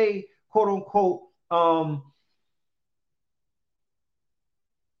USA, quote unquote,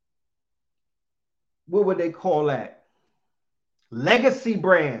 what would they call that? Legacy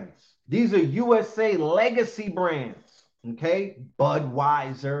brands. These are USA legacy brands. Okay,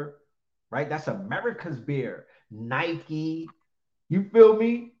 Budweiser, right? That's America's beer. Nike, you feel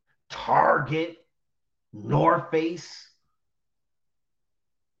me? Target, North Face.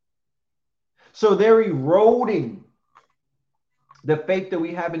 So they're eroding the faith that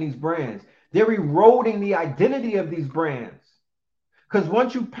we have in these brands. They're eroding the identity of these brands. Because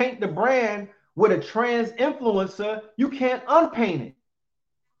once you paint the brand with a trans influencer, you can't unpaint it.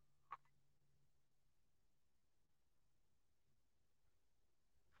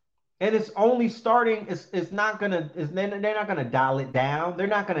 And it's only starting, they're not gonna dial it down. They're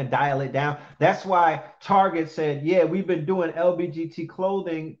not gonna dial it down. That's why Target said, yeah, we've been doing LBGT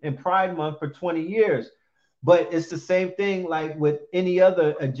clothing in Pride Month for 20 years. But it's the same thing like with any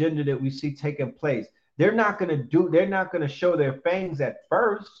other agenda that we see taking place. They're not gonna show their fangs at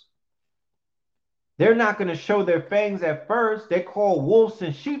first. They're not gonna show their fangs at first. They're called wolves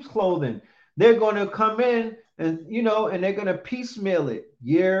in sheep's clothing. They're gonna come in and and they're gonna piecemeal it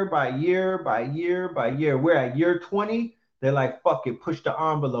year by year by year by year. We're at year 20. They're like, fuck it, push the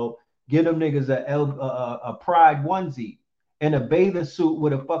envelope, get them niggas a pride onesie and a bathing suit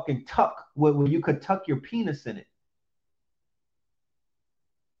with a fucking tuck where you could tuck your penis in it.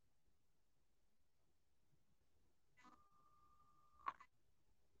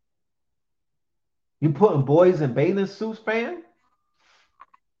 You putting boys in bathing suits, fam?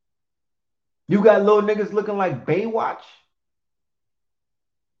 You got little niggas looking like Baywatch.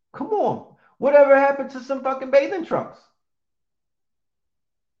 Come on. Whatever happened to some fucking bathing trunks?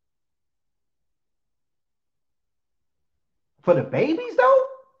 For the babies, though?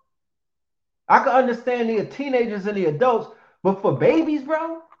 I can understand the teenagers and the adults, but for babies,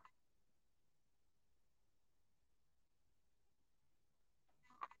 bro?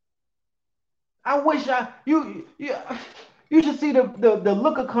 I wish you should see the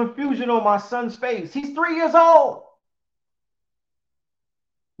look of confusion on my son's face. He's 3 years old.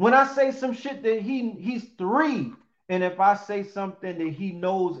 When I say some shit that he's 3, and if I say something that he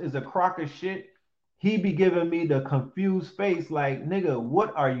knows is a crock of shit, he be giving me the confused face like, nigga,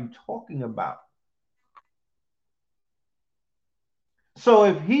 what are you talking about? So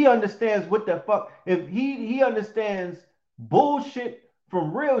if he understands what the fuck, if he understands bullshit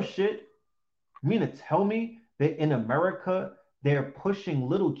from real shit, you mean to tell me that in America they're pushing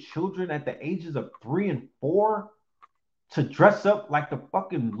little children at the ages of 3 and 4 to dress up like the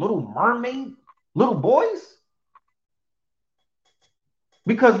fucking Little Mermaid, little boys?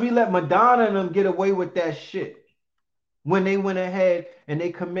 Because we let Madonna and them get away with that shit when they went ahead and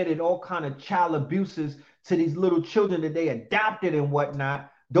they committed all kind of child abuses to these little children that they adopted and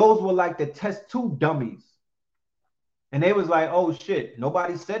whatnot. Those were like the test tube dummies. And they was like, oh shit,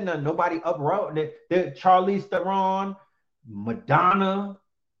 nobody said nothing. Nobody uprooted it. Charlize Theron, Madonna,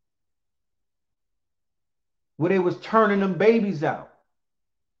 where they was turning them babies out.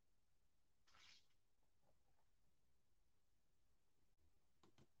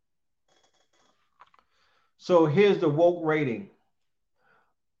 So here's the woke rating,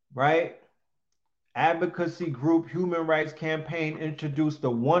 right? Advocacy group Human Rights Campaign introduced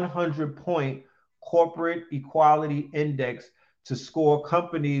the 100-point corporate equality index to score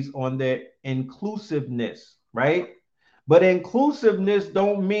companies on their inclusiveness, right? But inclusiveness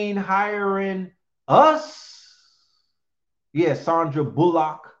don't mean hiring us. Yeah, Sandra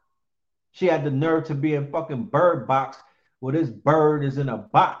Bullock. She had the nerve to be in fucking Bird Box. Well, this bird is in a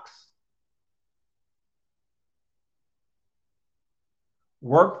box.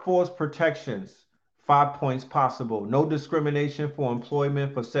 Workforce protections. 5 points possible. No discrimination for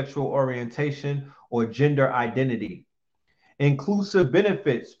employment for sexual orientation or gender identity. Inclusive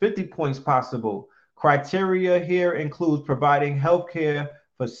benefits. 50 points possible. Criteria here includes providing health care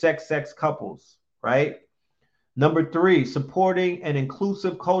for sex couples, right? Number 3, supporting an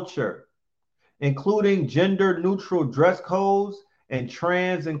inclusive culture, including gender-neutral dress codes and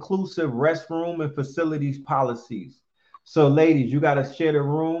trans-inclusive restroom and facilities policies. So, ladies, you got to share the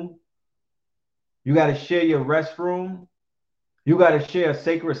room. You got to share your restroom. You got to share a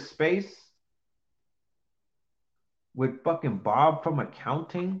sacred space with fucking Bob from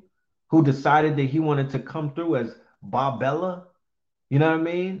accounting, who decided that he wanted to come through as Bobella. You know what I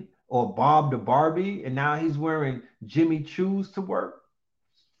mean? Or Bob the Barbie, and now he's wearing Jimmy Choos to work.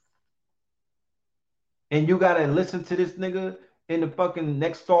 And you got to listen to this nigga in the fucking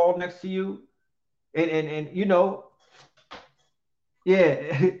next stall next to you. And you know,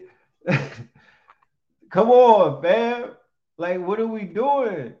 yeah. Come on, fam. Like, what are we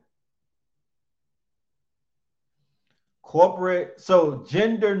doing? Corporate, so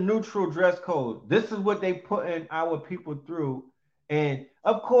gender neutral dress code. This is what they putting our people through. And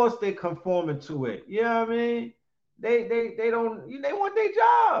of course they conforming to it. You know what I mean? They don't, they want their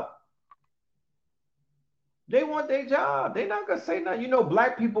job. They want their job. They're not gonna say nothing. You know,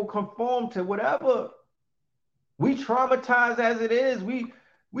 black people conform to whatever. We traumatized as it is. We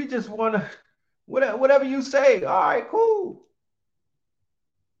just want to, whatever you say. All right, cool.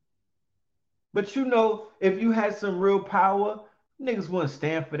 But you know, if you had some real power, niggas wouldn't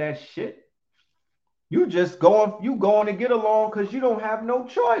stand for that shit. You just going to get along because you don't have no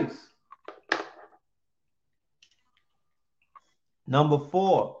choice. Number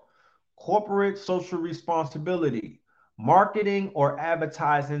 4, corporate social responsibility. Marketing or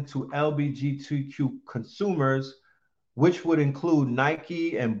advertising to LGBTQ consumers, which would include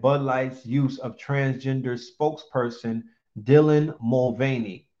Nike and Bud Light's use of transgender spokesperson Dylan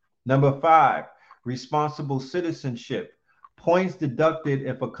Mulvaney. Number 5, responsible citizenship. Points deducted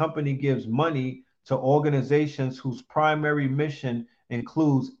if a company gives money to organizations whose primary mission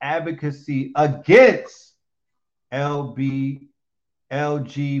includes advocacy against LGBTQ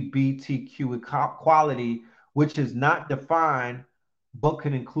equality, which is not defined but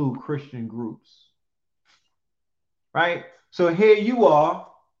can include Christian groups. Right? So here you are,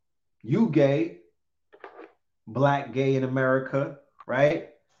 you gay, black gay in America, right?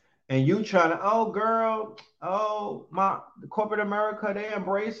 And you trying to, oh girl, oh the corporate America, they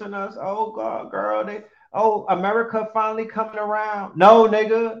embracing us. Oh God, girl, America finally coming around. No,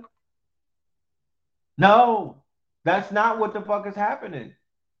 nigga. No, that's not what the fuck is happening.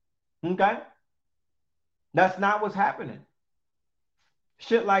 Okay? That's not what's happening.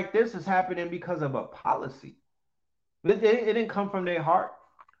 Shit like this is happening because of a policy. It didn't come from their heart.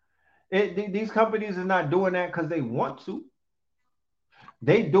 These companies are not doing that because they want to.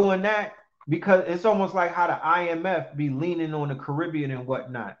 They doing that because it's almost like how the IMF be leaning on the Caribbean and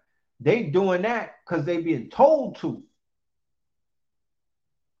whatnot. They doing that because they being told to.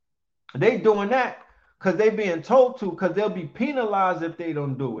 They doing that because they being told to, because they'll be penalized if they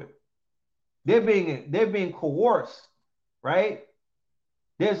don't do it. They're being coerced, right?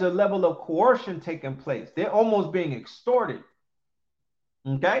 There's a level of coercion taking place. They're almost being extorted.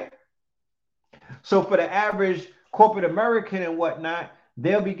 Okay? So for the average corporate American and whatnot,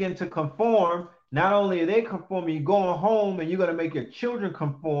 they'll begin to conform. Not only are they conforming, you're going home and you're going to make your children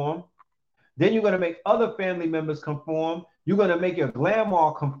conform. Then you're going to make other family members conform. You're going to make your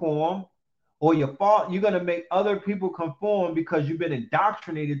grandma conform, or your father. You're going to make other people conform because you've been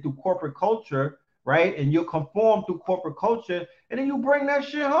indoctrinated through corporate culture, right? And you conform through corporate culture, and then you bring that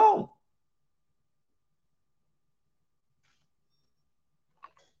shit home.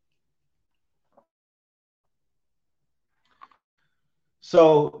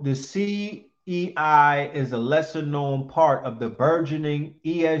 So the CEI is a lesser known part of the burgeoning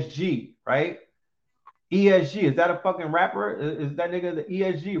ESG, right? ESG, is that a fucking rapper? Is that nigga the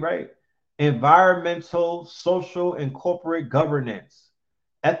ESG, right? Environmental, social, and corporate governance,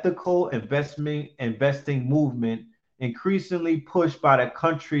 ethical investing movement, increasingly pushed by the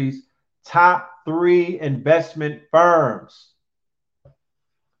country's top 3 investment firms.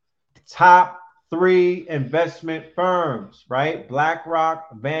 Top 3 investment firms, right?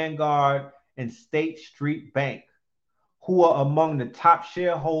 BlackRock, Vanguard, and State Street Bank, who are among the top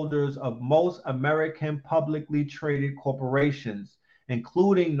shareholders of most American publicly traded corporations,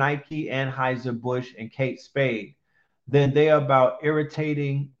 including Nike, Anheuser-Busch, and Kate Spade. Then they are about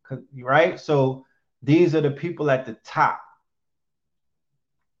irritating, right? So these are the people at the top.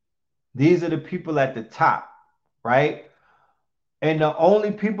 These are the people at the top, right? And the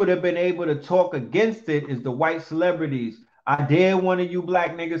only people that have been able to talk against it is the white celebrities. I dare one of you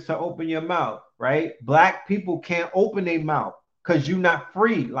black niggas to open your mouth, right? Black people can't open their mouth because you're not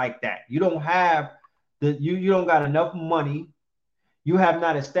free like that. You don't have you don't got enough money. You have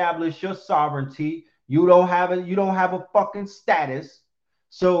not established your sovereignty. You don't have a fucking status.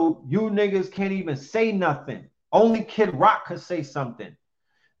 So you niggas can't even say nothing. Only Kid Rock could say something.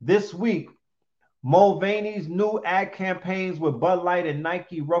 This week, Mulvaney's new ad campaigns with Bud Light and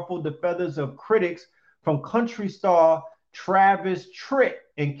Nike ruffled the feathers of critics, from country star Travis Tritt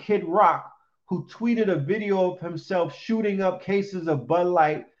and Kid Rock, who tweeted a video of himself shooting up cases of Bud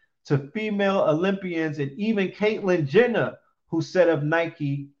Light, to female Olympians and even Caitlyn Jenner, who said of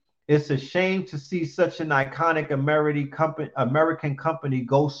Nike, "It's a shame to see such an iconic American company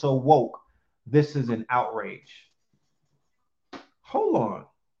go so woke. This is an outrage." Hold on,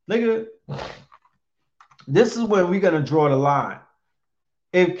 nigga. This is where we're going to draw the line.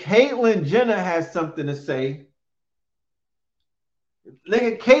 If Caitlyn Jenner has something to say,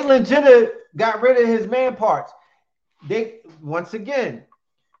 nigga, Caitlyn Jenner got rid of his man parts. Once again,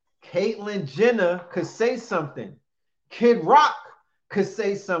 Caitlyn Jenner could say something. Kid Rock could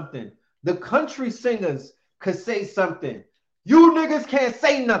say something. The country singers could say something. You niggas can't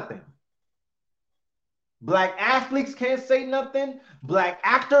say nothing. Black athletes can't say nothing. Black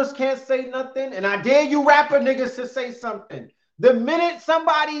actors can't say nothing. And I dare you rapper niggas to say something. The minute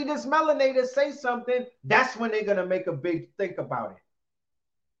somebody that's melanated say something, that's when they're going to make a big think about it.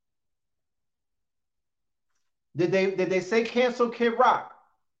 Did they say cancel Kid Rock?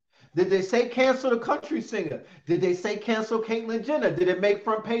 Did they say cancel the country singer? Did they say cancel Caitlyn Jenner? Did it make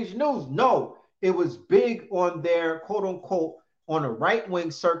front page news? No. It was big on their quote unquote on the right-wing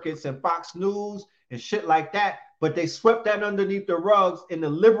circuits and Fox News and shit like that, but they swept that underneath the rugs in the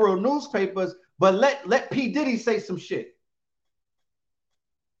liberal newspapers. But let P. Diddy say some shit.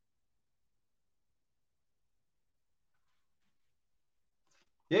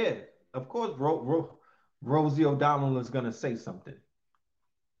 Yeah, of course, Rosie O'Donnell is gonna say something,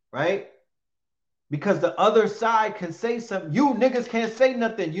 right? Because the other side can say something. You niggas can't say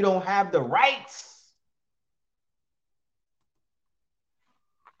nothing. You don't have the rights.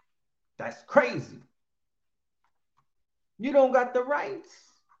 That's crazy. You don't got the rights.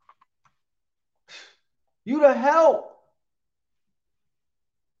 You the help.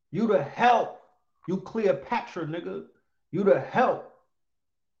 You the help. You Cleopatra, nigga. You the help.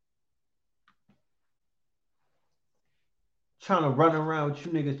 Trying to run around with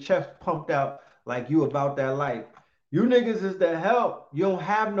you niggas chest pumped out like you about that life. You niggas is the help. You don't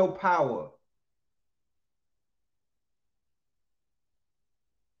have no power.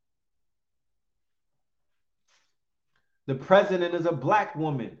 The president is a black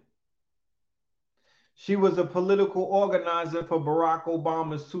woman. She was a political organizer for Barack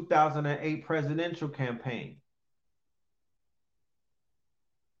Obama's 2008 presidential campaign.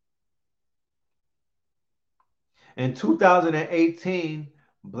 In 2018,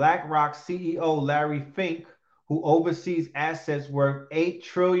 BlackRock CEO Larry Fink, who oversees assets worth $8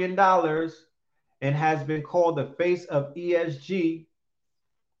 trillion and has been called the face of ESG,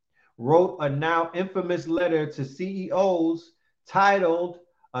 wrote a now infamous letter to CEOs titled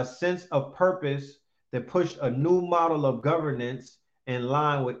A Sense of Purpose that pushed a new model of governance in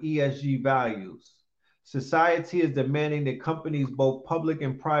line with ESG values. Society is demanding that companies, both public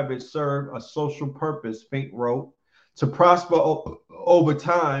and private, serve a social purpose, Fink wrote. To prosper over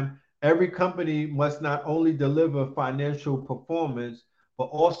time, every company must not only deliver financial performance, but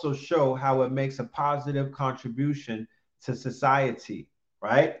also show how it makes a positive contribution to society,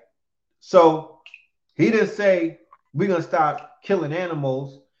 right? So he didn't say we're going to stop killing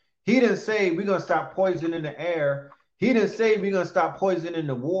animals. He didn't say we're going to stop poisoning the air. He didn't say we're going to stop poisoning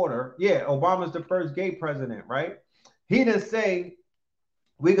the water. Yeah, Obama's the first gay president, right? He didn't say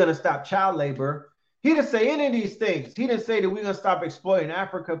we're going to stop child labor. He didn't say any of these things. He didn't say that we're going to stop exploiting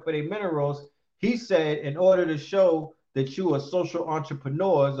Africa for their minerals. He said in order to show that you are social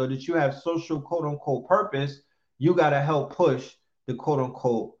entrepreneurs or that you have social quote unquote purpose, you got to help push the quote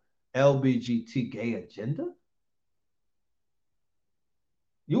unquote LGBT gay agenda.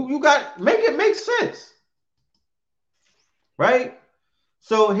 You got make it make sense, right?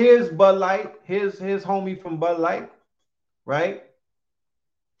 So here's Bud Light. Here's his homie from Bud Light, right?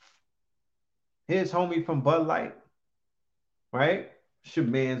 Here's homie from Bud Light, right? That's your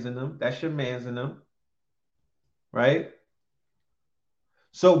mans in them. That's your mans in them, right?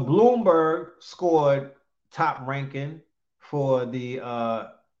 So Bloomberg scored top ranking for the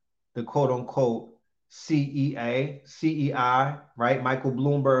quote unquote CEI, right? Michael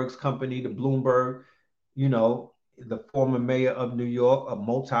Bloomberg's company, the Bloomberg, you know, the former mayor of New York, a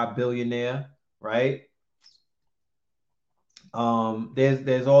multi-billionaire, right?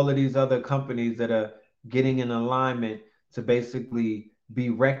 There's all of these other companies that are getting in alignment to basically be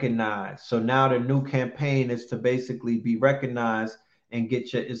recognized. So now the new campaign is to basically be recognized and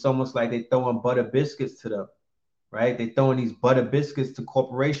get your, it's almost like they're throwing butter biscuits to them, right? They're throwing these butter biscuits to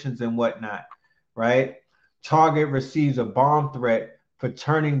corporations and whatnot, right? Target receives a bomb threat for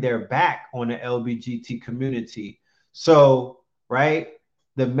turning their back on the LGBT community. So, right,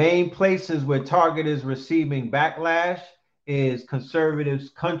 the main places where Target is receiving backlash is conservative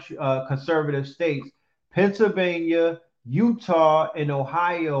states. Pennsylvania, Utah, and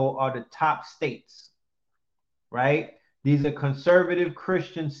Ohio are the top states, right? These are conservative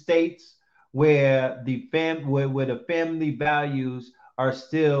Christian states where the family values are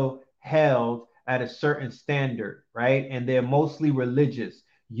still held at a certain standard, right? And they're mostly religious.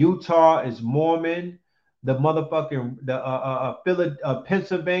 Utah is Mormon. The motherfucking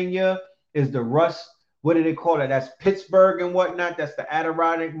Pennsylvania is the Rust. What do they call it? That's Pittsburgh and whatnot. That's the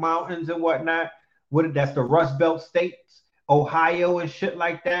Adirondack Mountains and whatnot. That's the Rust Belt states, Ohio and shit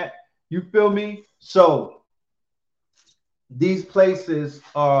like that. You feel me? So these places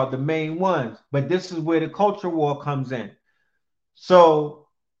are the main ones, but this is where the culture war comes in. So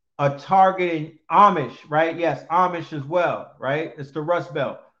a Target in Amish, right? Yes, Amish as well, right? It's the Rust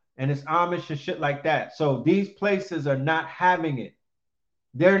Belt, and it's Amish and shit like that. So these places are not having it.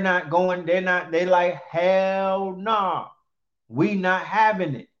 They're not going, they like, hell nah. We not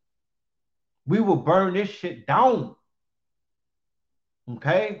having it. We will burn this shit down.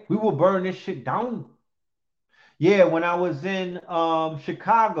 Okay? We will burn this shit down. Yeah, when I was in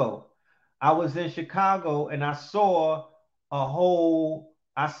Chicago, and I saw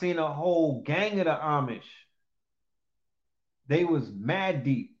I seen a whole gang of the Amish. They was mad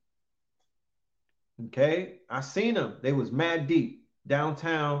deep. Okay? I seen them. They was mad deep.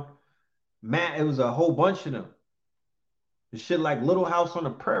 Downtown, it was a whole bunch of them. The shit like Little House on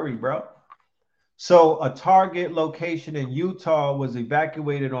the Prairie, bro. So a Target location in Utah was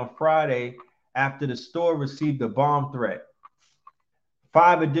evacuated on Friday after the store received a bomb threat.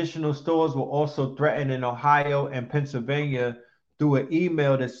 5 additional stores were also threatened in Ohio and Pennsylvania through an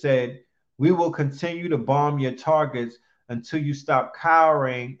email that said, "We will continue to bomb your Targets until you stop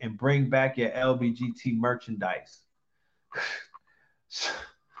cowering and bring back your LGBT merchandise."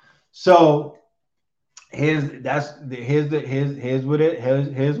 So here's where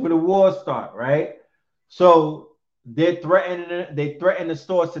the war start, right? So they threaten the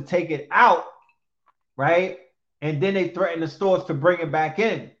stores to take it out, right? And then they threaten the stores to bring it back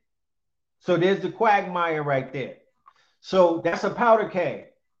in. So there's the quagmire right there. So that's a powder keg.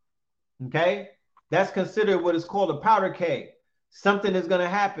 Okay? That's considered what is called a powder keg. Something is going to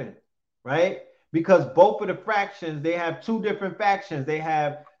happen, right? Because both of the fractions, they have two different factions. They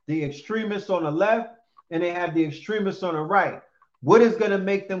have the extremists on the left and they have the extremists on the right. What is going to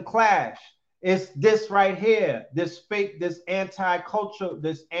make them clash? It's this right here, this fake, this anti-culture,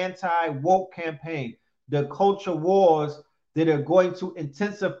 this anti-woke campaign, the culture wars that are going to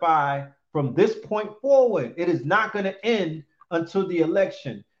intensify from this point forward. It is not going to end until the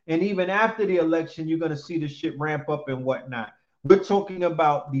election. And even after the election, you're going to see the shit ramp up and whatnot. We're talking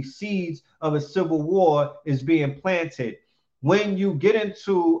about the seeds of a civil war is being planted. When you get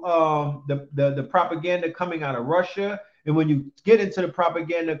into the propaganda coming out of Russia, and when you get into the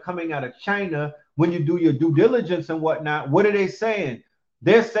propaganda coming out of China, when you do your due diligence and whatnot, what are they saying?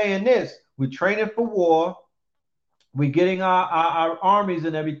 They're saying this: we're training for war, we're getting our armies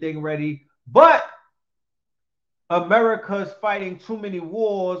and everything ready, but America's fighting too many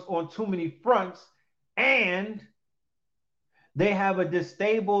wars on too many fronts, and they have a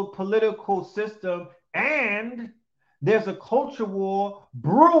disabled political system, and there's a culture war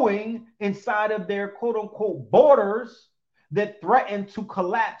brewing inside of their quote unquote borders that threaten to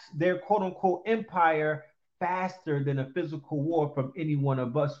collapse their quote unquote empire faster than a physical war from any one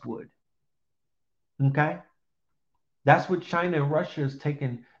of us would. Okay? That's what China and Russia is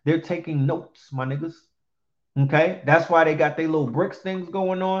taking. They're taking notes, my niggas. Okay, that's why they got their little BRICS things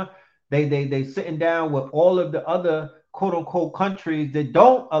going on. They sitting down with all of the other quote unquote countries that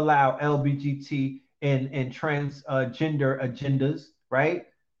don't allow LBGT and transgender agendas, right?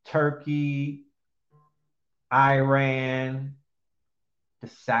 Turkey, Iran, the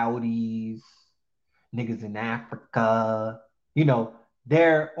Saudis, niggas in Africa. You know,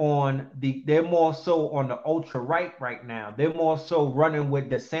 they're more so on the ultra right now. They're more so running with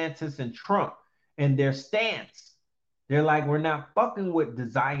DeSantis and Trump and their stance. They're like, we're not fucking with the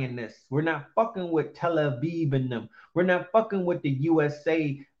Zionists. We're not fucking with Tel Aviv and them. We're not fucking with the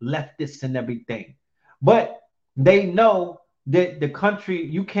USA leftists and everything. But they know that the country,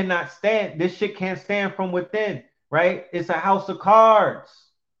 you cannot stand, this shit can't stand from within, right? It's a house of cards.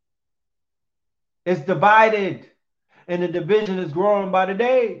 It's divided, and the division is growing by the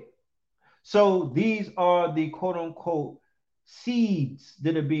day. So these are the quote unquote seeds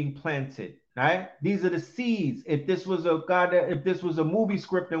that are being planted, right? These are the seeds. If this was a movie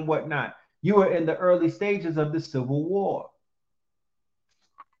script and whatnot, you were in the early stages of the Civil War.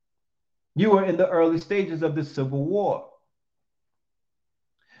 You were in the early stages of the Civil War.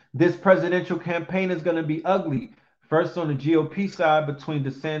 This presidential campaign is going to be ugly. First on the GOP side between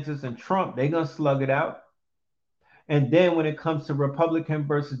DeSantis and Trump, they're going to slug it out. And then when it comes to Republican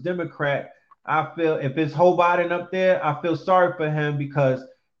versus Democrat, I feel if it's Joe Biden up there, I feel sorry for him because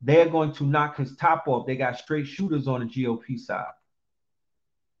they're going to knock his top off. They got straight shooters on the GOP side.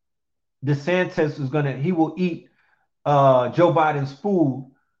 DeSantis he will eat Joe Biden's food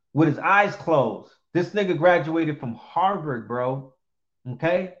with his eyes closed. This nigga graduated from Harvard, bro.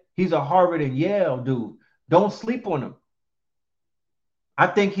 Okay? He's a Harvard and Yale dude. Don't sleep on him. I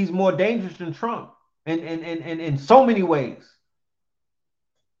think he's more dangerous than Trump in so many ways.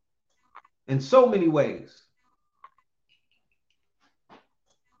 In so many ways.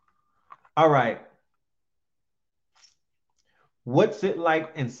 All right. What's it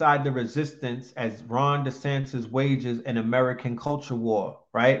like inside the resistance as Ron DeSantis wages an American culture war,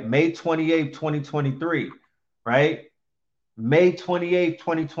 right? May 28th, 2023, right? May 28th,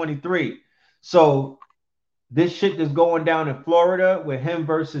 2023. So this shit that's going down in Florida with him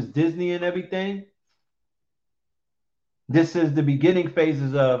versus Disney and everything, this is the beginning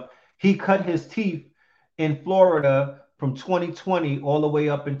phases of he cut his teeth in Florida from 2020 all the way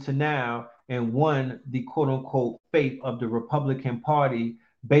up into now and won the quote unquote fate of the Republican Party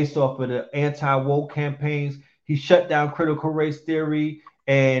based off of the anti-woke campaigns. He shut down critical race theory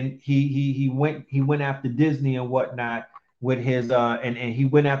and he went after Disney and whatnot with his and he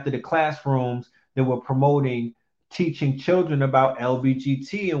went after the classrooms that were promoting teaching children about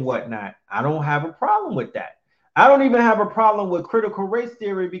LBGT and whatnot. I don't have a problem with that. I don't even have a problem with critical race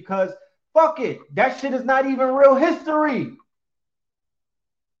theory because fuck it. That shit is not even real history.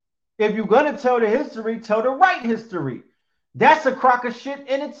 If you're going to tell the history, tell the right history. That's a crock of shit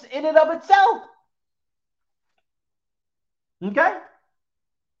in it of itself. Okay?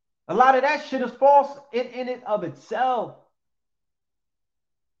 A lot of that shit is false in it of itself.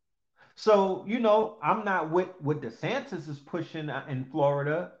 So, you know, I'm not with what DeSantis is pushing in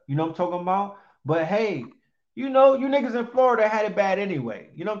Florida. You know what I'm talking about? But hey, you know, you niggas in Florida had it bad anyway.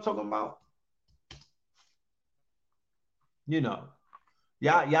 You know what I'm talking about? You know,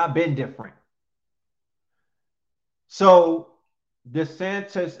 y'all been different. So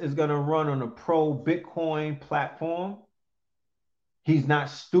DeSantis is going to run on a pro-Bitcoin platform. He's not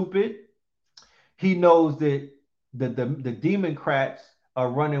stupid. He knows that the Democrats are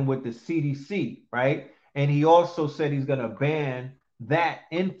running with the CDC, right? And he also said he's going to ban that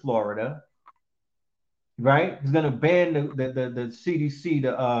in Florida, right? He's going to ban the CDC,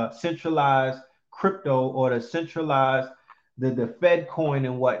 the centralized crypto or the centralized the Fed coin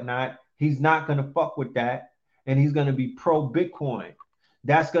and whatnot. He's not going to fuck with that, and he's going to be pro Bitcoin.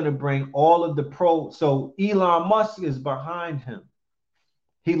 That's going to bring all of the pro. So Elon Musk is behind him.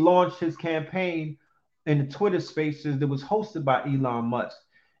 He launched his campaign in the Twitter spaces that was hosted by Elon Musk.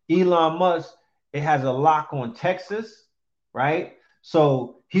 Elon Musk, it has a lock on Texas, right?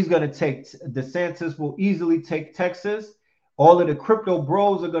 So he's going to take, DeSantis will easily take Texas. All of the crypto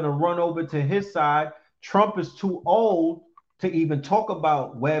bros are going to run over to his side. Trump is too old to even talk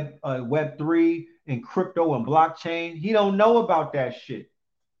about Web3 and crypto and blockchain. He don't know about that shit.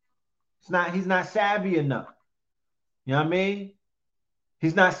 He's not savvy enough. You know what I mean?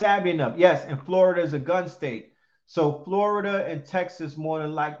 He's not savvy enough. Yes, and Florida is a gun state. So Florida and Texas more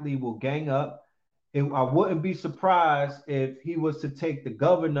than likely will gang up. I wouldn't be surprised if he was to take the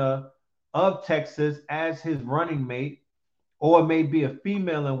governor of Texas as his running mate, or maybe a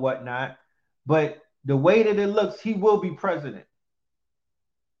female and whatnot. But the way that it looks, he will be president.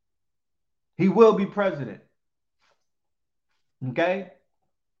 He will be president. Okay?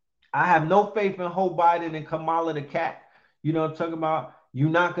 I have no faith in Joe Biden and Kamala the cat. You know what I'm talking about? You're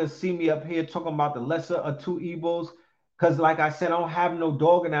not going to see me up here talking about the lesser of two evils. Because like I said, I don't have no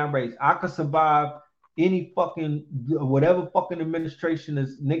dog in that race. I could survive any fucking, whatever fucking administration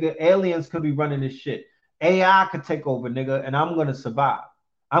is, nigga. Aliens could be running this shit. AI could take over, nigga, and I'm going to survive.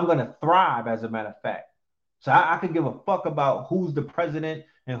 I'm going to thrive, as a matter of fact. So I could give a fuck about who's the president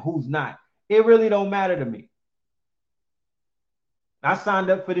and who's not. It really don't matter to me. I signed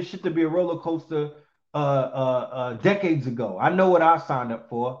up for this shit to be a roller coaster decades ago. I know what I signed up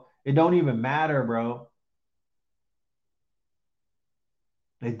for. It don't even matter, bro.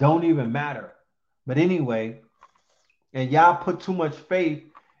 It don't even matter. But anyway, and y'all put too much faith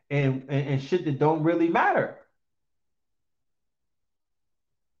in shit that don't really matter.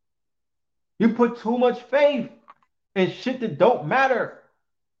 You put too much faith in shit that don't matter.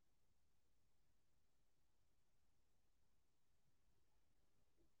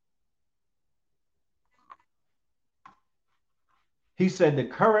 He said the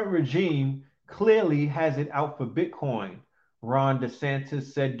current regime clearly has it out for Bitcoin. Ron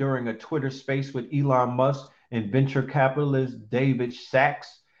DeSantis said during a Twitter space with Elon Musk and venture capitalist David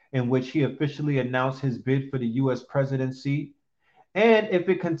Sachs, in which he officially announced his bid for the US presidency. And if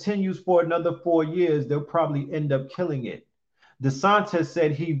it continues for another 4 years, they'll probably end up killing it. DeSantis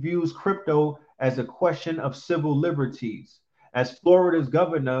said he views crypto as a question of civil liberties. As Florida's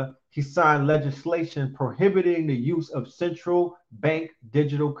governor, he signed legislation prohibiting the use of central bank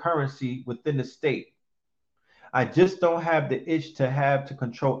digital currency within the state. I just don't have the itch to have to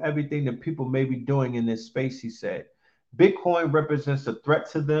control everything that people may be doing in this space, he said. Bitcoin represents a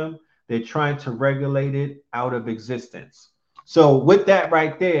threat to them. They're trying to regulate it out of existence. So with that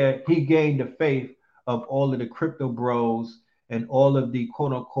right there, he gained the faith of all of the crypto bros and all of the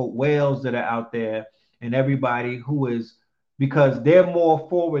quote unquote whales that are out there, and everybody who is, because they're more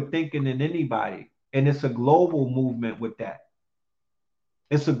forward thinking than anybody. And it's a global movement with that.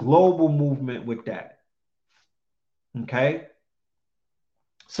 It's a global movement with that. Okay.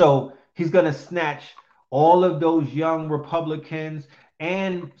 So he's going to snatch all of those young Republicans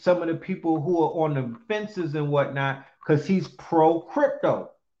and some of the people who are on the fences and whatnot, because he's pro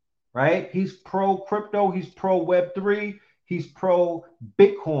crypto, right? He's pro crypto. He's pro Web3. He's pro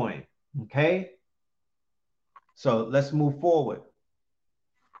Bitcoin. Okay. So let's move forward.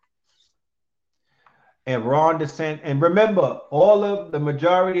 And Ron DeSantis, and remember, all of the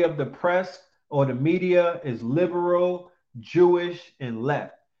majority of the press or the media is liberal, Jewish, and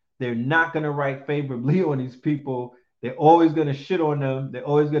left. They're not going to write favorably on these people. They're always going to shit on them. They're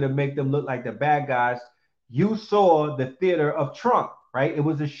always going to make them look like the bad guys. You saw the theater of Trump, right? It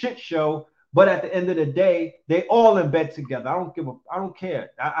was a shit show. But at the end of the day, they all in bed together. I don't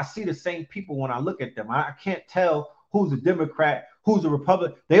care. I see the same people when I look at them. I can't tell who's a Democrat, who's a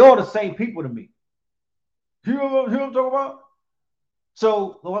Republican. They all the same people to me. You know what I'm talking about?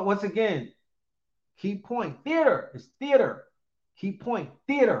 So once again, key point, theater is theater. Key point,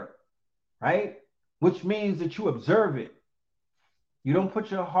 theater, right? Which means that you observe it. You don't put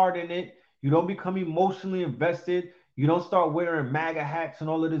your heart in it. You don't become emotionally invested. You don't start wearing MAGA hats and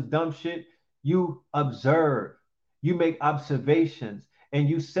all of this dumb shit. You observe. You make observations, and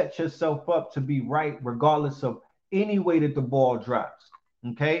you set yourself up to be right regardless of any way that the ball drops.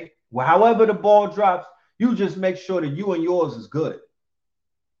 Okay? Well, however the ball drops, you just make sure that you and yours is good.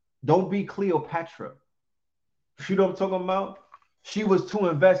 Don't be Cleopatra. You know what I'm talking about? She was too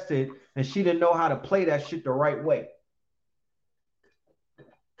invested and she didn't know how to play that shit the right way.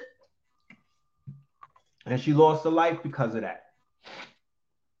 And she lost her life because of that.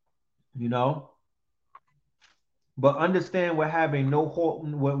 You know? But understand what having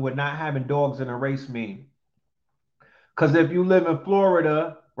what not having dogs in a race mean. Because if you live in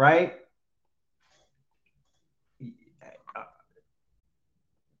Florida, right?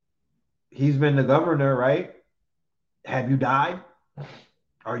 He's been the governor, right? Have you died?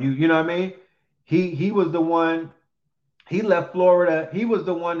 Are you know what I mean? He was the one, he left Florida. He was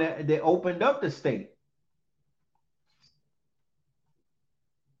the one that opened up the state.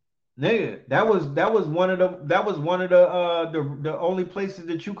 Nigga, that was one of the only places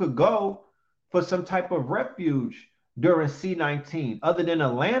that you could go for some type of refuge during C-19, other than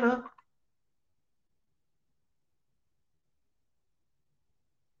Atlanta.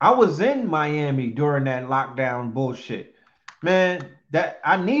 I was in Miami during that lockdown bullshit. Man, that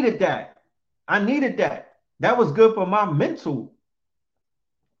I needed that. I needed that. That was good for my mental.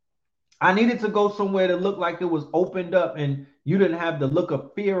 I needed to go somewhere that looked like it was opened up and you didn't have the look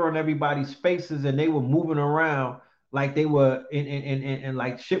of fear on everybody's faces and they were moving around like they were and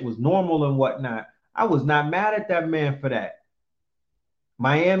like shit was normal and whatnot. I was not mad at that man for that.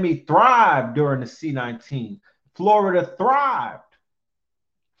 Miami thrived during the C-19. Florida thrived.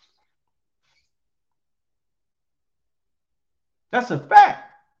 That's a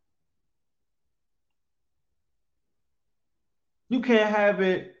fact. You can't have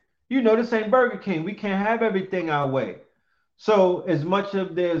it. You know, this ain't Burger King. We can't have everything our way. So as much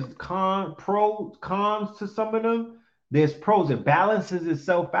of there's cons to some of them, there's pros. It balances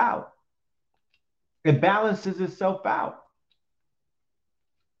itself out. It balances itself out.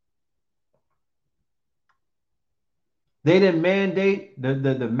 They didn't mandate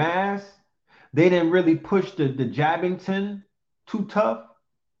the mask. They didn't really push the Jabbington too tough.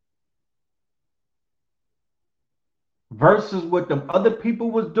 Versus what the other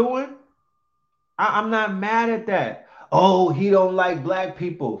people was doing. I'm not mad at that. Oh, he don't like black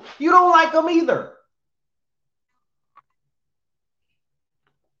people. You don't like them either.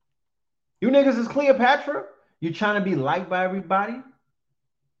 You niggas is Cleopatra? You trying to be liked by everybody?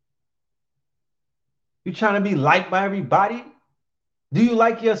 You trying to be liked by everybody? Do you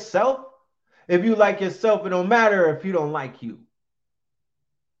like yourself? If you like yourself, it don't matter if you don't like you.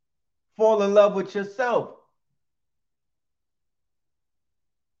 Fall in love with yourself.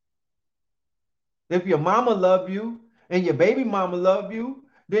 If your mama love you and your baby mama love you,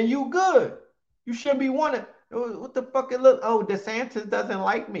 then you good. You shouldn't be wanting, what the fuck it look? Oh, DeSantis doesn't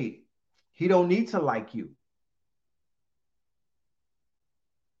like me. He don't need to like you.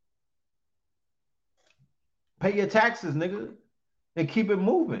 Pay your taxes, nigga, and keep it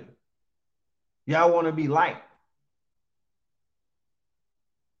moving. Y'all want to be liked.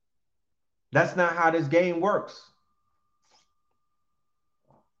 That's not how this game works.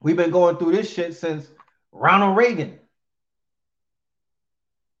 We've been going through this shit since Ronald Reagan.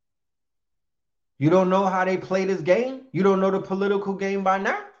 You don't know how they play this game? You don't know the political game by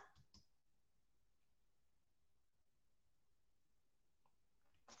now?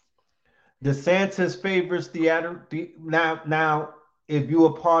 DeSantis favors theater. Now, if you're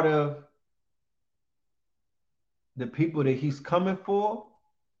a part of the people that he's coming for,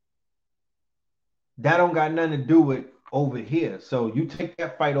 that don't got nothing to do with over here. So you take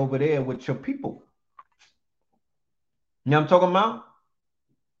that fight over there with your people. You know what I'm talking about?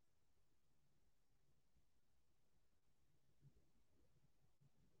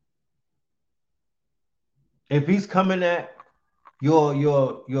 If he's coming at your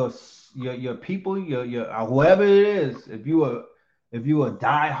people, your whoever it is, if you a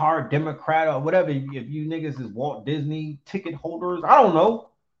diehard Democrat or whatever, if you niggas is Walt Disney ticket holders, I don't know.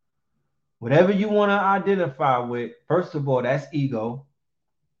 Whatever you want to identify with, first of all, that's ego.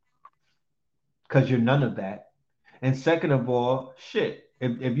 Because you're none of that. And second of all, shit.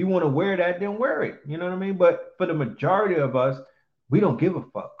 If you want to wear that, then wear it. You know what I mean? But for the majority of us, we don't give a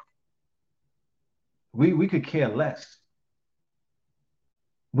fuck. We could care less.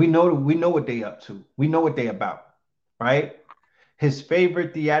 We know what they up to. We know what they about, right? His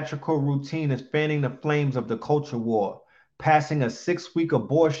favorite theatrical routine is fanning the flames of the culture war, passing a 6-week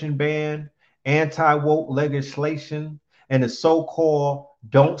abortion ban, anti-woke legislation, and a so-called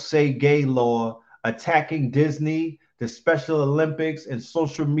don't say gay law, attacking Disney, the Special Olympics, and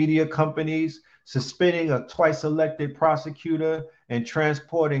social media companies, suspending a twice-elected prosecutor, and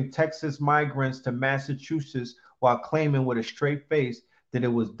transporting Texas migrants to Massachusetts while claiming with a straight face that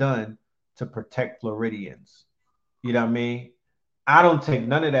it was done to protect Floridians. You know what I mean? I don't take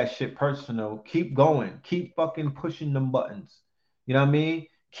none of that shit personal. Keep going. Keep fucking pushing them buttons. You know what I mean?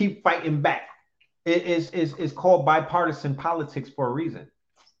 Keep fighting back. It's called bipartisan politics for a reason.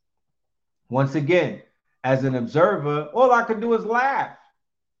 Once again, as an observer, all I can do is laugh.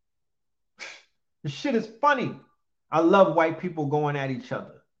 The shit is funny. I love white people going at each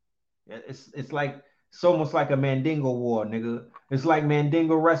other. It's like it's almost like a Mandingo war, nigga. It's like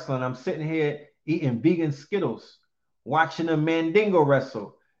Mandingo wrestling. I'm sitting here eating vegan Skittles, watching a Mandingo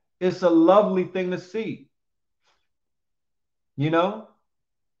wrestle. It's a lovely thing to see. You know?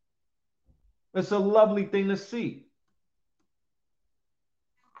 It's a lovely thing to see.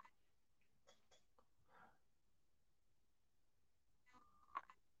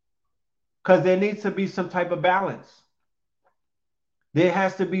 Because there needs to be some type of balance. There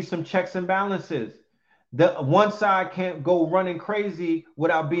has to be some checks and balances. The one side can't go running crazy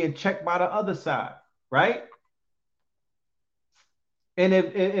without being checked by the other side, right? And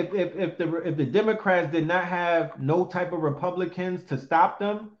if the Democrats did not have no type of Republicans to stop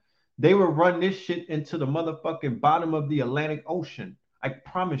them, they would run this shit into the motherfucking bottom of the Atlantic Ocean. I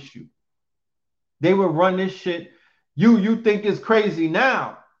promise you. They would run this shit. You think it's crazy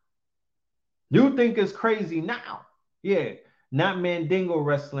now. You think it's crazy now. Yeah. Not Mandingo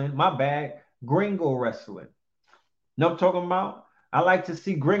wrestling. My bad. Gringo wrestling. You know what I'm talking about? I like to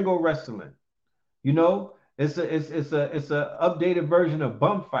see gringo wrestling. You know, it's a updated version of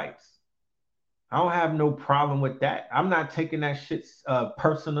bum fights. I don't have no problem with that. I'm not taking that shit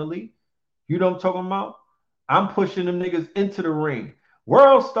personally. You know what I'm talking about? I'm pushing them niggas into the ring.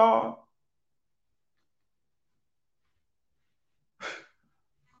 World star.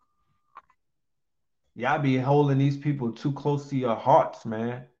 Y'all be holding these people too close to your hearts,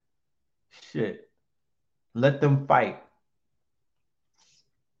 man. Shit. Let them fight.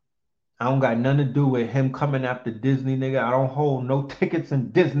 I don't got nothing to do with him coming after Disney, nigga. I don't hold no tickets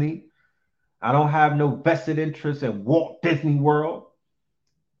in Disney. I don't have no vested interest in Walt Disney World.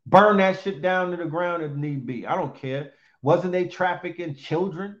 Burn that shit down to the ground if need be. I don't care. Wasn't they trafficking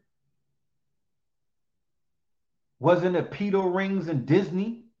children? Wasn't it pedo rings in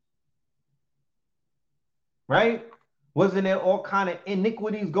Disney? Right? Wasn't there all kind of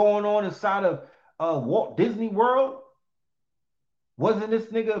iniquities going on inside of Walt Disney World? Wasn't this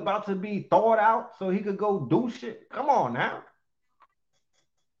nigga about to be thawed out so he could go do shit? Come on now.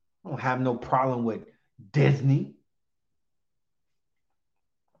 I don't have no problem with Disney.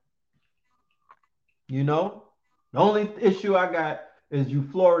 You know? The only issue I got is you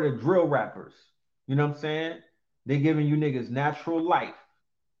Florida drill rappers. You know what I'm saying? They giving you niggas natural life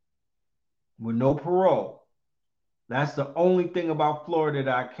with no parole. That's the only thing about Florida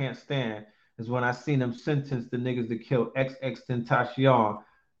that I can't stand is when I seen them sentence the niggas that killed XXXTentacion.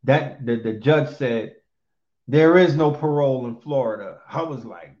 That the judge said there is no parole in Florida. I was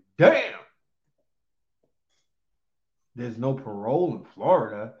like, damn. There's no parole in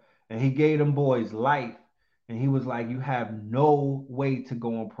Florida. And he gave them boys life. And he was like, you have no way to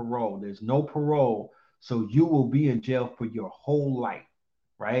go on parole. There's no parole. So you will be in jail for your whole life.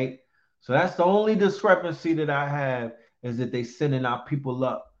 Right? So that's the only discrepancy that I have is that they sending out people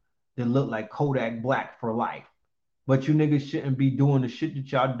up that look like Kodak Black for life. But you niggas shouldn't be doing the shit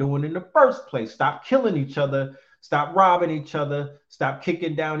that y'all doing in the first place. Stop killing each other. Stop robbing each other. Stop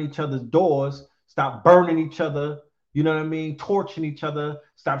kicking down each other's doors. Stop burning each other. You know what I mean? Torching each other.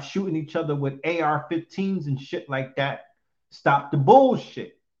 Stop shooting each other with AR-15s and shit like that. Stop the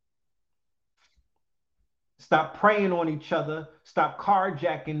bullshit. Stop preying on each other. Stop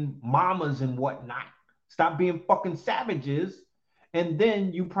carjacking mamas and whatnot. Stop being fucking savages. And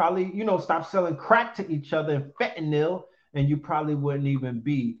then you probably, stop selling crack to each other and fentanyl, and you probably wouldn't even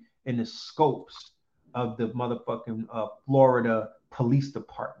be in the scopes of the motherfucking Florida Police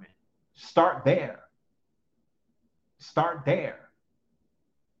Department. Start there. Start there.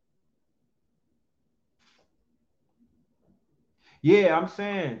 Yeah, I'm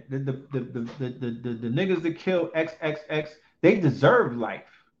saying the niggas that killed XXX, they deserve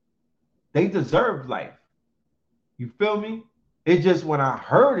life. They deserve life. You feel me? It just when I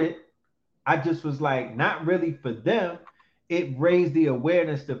heard it, I just was like, not really for them. It raised the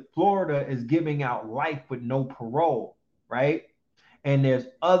awareness that Florida is giving out life with no parole, right? And there's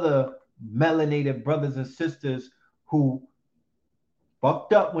other melanated brothers and sisters who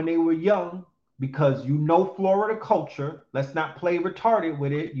fucked up when they were young because Florida culture. Let's not play retarded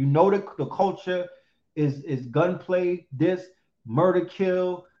with it. The culture is gunplay, this murder,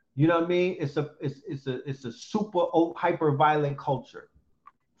 kill. You know what I mean? It's a super hyper violent culture.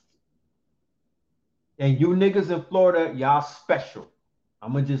 And you niggas in Florida, y'all special.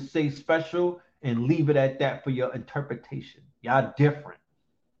 I'm going to just say special and leave it at that for your interpretation. Y'all different.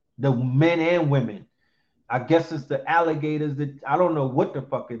 The men and women. I guess it's the alligators that I don't know what the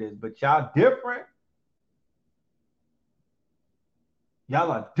fuck it is, but y'all different.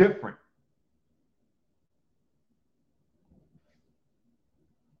 Y'all are different.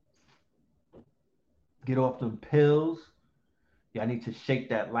 Get off them pills. Y'all need to shake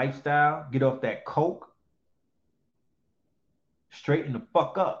that lifestyle. Get off that coke. Straighten the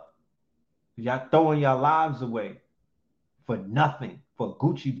fuck up. Y'all throwing y'all lives away for nothing, for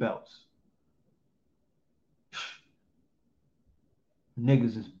Gucci belts.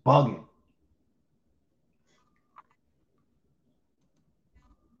 Niggas is bugging.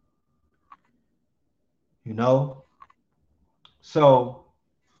 You know? So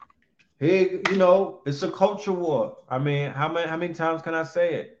here, you know, it's a culture war. I mean, how many times can I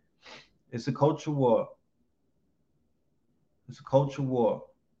say it? It's a culture war. It's a culture war.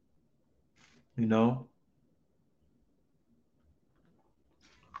 You know?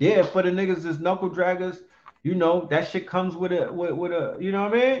 Yeah, for the niggas that's knuckle draggers, you know, that shit comes with a you know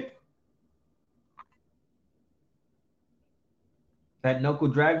what I mean? That knuckle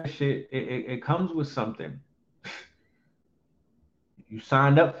dragger shit, it comes with something. You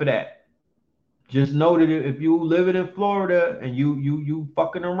signed up for that. Just know that if you living in Florida and you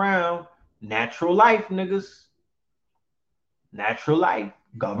fucking around, natural life, niggas. Natural life.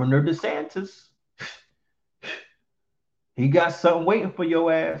 Governor DeSantis. He got something waiting for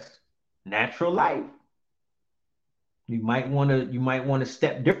your ass. Natural life. You might want to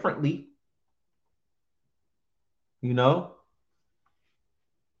step differently. You know?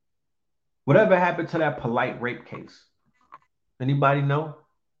 Whatever happened to that polite rape case? Anybody know?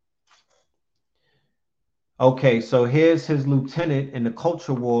 Okay, so here's his lieutenant in the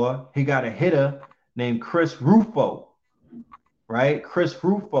culture war. He got a hitter named Chris Rufo, right? Chris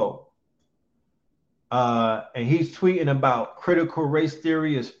Rufo. And he's tweeting about critical race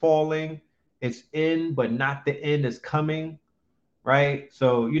theory is falling. It's in, but not the end is coming, right?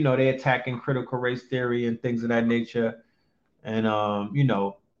 So, you know, they're attacking critical race theory and things of that nature. And, you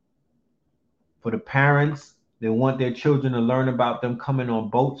know, for the parents, they want their children to learn about them coming on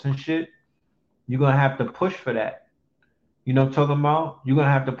boats and shit. You're going to have to push for that. You know what I'm talking about? You're going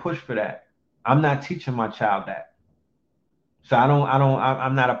to have to push for that. I'm not teaching my child that. So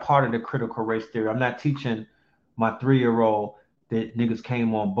I'm not a part of the critical race theory. I'm not teaching my 3-year-old that niggas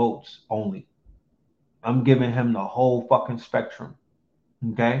came on boats only. I'm giving him the whole fucking spectrum.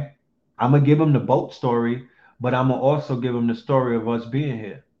 Okay? I'm going to give him the boat story, but I'm going to also give him the story of us being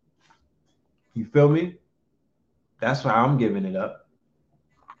here. You feel me? That's why I'm giving it up.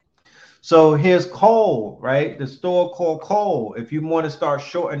 So here's Cole, right? The store called Cole. If you want to start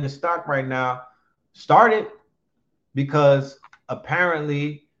shorting the stock right now, start it, because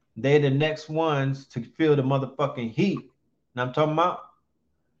apparently they're the next ones to feel the motherfucking heat. And I'm talking about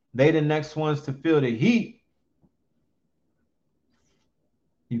they the next ones to feel the heat.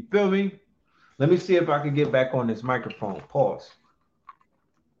 You feel me? Let me see if I can get back on this microphone. Pause.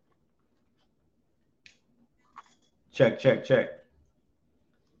 Check, check, check.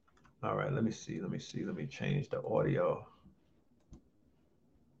 All right, let me see. Let me change the audio.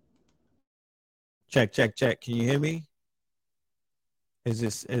 Check, check, check. Can you hear me? How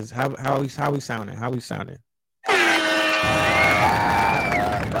we sounding? How we sounding?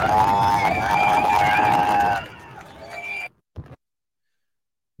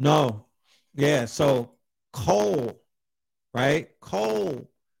 No. Yeah, so Cole, right? Cole.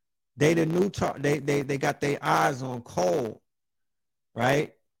 They the new they got their eyes on Cole,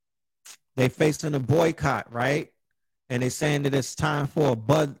 right? They facing a boycott, right? And they saying that it's time for a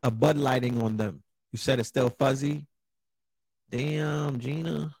bud lighting on them. You said it's still fuzzy? Damn,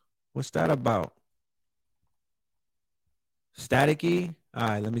 Gina. What's that about? Staticky? All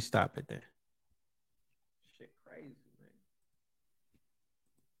right, let me stop it then. Shit crazy, man.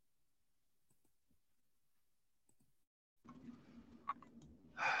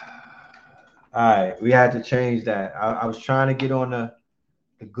 All right, we had to change that. I was trying to get on the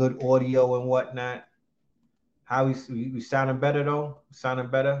good audio and whatnot. How we sounding better though? Sounding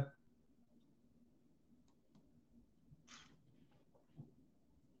better?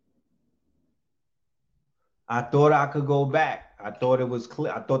 I thought I could go back. I thought it was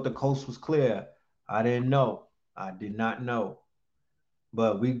clear. I thought the coast was clear. I didn't know. I did not know.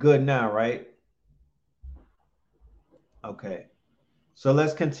 But we good now, right? Okay. So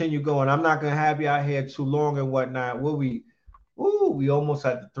let's continue going. I'm not gonna have you out here too long and whatnot. We almost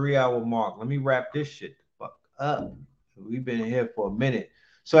at the 3-hour mark. Let me wrap this shit the fuck up. We've been here for a minute.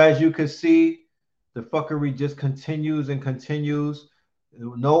 So as you can see, The fuckery just continues and continues.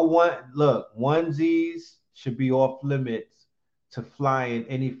 No one, look, onesies should be off limits to flying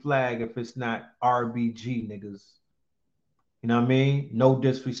any flag if it's not RBG niggas. You know what I mean? No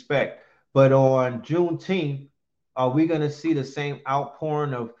disrespect. But on Juneteenth, are we going to see the same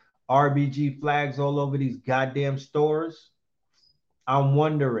outpouring of RBG flags all over these goddamn stores? I'm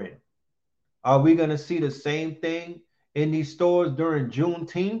wondering. Are we going to see the same thing in these stores during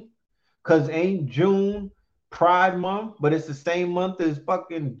Juneteenth? Because ain't June Pride Month, but it's the same month as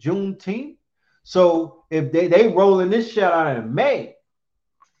fucking Juneteenth. So if they rolling this shit out in May, you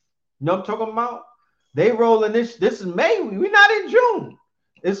know what I'm talking about? They rolling this is May. We're not in June.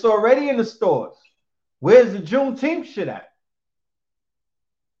 It's already in the stores. Where's the Juneteenth shit at?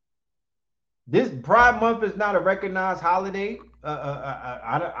 This Pride Month is not a recognized holiday.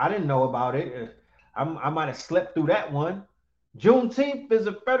 I didn't know about it. I might have slept through that one. Juneteenth is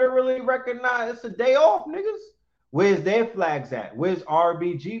a federally recognized. It's a day off, niggas. Where's their flags at? Where's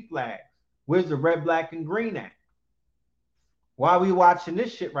RBG flags? Where's the red, black, and green at? Why are we watching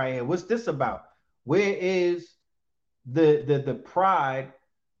this shit right here? What's this about? Where is the pride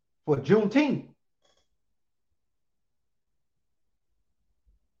for Juneteenth?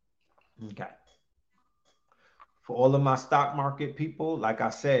 Okay. For all of my stock market people, like I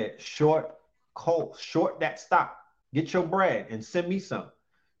said, short that stock. Get your bread and send me some.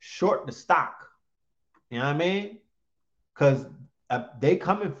 Short the stock. You know what I mean? Because they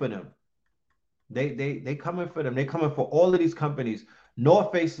coming for them. They coming for them. They coming for all of these companies.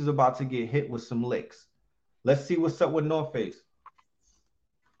 North Face is about to get hit with some licks. Let's see what's up with North Face.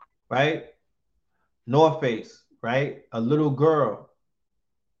 Right? North Face, right? A little girl.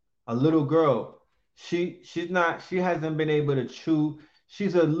 She hasn't been able to chew.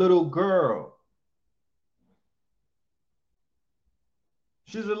 She's a little girl.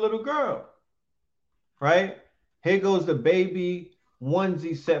 She's a little girl. Right? Here goes the baby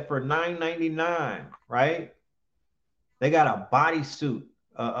onesie set for $9.99, right? They got a bodysuit,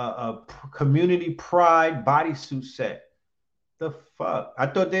 a community pride bodysuit set. The fuck? I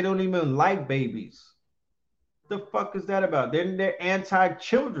thought they don't even like babies. The fuck is that about? They're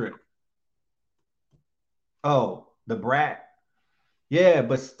anti-children. Oh, the brat. Yeah,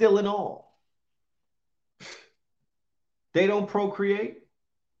 but still in all. They don't procreate.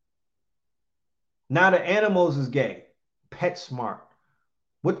 Now the animals is gay. PetSmart.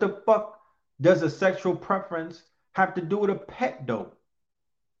 What the fuck does a sexual preference have to do with a pet though?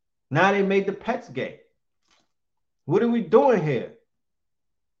 Now they made the pets gay. What are we doing here?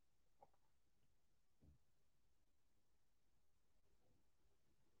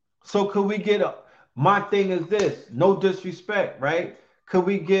 So could we get my thing is this, no disrespect, right? Could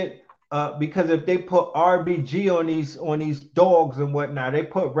we get because if they put RBG on these dogs and whatnot, they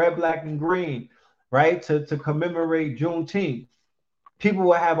put red, black, and green, right? To commemorate Juneteenth. People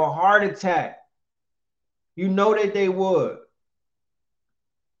will have a heart attack. You know that they would.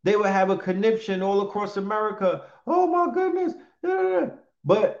 They would have a conniption all across America. Oh my goodness.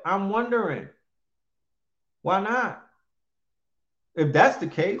 But I'm wondering, why not? If that's the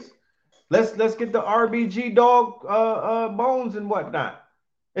case, let's get the RBG dog bones and whatnot.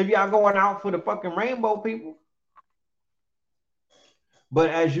 If y'all going out for the fucking rainbow people. But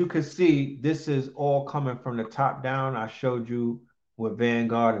as you can see, this is all coming from the top down. I showed you what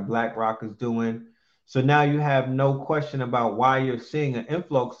Vanguard and BlackRock is doing. So now you have no question about why you're seeing an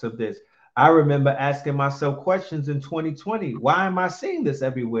influx of this. I remember asking myself questions in 2020. Why am I seeing this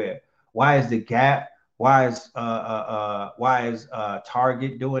everywhere? Why is the Gap? Why is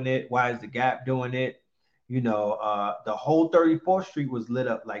Target doing it? Why is the Gap doing it? You know, the whole 34th Street was lit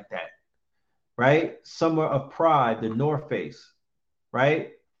up like that, right? Summer of Pride, the North Face,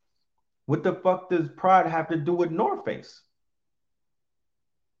 right? What the fuck does Pride have to do with North Face?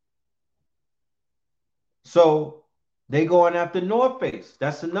 So they going after North Face.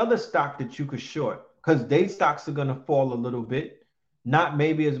 That's another stock that you could short because they stocks are going to fall a little bit, not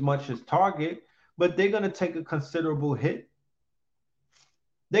maybe as much as Target, but they're going to take a considerable hit.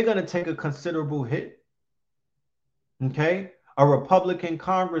 They're going to take a considerable hit. Okay? A Republican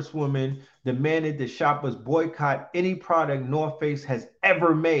congresswoman demanded the shoppers boycott any product North Face has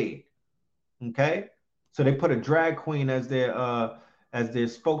ever made. Okay? So they put a drag queen as their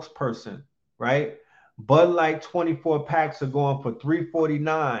spokesperson, right? Bud Light 24 packs are going for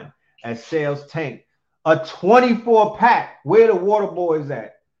 $3.49 at sales tank. A 24 pack. Where the water boys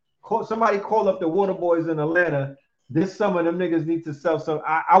at? Somebody call up the water boys in Atlanta. This summer, them niggas need to sell some.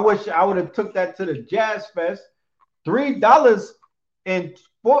 I wish I would have took that to the Jazz Fest.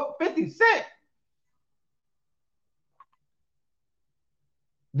 $3.50.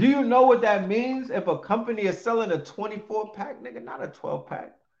 Do you know what that means? If a company is selling a 24-pack, nigga, not a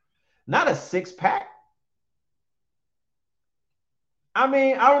 12-pack, not a 6-pack. I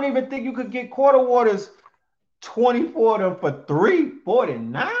mean, I don't even think you could get quarter waters 24 of them for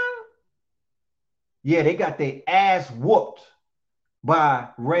 $3.49. Yeah, they got their ass whooped by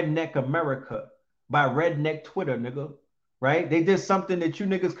Redneck America, by Redneck Twitter, nigga. Right? They did something that you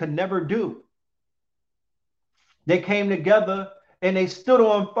niggas could never do. They came together and they stood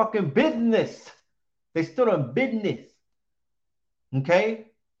on fucking business. They stood on business. Okay?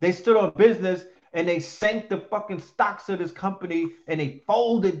 They stood on business and they sank the fucking stocks of this company and they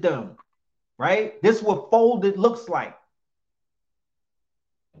folded them. Right? This is what folded looks like.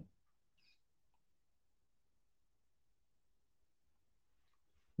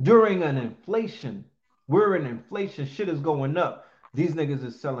 During an inflation, we're in inflation, shit is going up. These niggas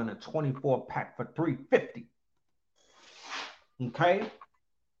is selling a 24-pack for $3.50. Okay?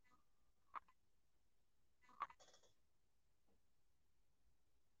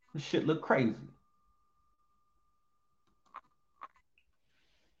 This shit look crazy.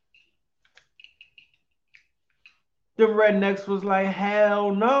 The rednecks was like,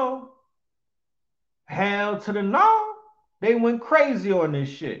 hell no. Hell to the no. They went crazy on this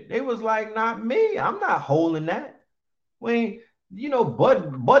shit. They was like, not me. I'm not holding that. When, you know,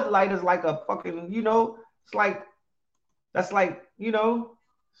 Bud Light is like a fucking, you know, it's like, that's like, you know,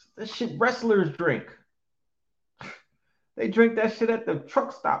 that shit wrestlers drink. They drink that shit at the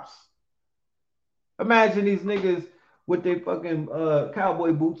truck stops. Imagine these niggas with their fucking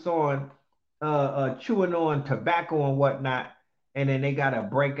cowboy boots on, chewing on tobacco and whatnot, and then they gotta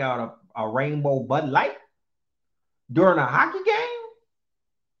break out a rainbow Bud Light during a hockey game?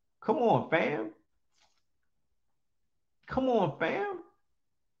 Come on, fam. Come on, fam.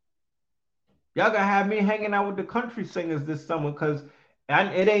 Y'all gonna have me hanging out with the country singers this summer because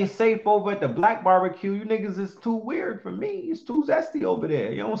it ain't safe over at the black barbecue. You niggas is too weird for me. It's too zesty over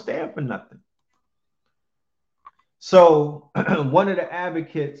there. You don't stand for nothing. So one of the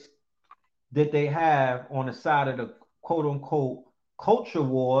advocates that they have on the side of the quote unquote culture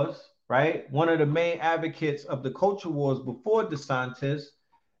wars, right? One of the main advocates of the culture wars before DeSantis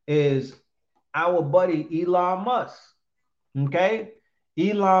is our buddy Elon Musk. Okay?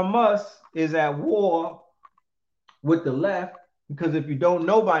 Elon Musk is at war with the left because if you don't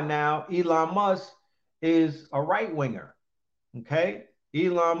know by now, Elon Musk is a right winger. Okay?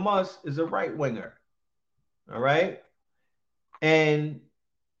 Elon Musk is a right winger. All right? And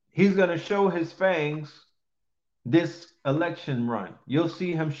he's going to show his fangs this election run. You'll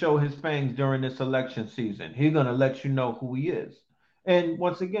see him show his fangs during this election season. He's going to let you know who he is. And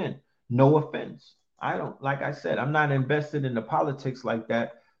once again, no offense. I don't, like I said, I'm not invested in the politics like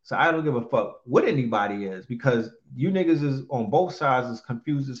that. So I don't give a fuck what anybody is because you niggas is on both sides is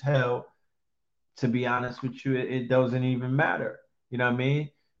confused as hell. To be honest with you, it doesn't even matter. You know what I mean?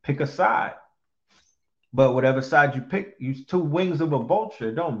 Pick a side. But whatever side you pick, use two wings of a vulture.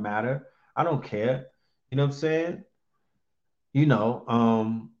 It don't matter. I don't care. You know what I'm saying? You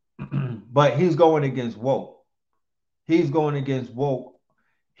know, but he's going against woke. He's going against woke.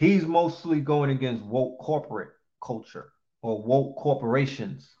 He's mostly going against woke corporate culture or woke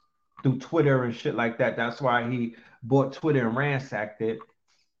corporations through Twitter and shit like that. That's why he bought Twitter and ransacked it.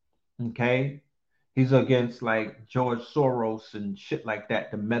 Okay. He's against like George Soros and shit like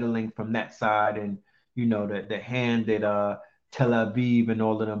that, the meddling from that side, and you know, the hand that Tel Aviv and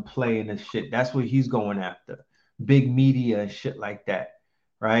all of them playing and shit. That's what he's going after. Big media and shit like that.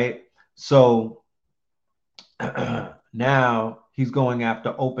 Right? So now he's going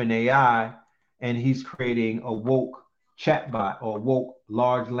after OpenAI and he's creating a woke chatbot or woke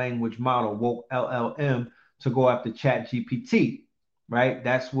large language model, woke LLM to go after ChatGPT, right?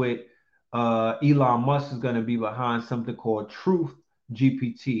 That's what Elon Musk is going to be behind something called Truth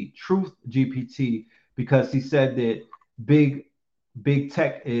GPT, because he said that big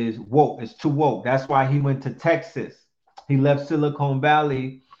tech is woke, it's too woke. That's why he went to Texas. He left Silicon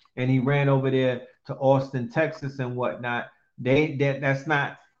Valley and he ran over there to Austin, Texas, and whatnot. That's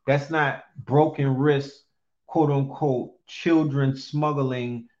not broken wrist, quote unquote, children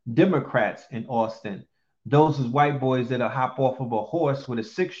smuggling Democrats in Austin. Those is white boys that'll hop off of a horse with a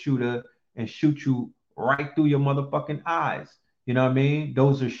 6-shooter and shoot you right through your motherfucking eyes. You know what I mean?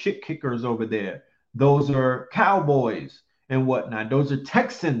 Those are shit kickers over there. Those are cowboys and whatnot. Those are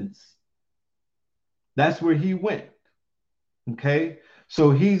Texans. That's where he went. Okay?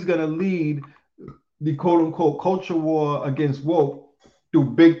 So he's going to lead the quote unquote culture war against woke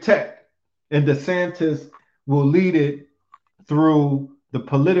through big tech. And DeSantis will lead it through the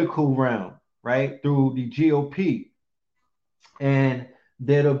political realm, right? Through the GOP. And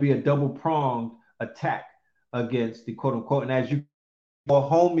there'll be a double-pronged attack against the quote-unquote. And as you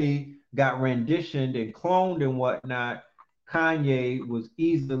homie got renditioned and cloned and whatnot, Kanye was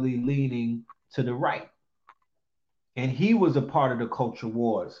easily leaning to the right. And he was a part of the culture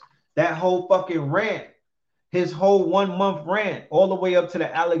wars. That whole fucking rant, his whole 1 month rant, all the way up to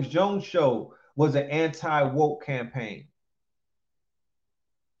the Alex Jones show, was an anti-woke campaign.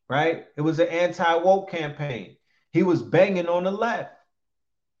 Right? It was an anti-woke campaign. He was banging on the left.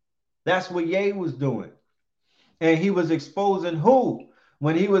 That's what Ye was doing. And he was exposing who?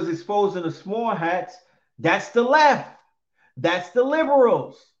 When he was exposing the small hats, that's the left. That's the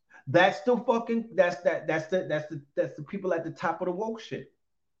liberals. That's the fucking that's the people at the top of the woke shit.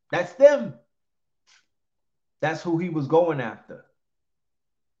 That's them. That's who he was going after.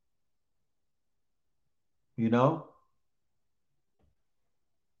 You know?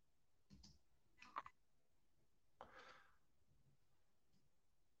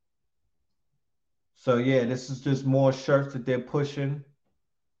 So yeah, this is just more shirts that they're pushing,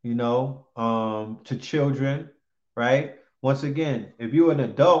 you know, to children, right? Once again, if you're an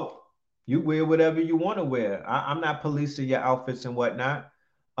adult, you wear whatever you want to wear. I'm not policing your outfits and whatnot.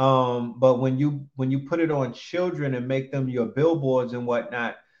 But when you put it on children and make them your billboards and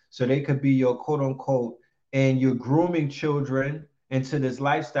whatnot, so they could be your quote unquote, and you're grooming children into this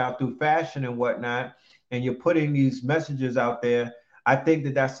lifestyle through fashion and whatnot, and you're putting these messages out there, I think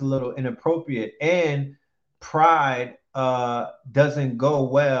that that's a little inappropriate. And pride doesn't go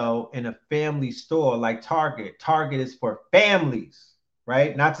well in a family store like Target. Target is for families,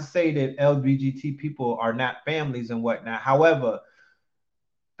 right? Not to say that LGBT people are not families and whatnot. However,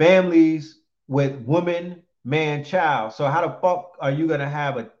 families with woman, man, child. So how the fuck are you gonna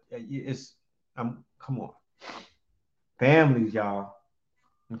have come on. Families, y'all.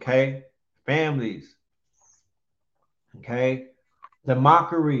 Okay? Families. Okay? The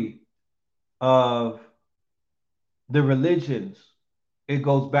mockery of the religions. It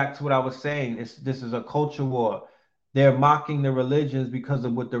goes back to what I was saying. This is a culture war. They're mocking the religions because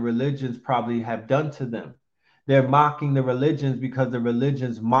of what the religions probably have done to them. They're mocking the religions because the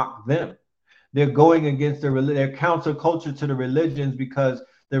religions mock them. They're going against their counterculture to the religions because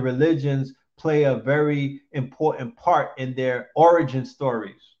the religions play a very important part in their origin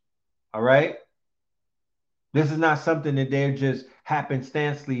stories. All right? This is not something that they're just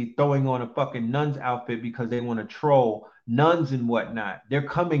happenstancely throwing on a fucking nun's outfit because they want to troll nuns and whatnot. They're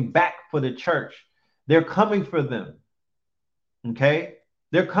coming back for the church. They're coming for them. Okay?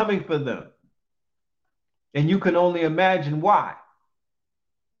 They're coming for them. And you can only imagine why.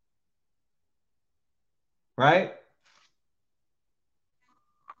 Right?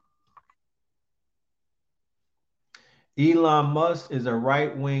 Elon Musk is a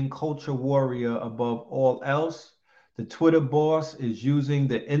right-wing culture warrior above all else. The Twitter boss is using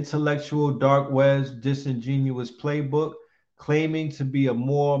the intellectual dark web's disingenuous playbook, claiming to be a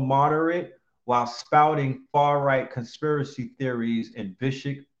more moderate while spouting far-right conspiracy theories and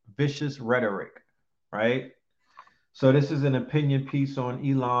vicious rhetoric, right? So this is an opinion piece on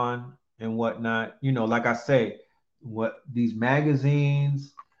Elon and whatnot. You know, like I say, what these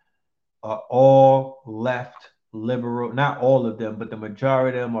magazines are all left liberal, not all of them, but the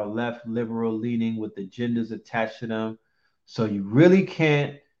majority of them are left liberal leaning with agendas attached to them. So you really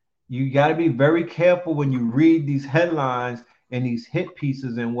can't, you got to be very careful when you read these headlines and these hit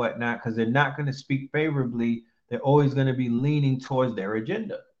pieces and whatnot, because they're not going to speak favorably. They're always going to be leaning towards their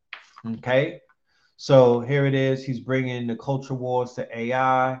agenda. Okay. So here it is. He's bringing the culture wars to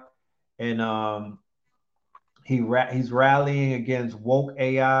AI, and he's rallying against woke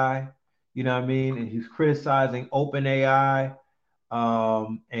AI. You know what I mean? And he's criticizing open AI,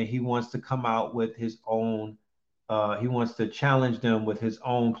 and he wants to come out with his own. He wants to challenge them with his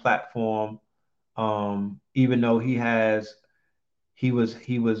own platform, even though he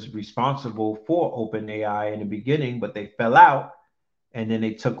was responsible for open AI in the beginning, but they fell out, and then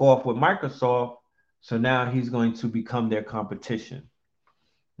they took off with Microsoft. So now he's going to become their competition.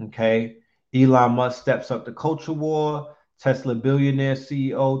 Okay. Elon Musk steps up the culture war. Tesla billionaire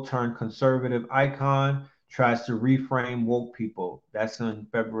CEO turned conservative icon tries to reframe woke people. That's on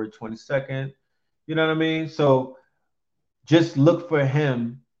February 22nd. You know what I mean? So just look for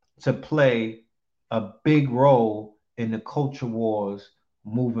him to play a big role in the culture wars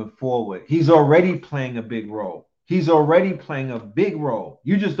moving forward. He's already playing a big role. He's already playing a big role.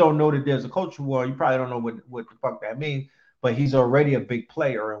 You just don't know that there's a culture war. You probably don't know what the fuck that means, but he's already a big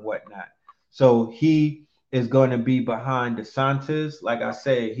player and whatnot. So he is going to be behind DeSantis. Like I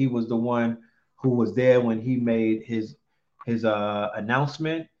said, he was the one who was there when he made his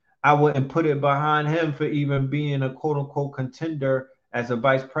announcement. I wouldn't put it behind him for even being a quote unquote contender as a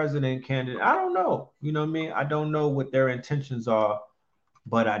vice president candidate, I don't know. You know what I mean? I don't know what their intentions are,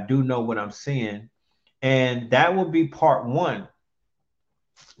 but I do know what I'm seeing. And that will be part one.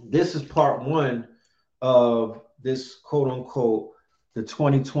 This is part one of this quote unquote the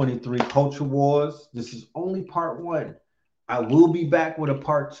 2023 culture wars. This is only part one. I will be back with a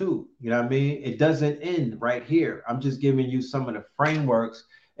part two. You know what I mean? It doesn't end right here. I'm just giving you some of the frameworks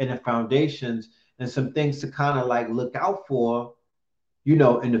and the foundations and some things to kind of like look out for, you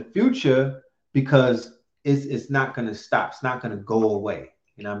know, in the future, because it's not going to stop. It's not going to go away.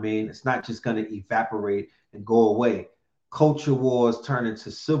 You know what I mean? It's not just going to evaporate and go away. Culture wars turn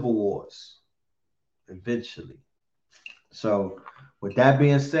into civil wars eventually. So, with that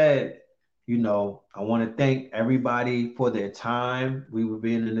being said, you know, I want to thank everybody for their time. We were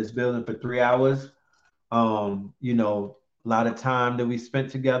being in this building for 3 hours. You know, a lot of time that we spent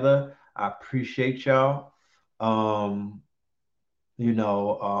together. I appreciate y'all. Um,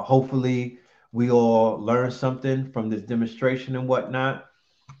 Hopefully we all learn something from this demonstration and whatnot.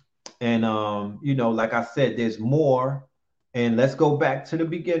 And like I said, there's more. And let's go back to the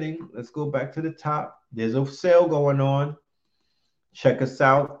beginning. Let's go back to the top. There's a sale going on. Check us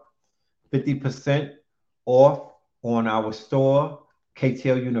out. 50% off on our store,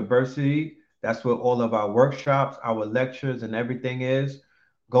 KTL University. That's where all of our workshops, our lectures, and everything is.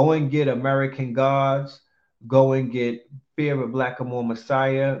 Go and get American Gods. Go and get Fear of Black Amor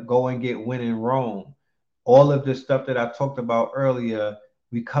Messiah. Go and get Win in Rome. All of the stuff that I talked about earlier,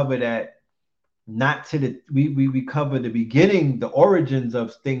 we cover that. Not to the we cover the beginning, the origins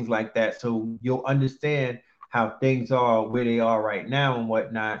of things like that, so you'll understand how things are where they are right now and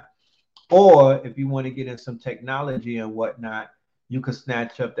whatnot. Or if you want to get in some technology and whatnot, you can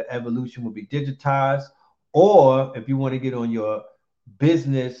snatch up the evolution will be digitized. Or if you want to get on your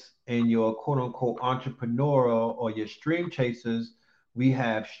business and your quote unquote entrepreneurial or your stream chasers, we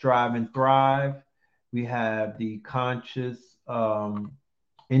have Strive and Thrive. We have the Conscious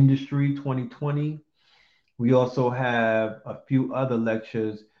Industry 2020. We also have a few other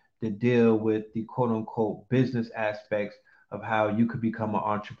lectures that deal with the quote unquote business aspects of how you could become an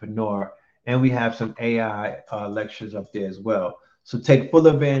entrepreneur. And we have some AI lectures up there as well. So take full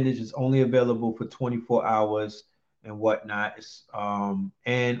advantage. It's only available for 24 hours and whatnot.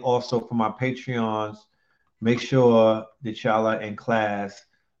 And also for my Patreons, make sure that y'all are in class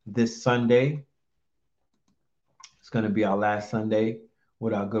this Sunday. It's going to be our last Sunday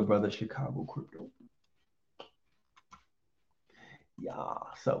with our good brother Chicago Crypto. Yeah.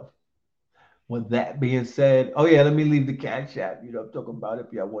 So with that being said, oh yeah, let me leave the cash app. You know, I'm talking about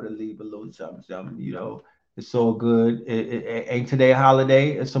if y'all want to leave a little something, you know, it's all good. It ain't today a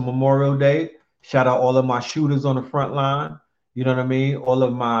holiday. It's a Memorial Day. Shout out all of my shooters on the front line. You know what I mean? All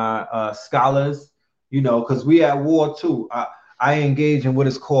of my scholars, you know, because we at war too. I engage in what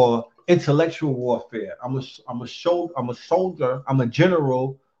is called intellectual warfare. I'm a soldier. I'm a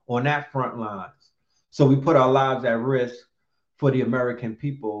general on that front lines. So we put our lives at risk for the American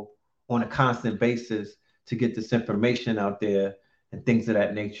people on a constant basis to get this information out there and things of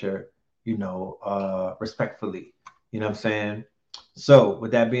that nature, you know, respectfully. You know what I'm saying? So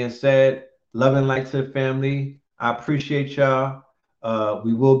with that being said, love and light to the family. I appreciate y'all.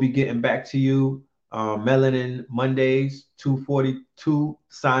 We will be getting back to you. Melanin Mondays, 2:42,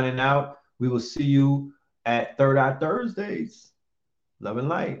 signing out. We will see you at Third Eye Thursdays. Love and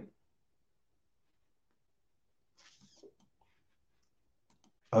light.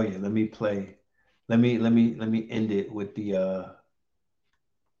 Oh yeah, let me play. Let me end it with the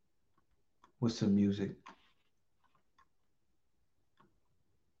with some music.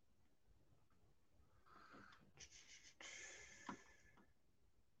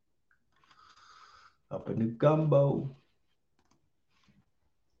 Up in the gumbo.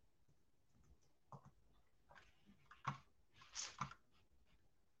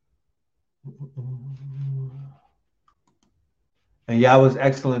 And y'all was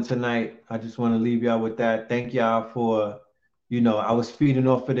excellent tonight. I just want to leave y'all with that. Thank y'all for, you know, I was feeding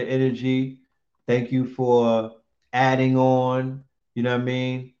off of the energy. Thank you for adding on, you know what I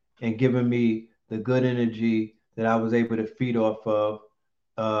mean? And giving me the good energy that I was able to feed off of.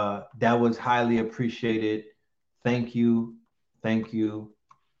 That was highly appreciated. Thank you. Thank you.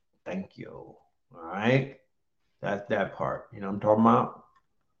 Thank you. All right. That's that part. You know what I'm talking about?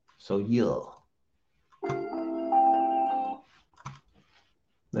 So yeah.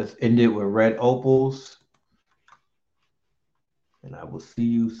 Let's end it with red opals. And I will see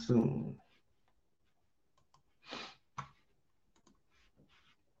you soon.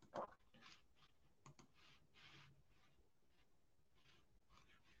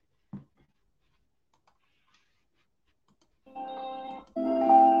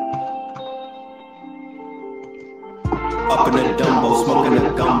 Up in the Dumbo, smoking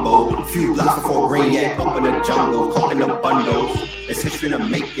the gumbo. Few blocks before green yet, up in the jungle, cooking the bundles. It's history in the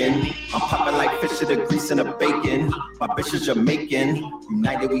making. I'm popping like fish to the grease and the bacon. My bitch is Jamaican.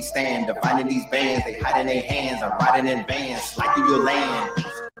 United we stand, dividing these bands. They hide in their hands. I'm riding in vans, slide through your land.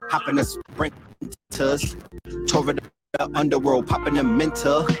 Hopping the sprinters. Tore the underworld, popping the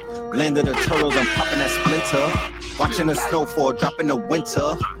mentor. Land of the turtles, I'm popping that splinter. Watching the snowfall, dropping the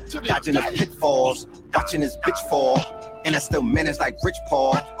winter. Dodging the pitfalls, watching this bitch fall. And I still managed like Rich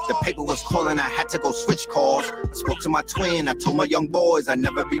Paul. The paper was calling, I had to go switch calls. I spoke to my twin, I told my young boys I'd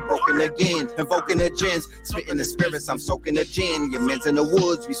never be broken again. Invoking the gins, spitting the spirits, I'm soaking the gin. Your man's in the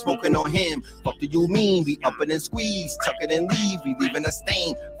woods, we smoking on him. Fuck do you mean? We up and squeeze, tuck it and leave, we leaving a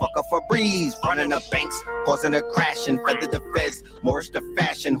stain. Fuck up for breeze, running up banks, causing a crash and feather the feds. Morris the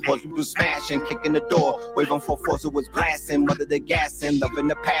fashion, horse we was smashing, kicking the door. Wave on 4-4, it was blasting, mother the gassing, loving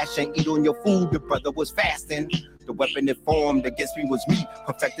the passion. Eat on your food, the brother was fasting. The weapon it formed against me was me.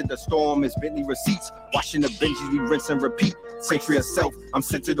 Perfected the storm as Bentley receipts. Washing the benches, we rinse and repeat. Sanctuary of self, I'm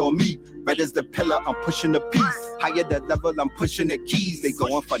centered on me. Red as the pillar, I'm pushing the piece. Higher the level, I'm pushing the keys. They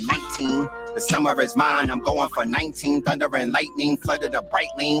going for 19. The summer is mine, I'm going for 19. Thunder and lightning flooded a bright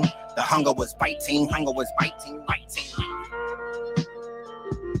lane. The hunger was biting, biting.